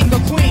ace, king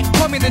or queen,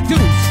 call me the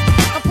deuce,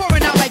 I'm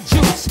pouring out like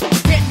juice,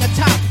 getting the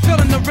top,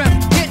 filling the rim,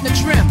 getting the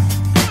trim,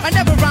 I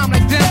never rhyme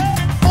like them,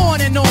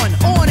 on and on,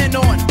 on and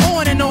on,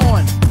 on and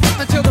on,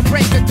 until the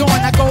break of dawn,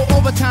 I go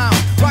overtime,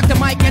 rock the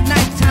mic at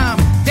nighttime,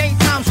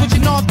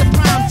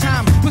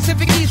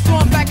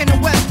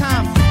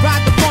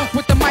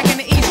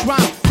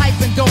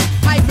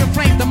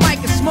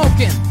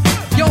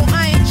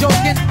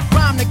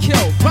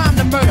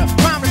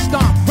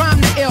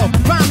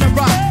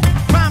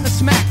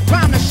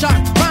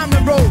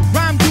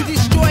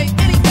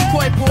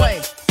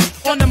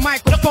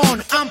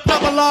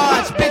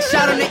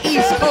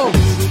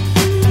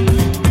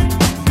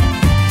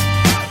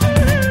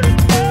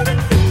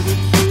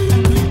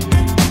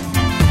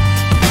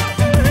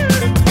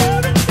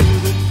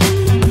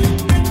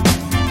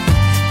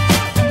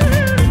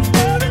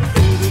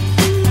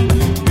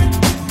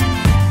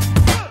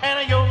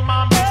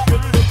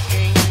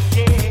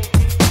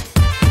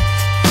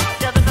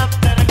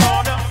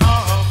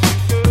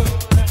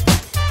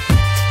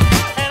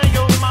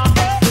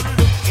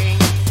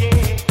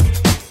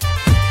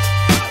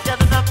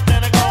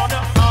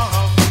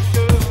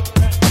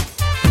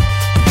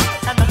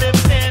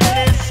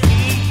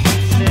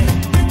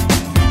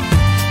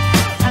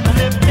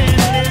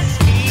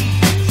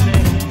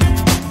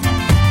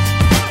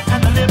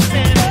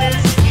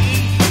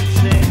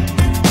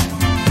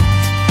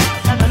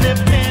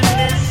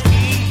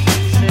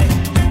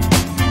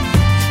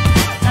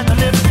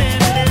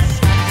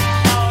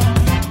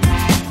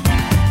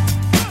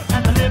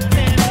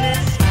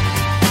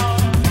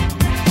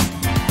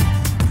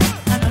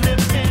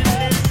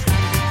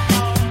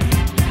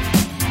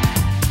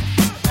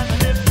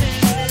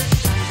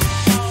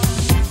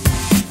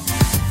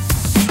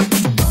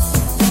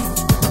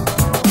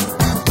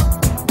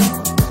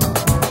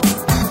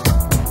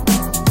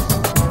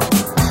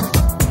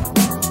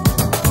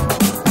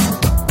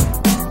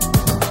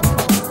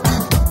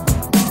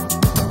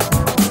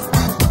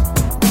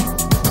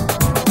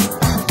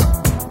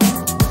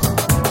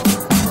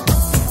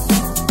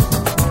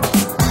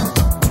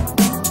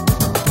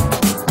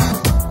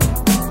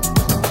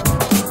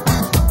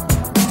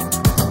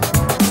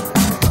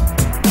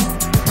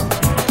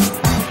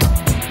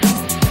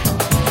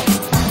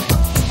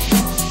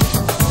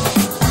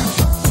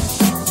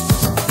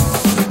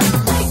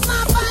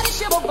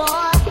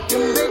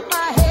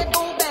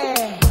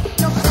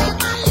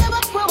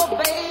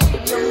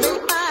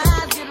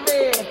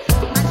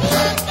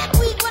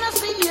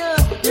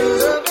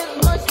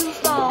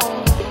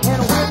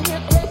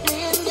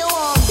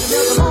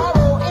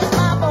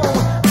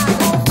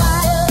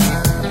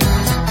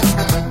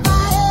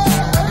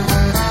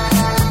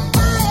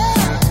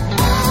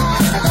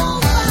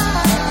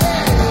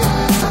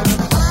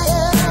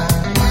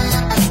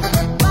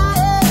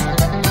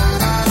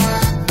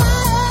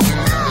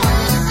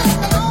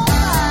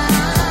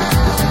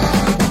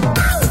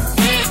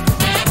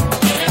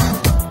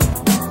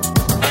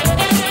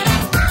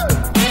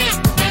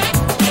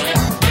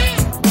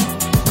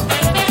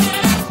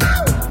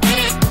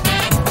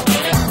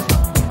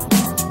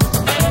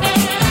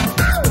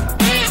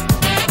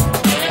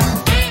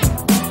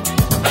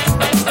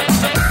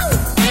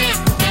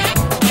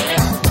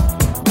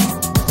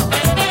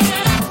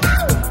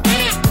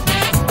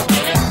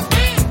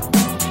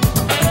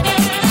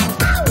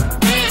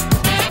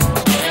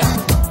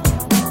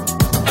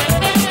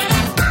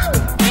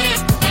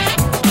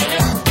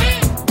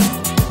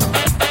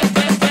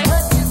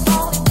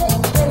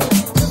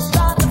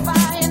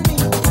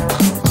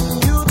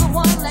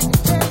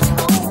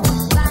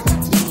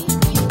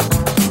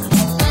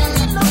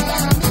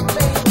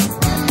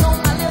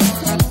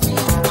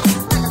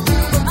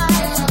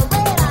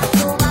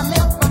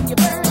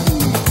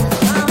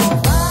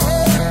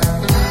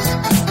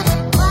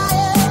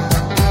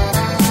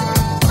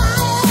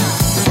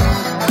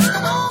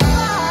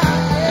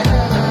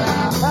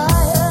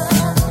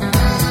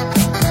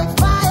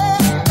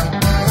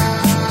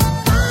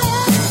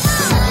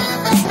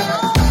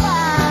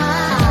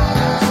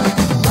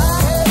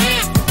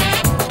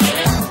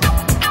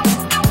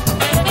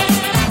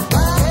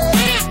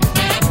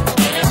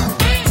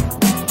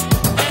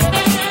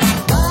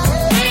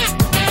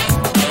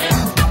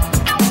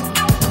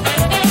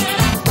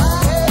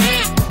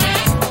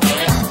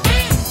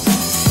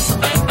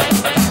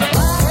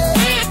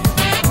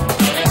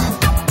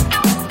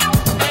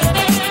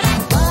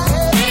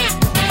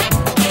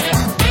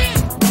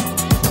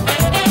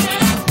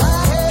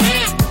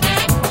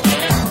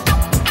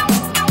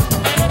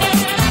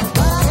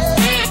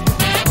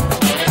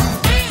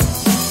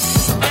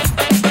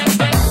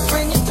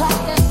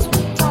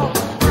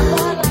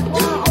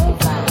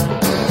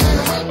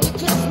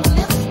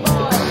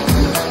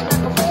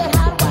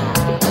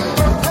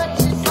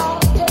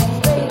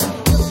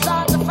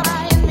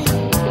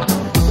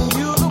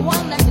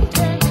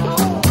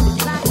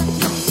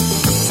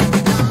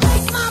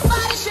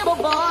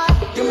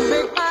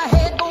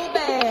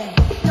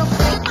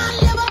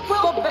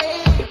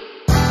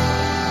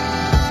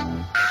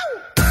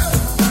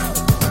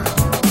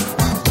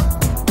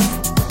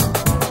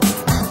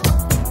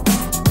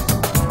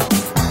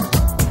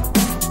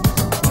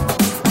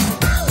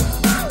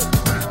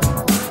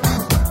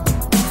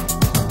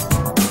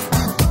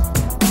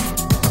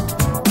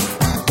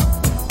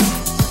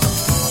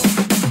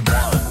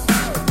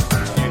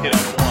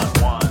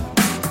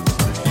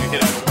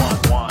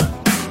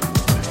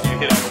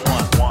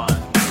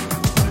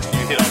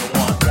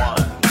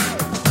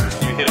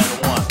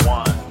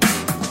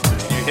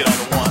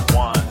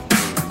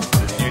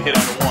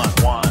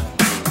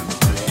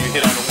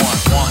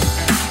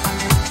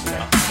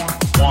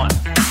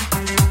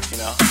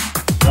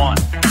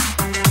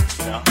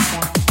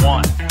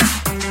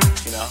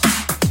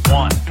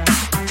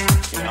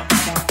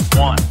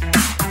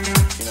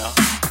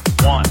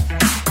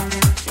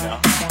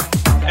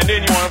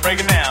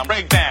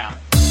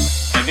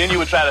 And then you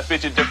would try to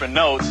fit your different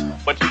notes,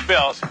 but you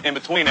felt in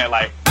between that,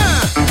 like.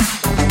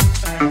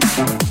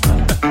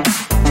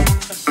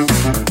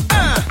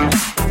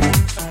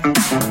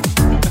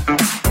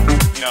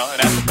 You know, and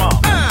that's the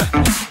bump.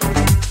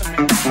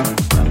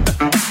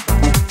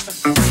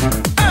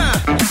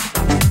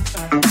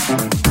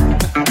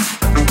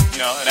 You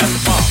know, and that's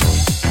the bump.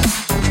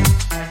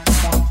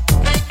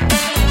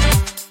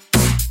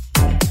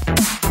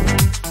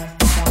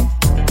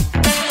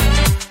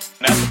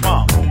 And that's the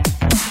bump.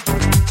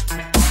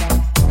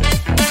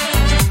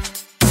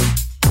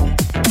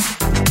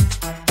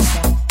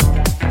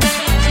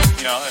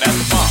 You know, and that's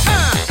the bump.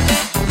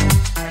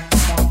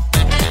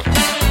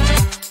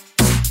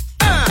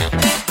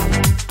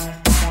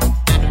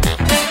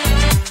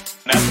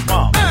 And that's the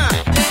bump.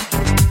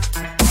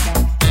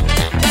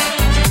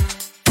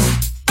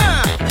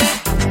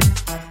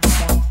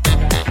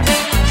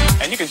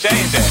 And you can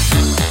change that.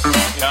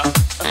 You know?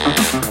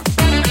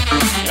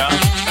 You know?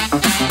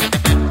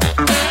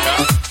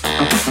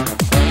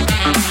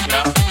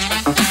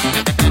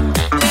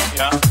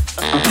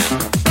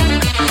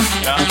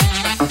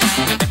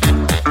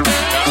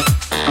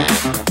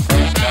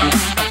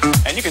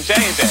 And you can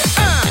change that.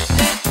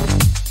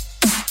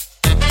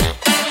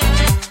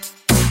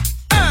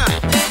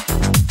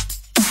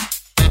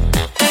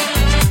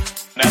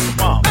 That's the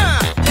bump.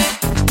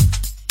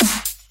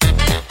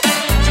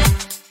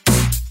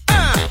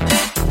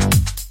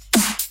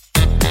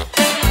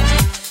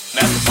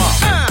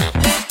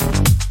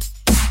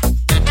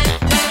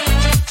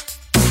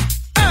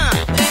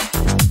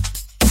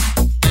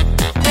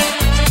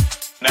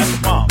 That's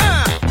the bump.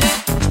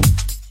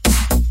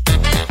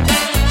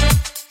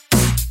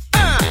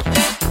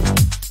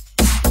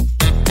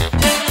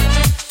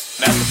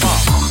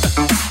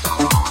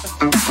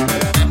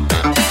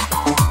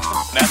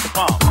 That's the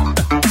bump.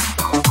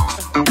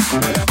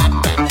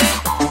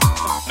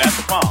 That's the bump. That's the bump. That's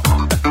the bump.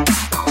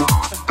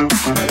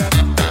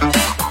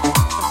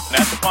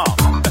 That's the bump.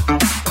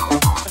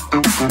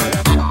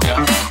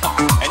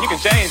 Yeah. And you can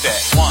change that.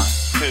 1,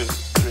 2,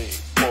 3,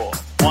 4.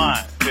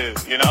 1, 2.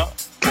 You know.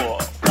 4.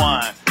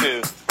 1,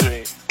 2,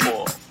 3,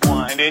 4.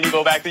 1. And then you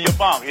go back to your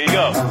bump. Here you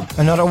go.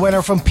 Another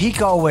winner from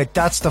Pico with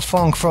That's the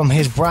Funk from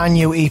his brand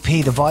new EP,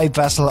 The Vibe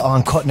Vessel,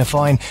 on Cutting It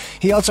Fine.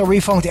 He also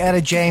refunked Etta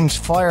James'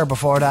 Fire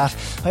before that.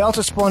 I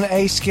also spun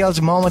A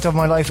Skills' Moment of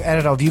My Life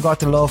edit of You Got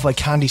the Love by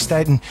Candy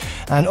Staten.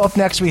 And up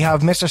next we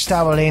have Mr.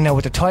 Stavolina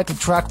with the title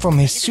track from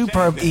his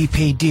superb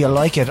EP, Do You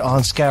Like It,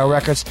 on Scale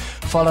Records,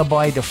 followed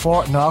by the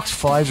Fort Knox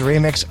 5's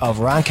remix of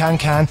Ran Can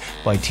Can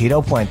by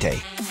Tito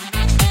Puente.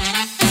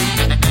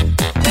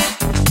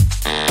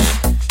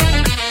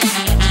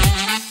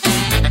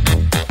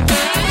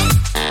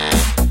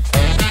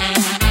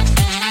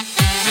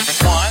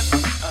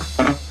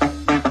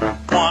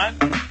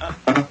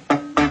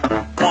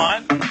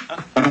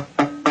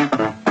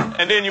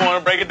 And then you want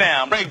to break it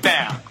down. Break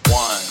down.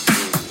 1, 2,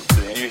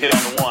 3. And you hit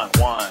on the 1.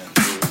 1,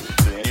 2,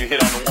 3. And you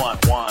hit on the 1.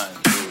 1,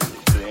 2,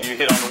 3. And you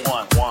hit on the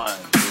 1. 1,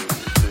 2,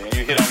 3. And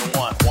you hit on the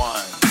 1. 1,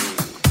 2,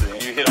 3.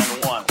 And you hit on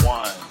the 1.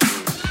 1, 2,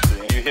 3.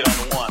 And you hit on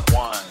the 1.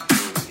 1, 2,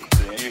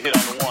 3. And you hit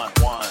on the 1.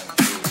 1,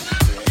 2,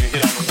 3. And you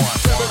hit on the 1.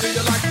 Tell me, do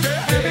you like it?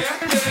 Yeah,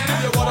 yeah.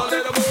 You want a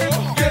little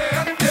more?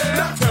 Yeah,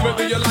 yeah. Tell me,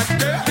 do you like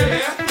it?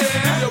 Yeah,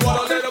 yeah. You want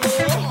a little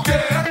more?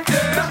 Yeah,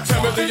 yeah. Tell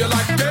me, do you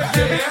like it?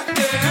 Yeah,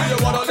 yeah. You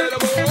want a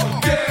little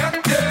more?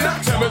 Yeah,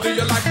 yeah. Tell me, do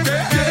you like it?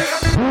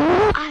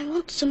 Yeah. I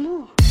want some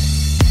more.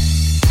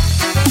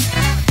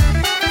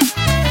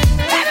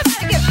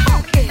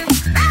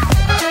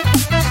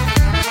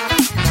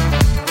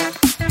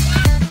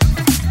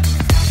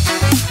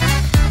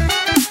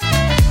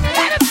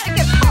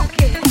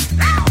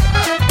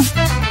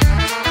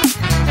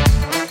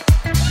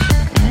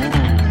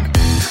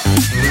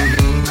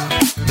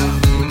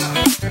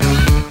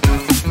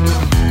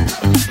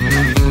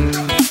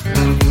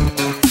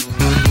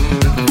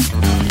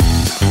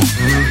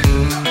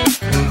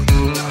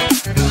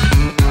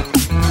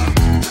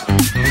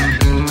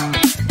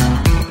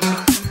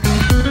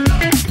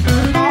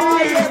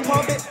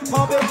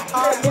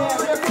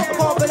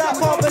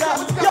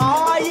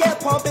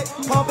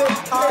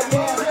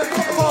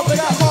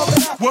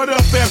 What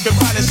up,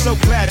 everybody? So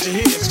glad you're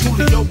here. It's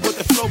Coolio with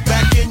the flow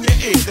back in your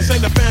ear. This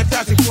ain't a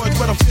Fantastic Voice,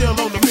 but I'm still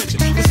on the mission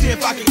to see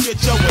if I can get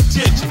your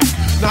attention.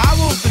 Now I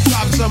want to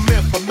drop some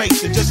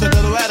information, just a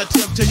little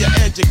additive to your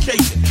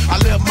education.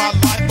 I live my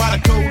life by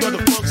the code of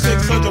the funk,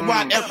 600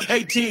 watt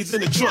F18s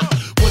in the trunk.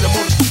 When I'm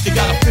on the street, you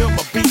gotta feel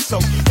my beat.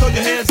 So throw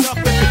your hands up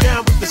if you're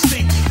down with the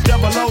seat.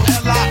 Double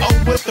O-L-I-O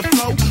with the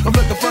flow. I'm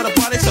looking for the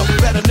party, so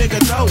better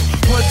nigga know.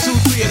 1, 2,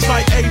 3, it's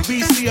like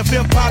ABC. If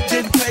hip hop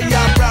didn't pay,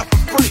 I rap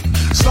for free.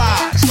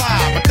 Slide,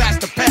 slide, but that's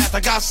the path.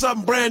 I got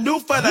something brand new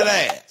for that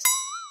ass.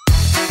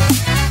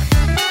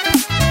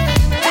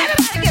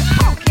 Everybody get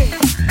funky.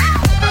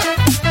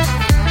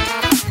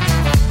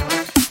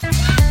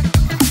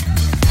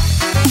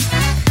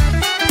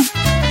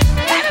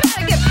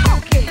 Everybody get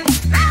funky.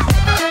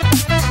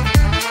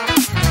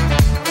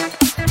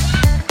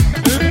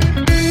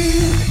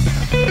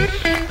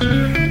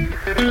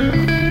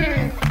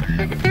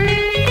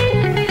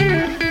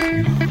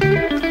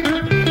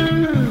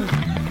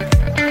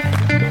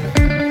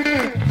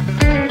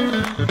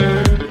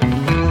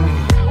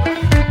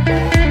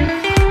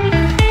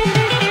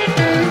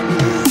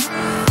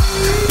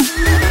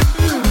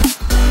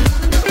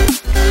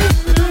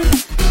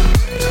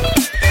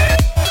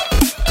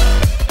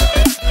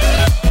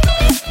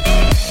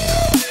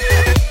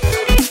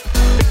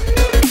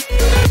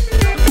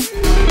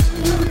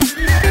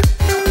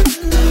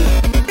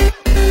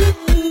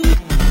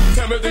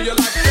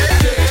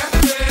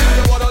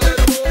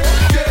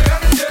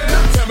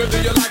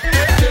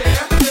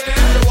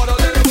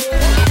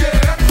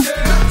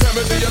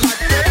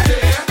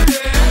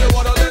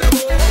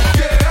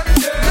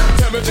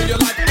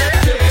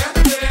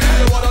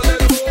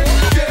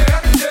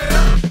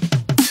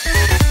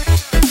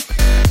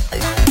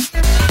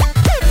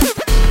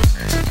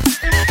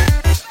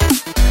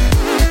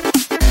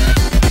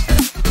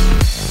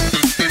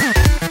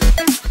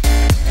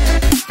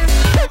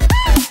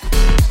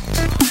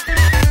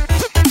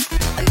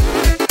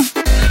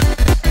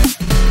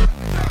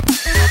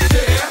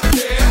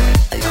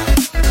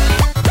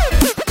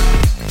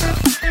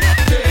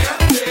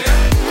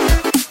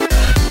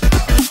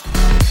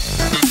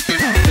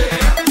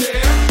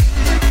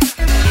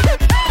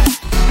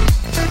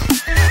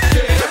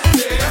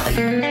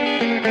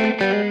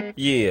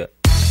 Yeah.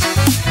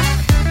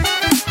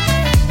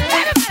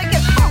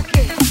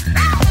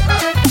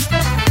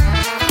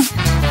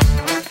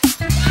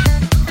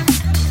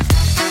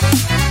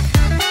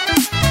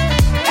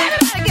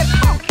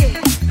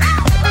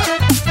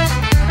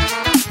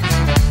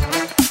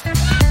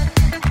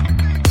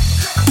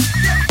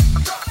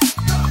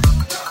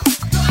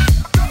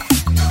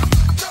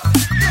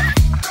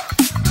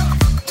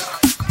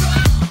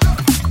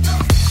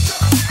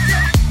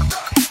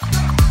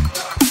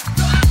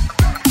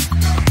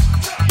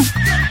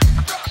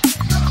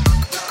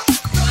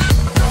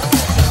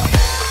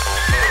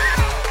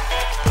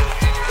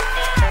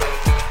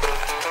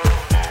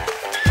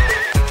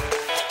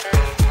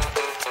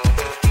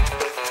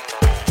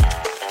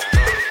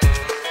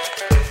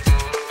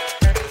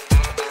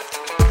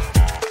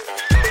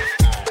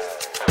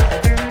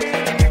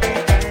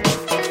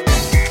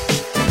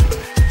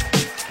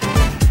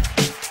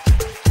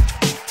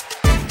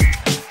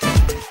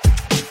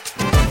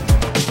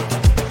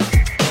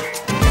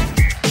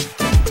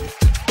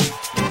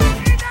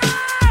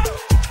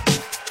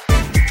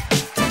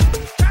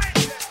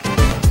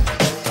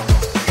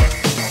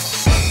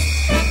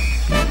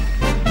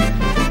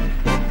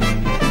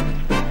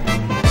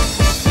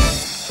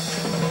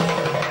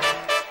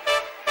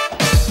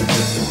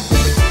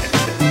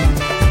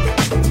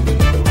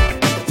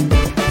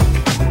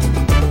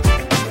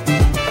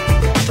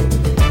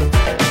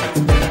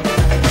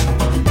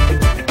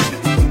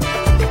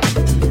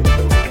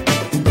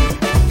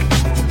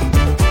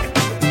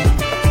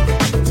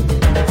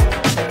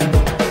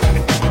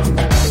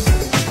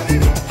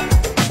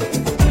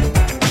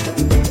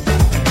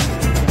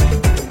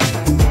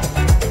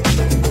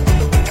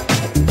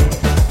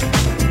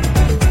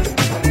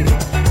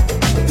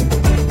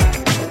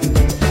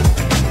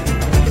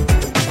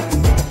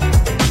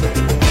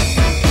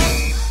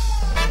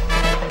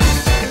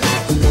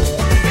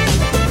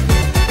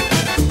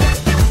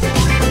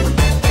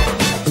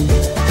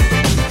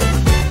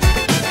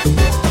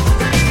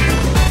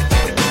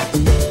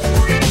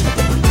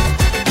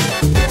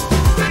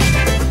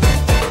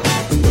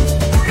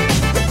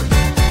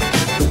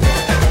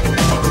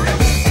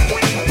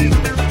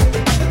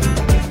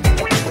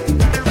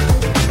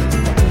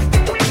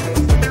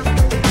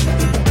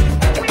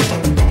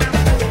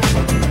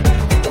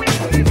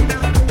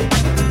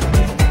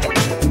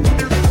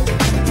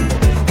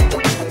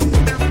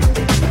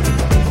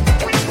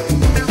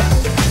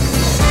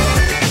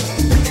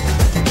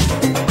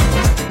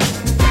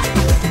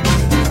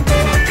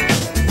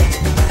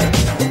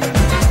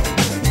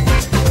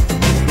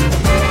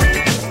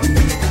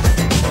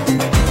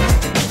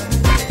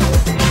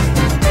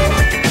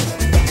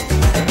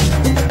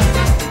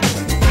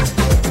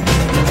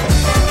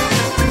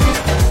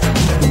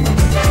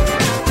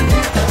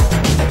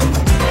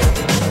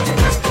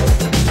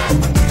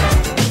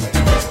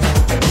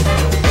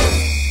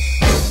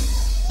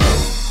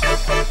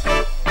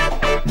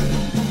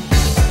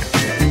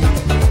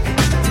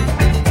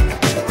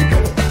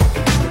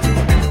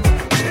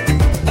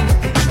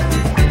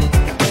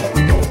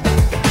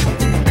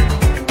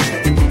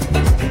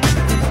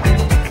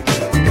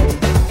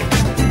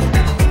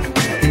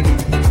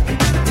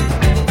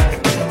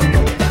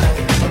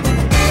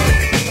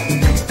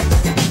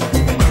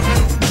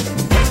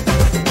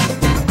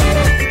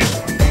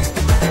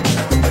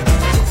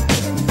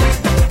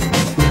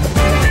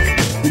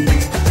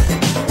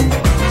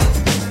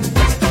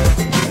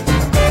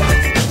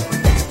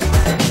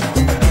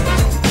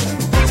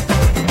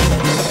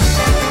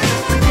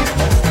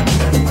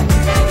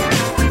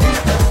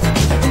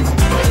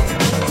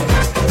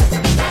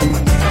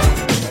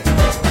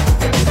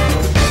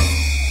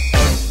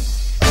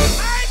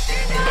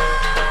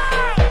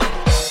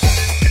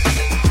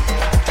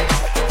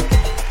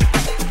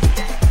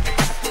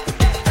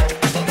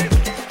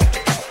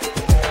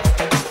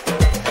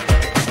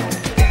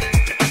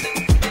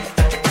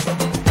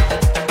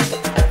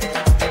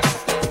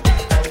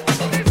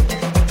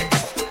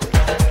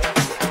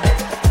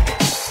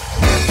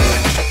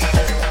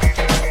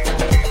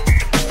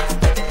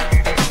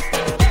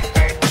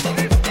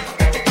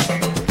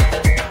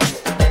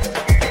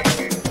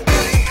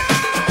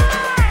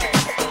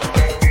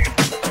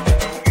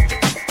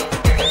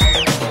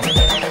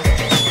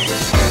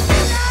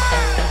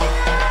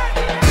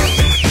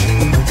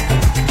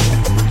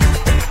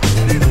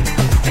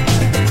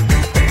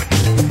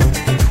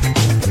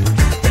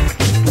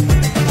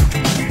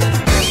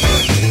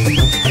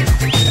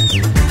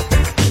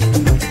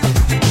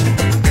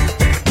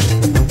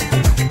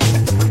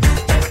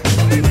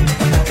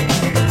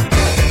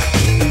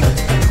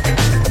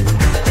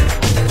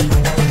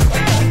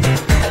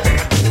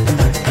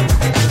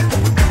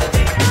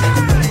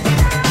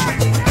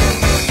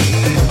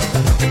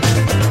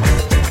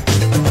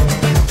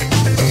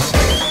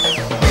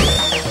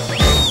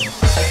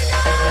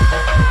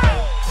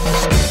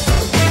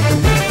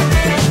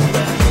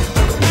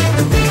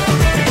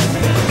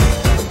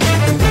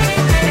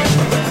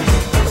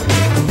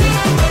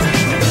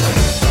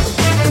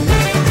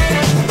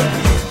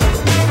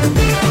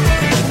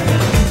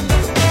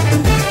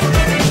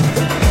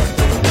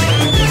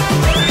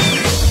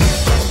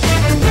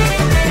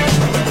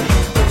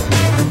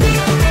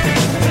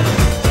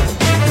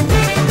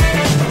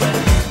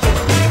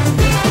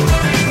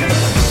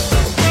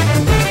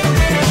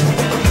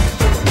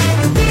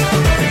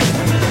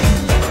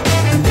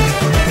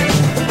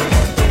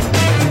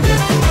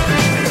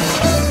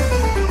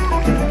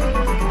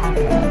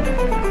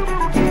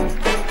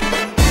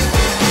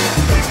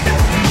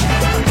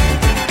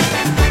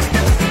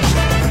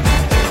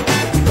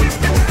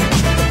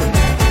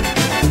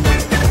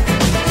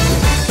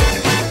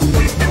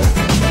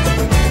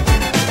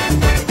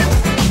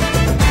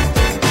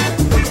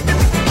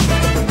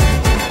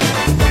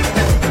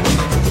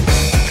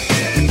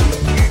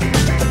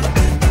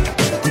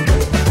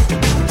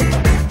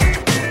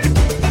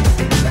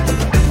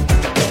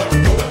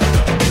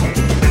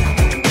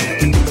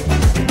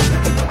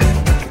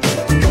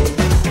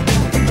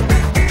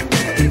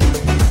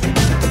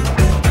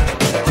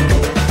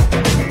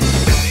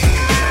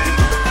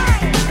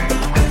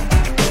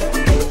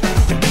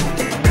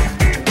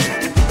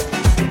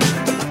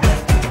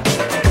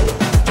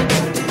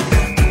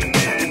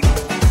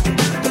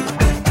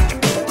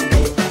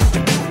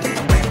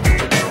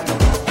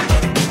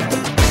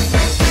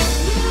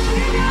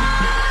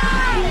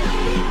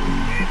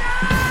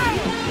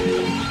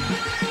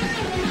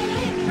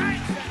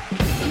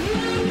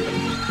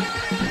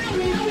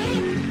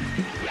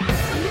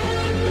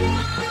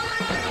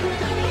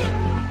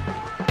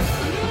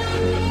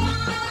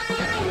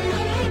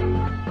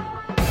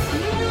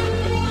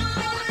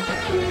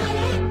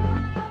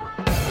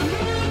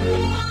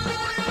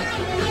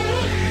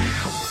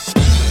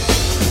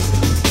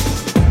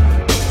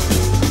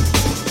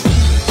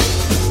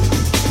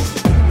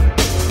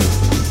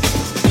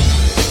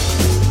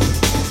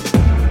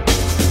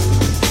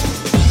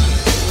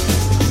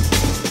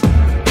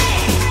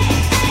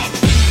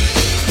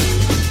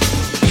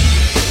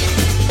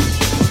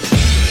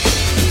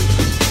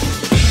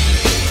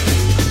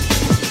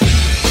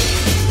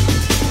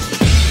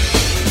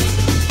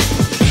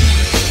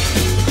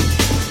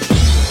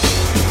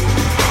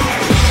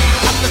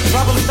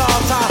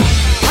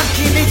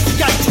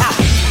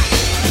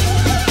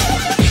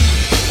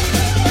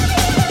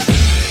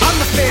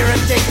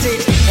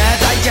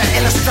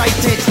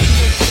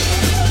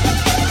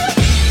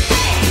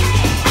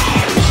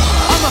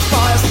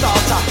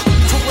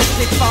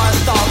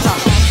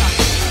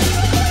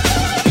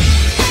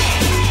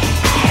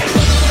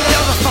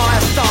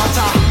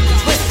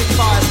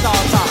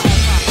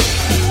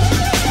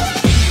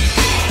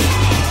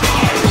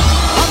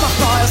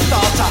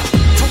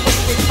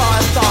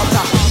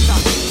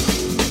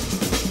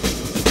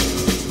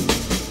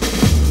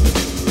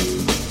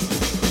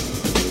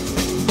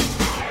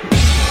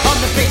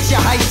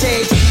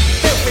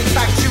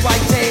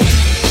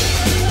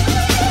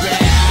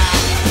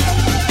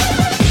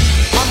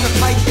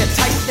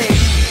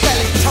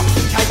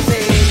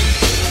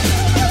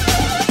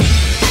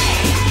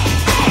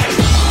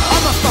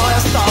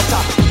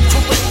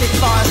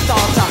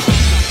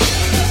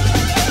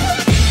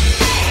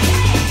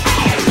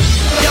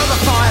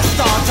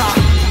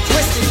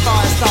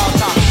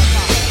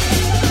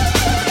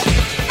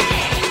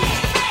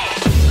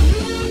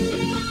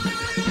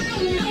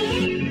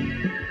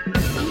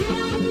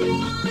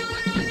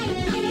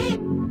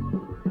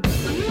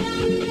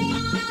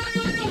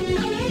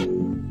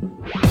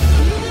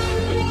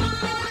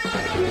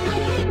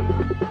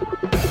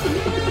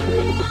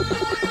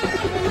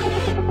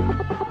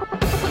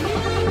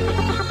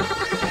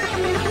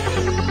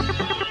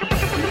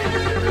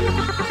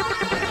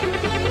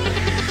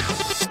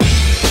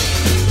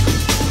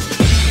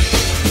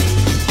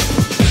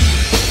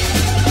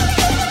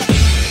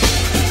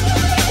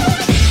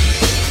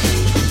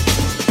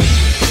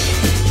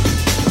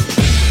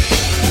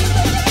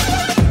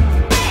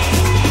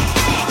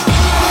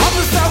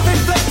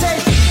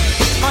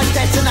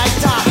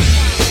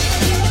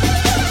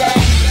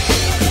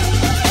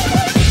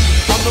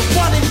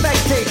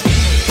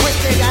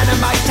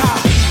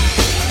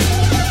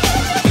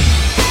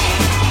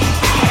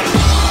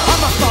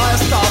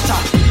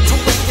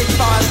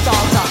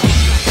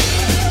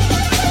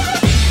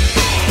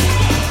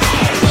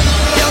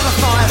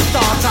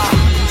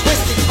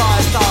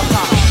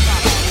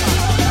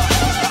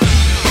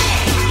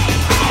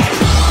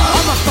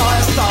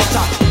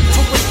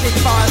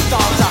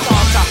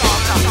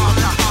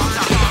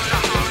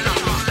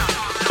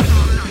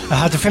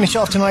 had to finish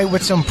off tonight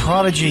with some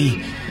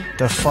Prodigy.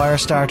 The fire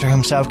starter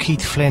himself,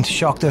 Keith Flint,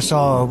 shocked us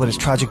all with his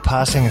tragic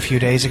passing a few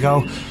days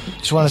ago.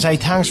 Just want to say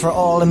thanks for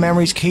all the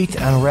memories, Keith,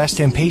 and rest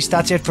in peace.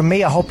 That's it from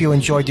me. I hope you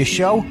enjoyed this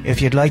show.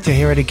 If you'd like to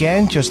hear it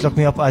again, just look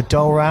me up at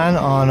Doran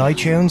on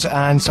iTunes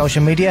and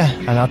social media,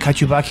 and I'll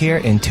catch you back here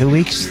in 2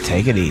 weeks.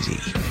 Take it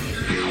easy.